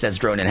everywhere. And at least that's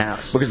grown in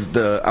house. Because I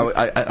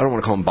don't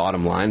want to call them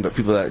bottom line, but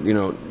people that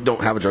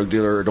don't have a drug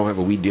dealer or don't have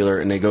a weed dealer,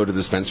 and they go to the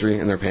dispensary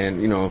and they're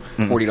paying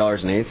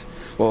 $40 an eighth.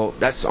 Well,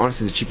 that's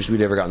honestly the cheapest weed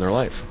they ever got in their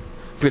life.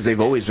 Because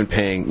they've always been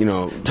paying,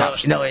 top.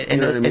 And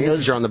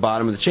those are on the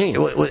bottom of the chain.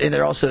 And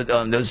they're also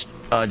those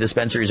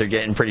dispensaries are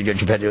getting pretty good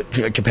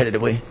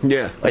competitively.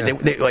 Yeah,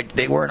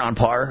 they weren't on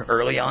par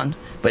early on,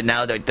 but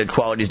now the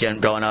quality's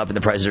going up and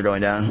the prices are going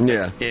down.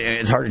 Yeah,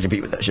 it's hard to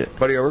compete with that shit.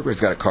 Buddy I work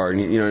with's got a card,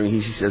 and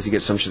he says he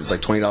gets some shit that's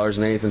like $20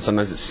 an eighth, and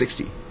sometimes it's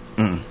 $60.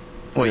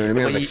 Well, you know what I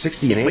mean? It was like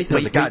 60 and 8. I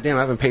was like, God damn,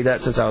 I haven't paid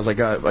that since I was like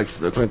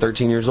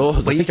 13 years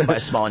old. Well, you can buy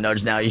small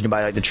nugs now. You can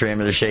buy like the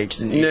trim or the shakes.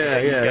 And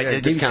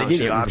they give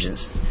you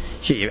options.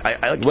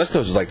 West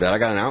Coast was like that. I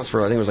got an ounce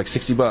for I think it was like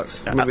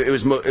 $60. I mean, it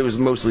was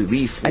mostly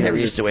leaf. I never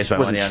used to waste my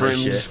money on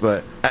this shit.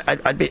 But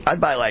I'd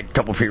buy like a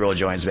couple pre-roll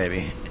joints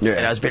maybe. Yeah.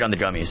 And I was big on the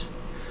gummies.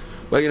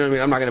 But you know what I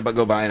mean. I'm not gonna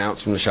go buy an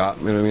ounce from the shop.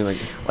 You know what I mean? Like,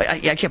 well,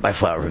 I can't buy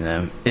flour from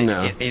them.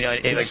 No. You know,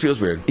 it just feels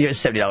weird. You have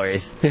 $70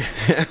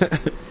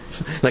 eighth.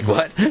 Like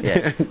what?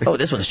 Yeah. Oh,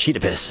 this one's cheetah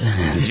piss.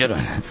 It's a good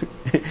one.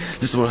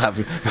 This one will have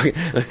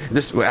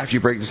this. After you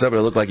break this up,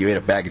 it'll look like you ate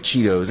a bag of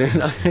Cheetos.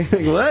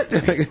 Like, what?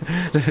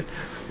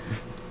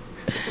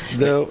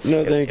 No,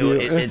 thank you.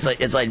 It's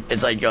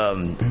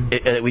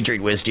like we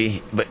drink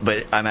whiskey, but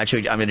I'm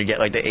gonna get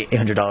like the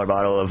 $800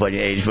 bottle of like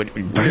aged.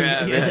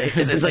 Yeah,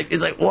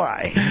 it's like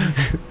why?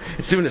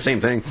 It's doing the same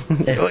thing.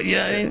 Well, you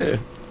know what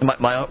I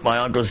mean? My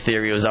uncle's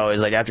theory was always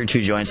like after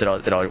 2 joints, it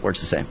all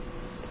works the same.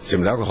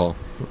 Same with alcohol.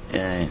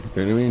 Yeah. You know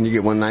what I mean? You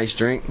get one nice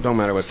drink, don't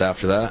matter what's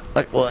after that.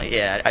 Like, well,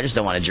 yeah, I just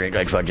don't want to drink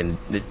like fucking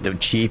the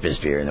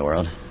cheapest beer in the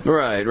world.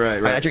 Right.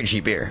 I drink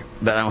cheap beer,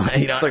 but I don't.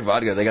 You know, it's like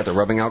vodka. They got the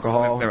rubbing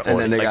alcohol, and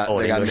then they got.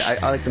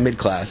 I like the mid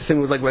class. Same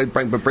with like brake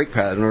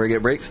pads. Whenever you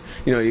get brakes,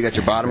 you know, you got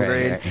your bottom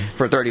grade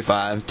for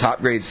 35,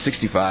 top grade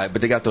 65,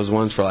 but they got those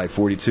ones for like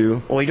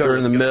 42. Well, you go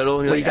in the middle.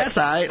 And you're like, that's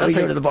all right. Well, you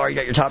go to the bar, you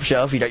got your top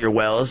shelf, you got your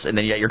Wells, and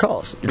then you got your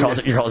calls. Your calls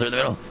are in the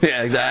middle.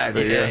 Yeah,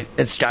 exactly. Yeah.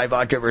 It's Sky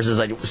Vodka versus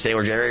like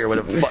Sailor Jerry or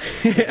whatever.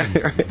 Yeah,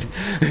 right.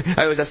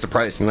 I always ask the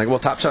price. I'm like, well,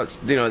 Top Shot's,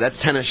 you know, that's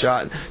 10 a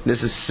shot.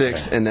 This is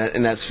 6, and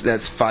that's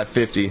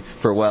 $5.50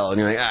 for a well. And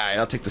you're like, all right,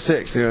 I'll take the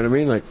 6. You know what I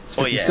mean? Like, it's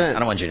 50 cents. I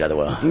don't want you to have the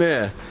well.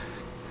 Yeah.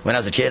 When I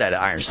was a kid, I had an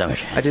iron stomach.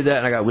 I did that,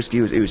 and I got whiskey.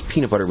 It was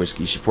peanut butter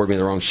whiskey. She poured me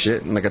the wrong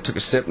shit, and like I took a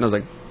sip, and I was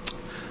like,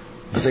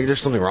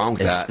 there's something wrong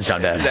with that. It's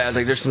not bad. Yeah, I was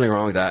like, there's something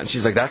wrong with that. And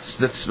she's like, that's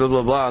blah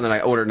blah blah. And then I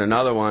ordered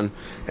another one,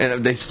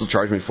 and they still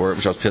charged me for it,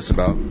 which I was pissed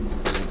about.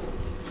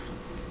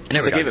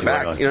 I gave it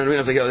back. You know what I mean? I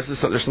was like, yo,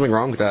 there's something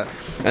wrong with that.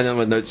 And then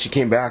when she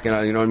came back,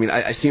 and you know what I mean?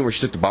 I seen where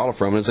she took the bottle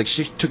from, and it's like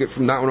she took it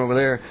from that one over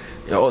there.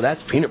 You know, oh,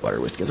 that's peanut butter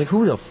whiskey. I was like,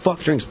 who the fuck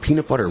drinks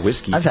peanut butter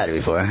whiskey? I've had it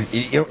before. I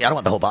don't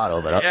want the whole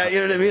bottle, but yeah,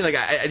 you know what I mean? Like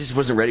I just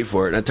wasn't ready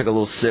for it, and I took a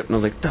little sip, and I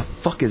was like, the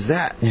fuck is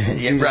that?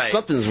 Yeah, right.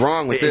 Something's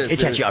wrong with this. It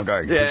catch you off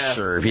guard. Yeah, for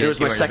sure. It was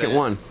my second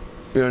one.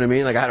 You know what I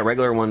mean? Like I had a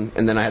regular one,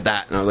 and then I had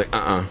that, and I was like,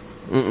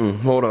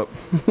 hold up.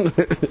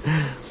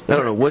 I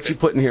don't know what you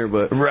put in here,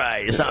 but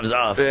right, something's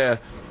off. Yeah.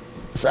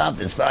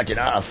 Something's fucking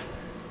off.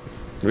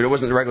 I mean, it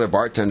wasn't the regular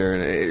bartender,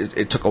 and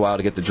it took a while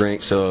to get the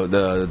drink, so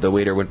the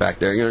waiter went back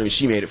there. You know what I mean?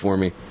 She made it for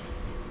me.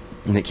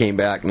 And it came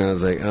back, and I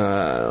was like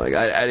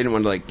I didn't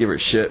want to like give her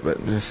shit, but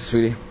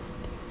sweetie,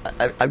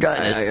 I've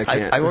got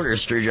I ordered a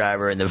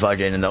screwdriver and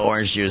the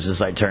orange juice was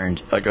like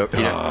turned like you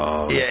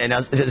know and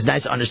it's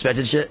nice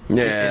unexpected shit.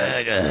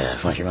 Yeah,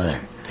 fuck your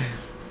mother.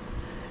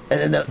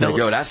 And then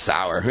yo, that's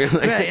sour. Right,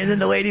 and then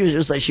the lady was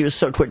just like, she was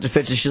so quick to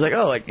fix it. She's like,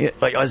 oh, like is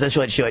that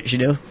what she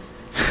knew?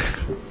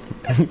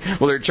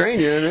 Well, they're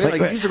trained, you know what I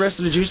mean? Like, use the rest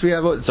of the juice we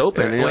have. It's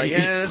open. And you're like,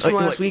 yeah, that's from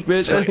last week,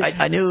 bitch.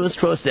 I knew it was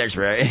close to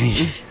expiry.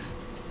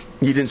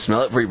 You didn't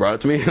smell it before you brought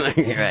it to me? Like,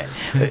 right.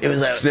 It was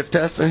like sniff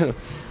test. It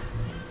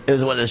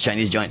was one of those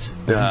Chinese joints.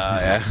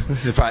 Yeah.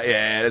 This is probably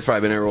it's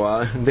probably been there a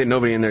while.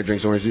 Nobody in there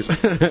drinks orange juice.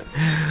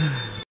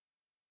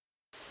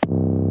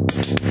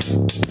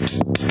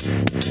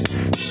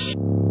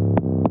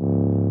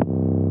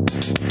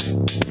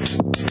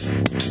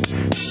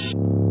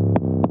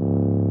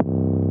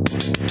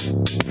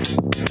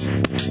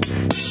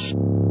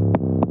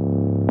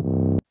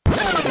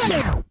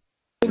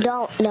 You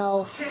don't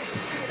know.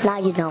 Now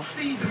you know.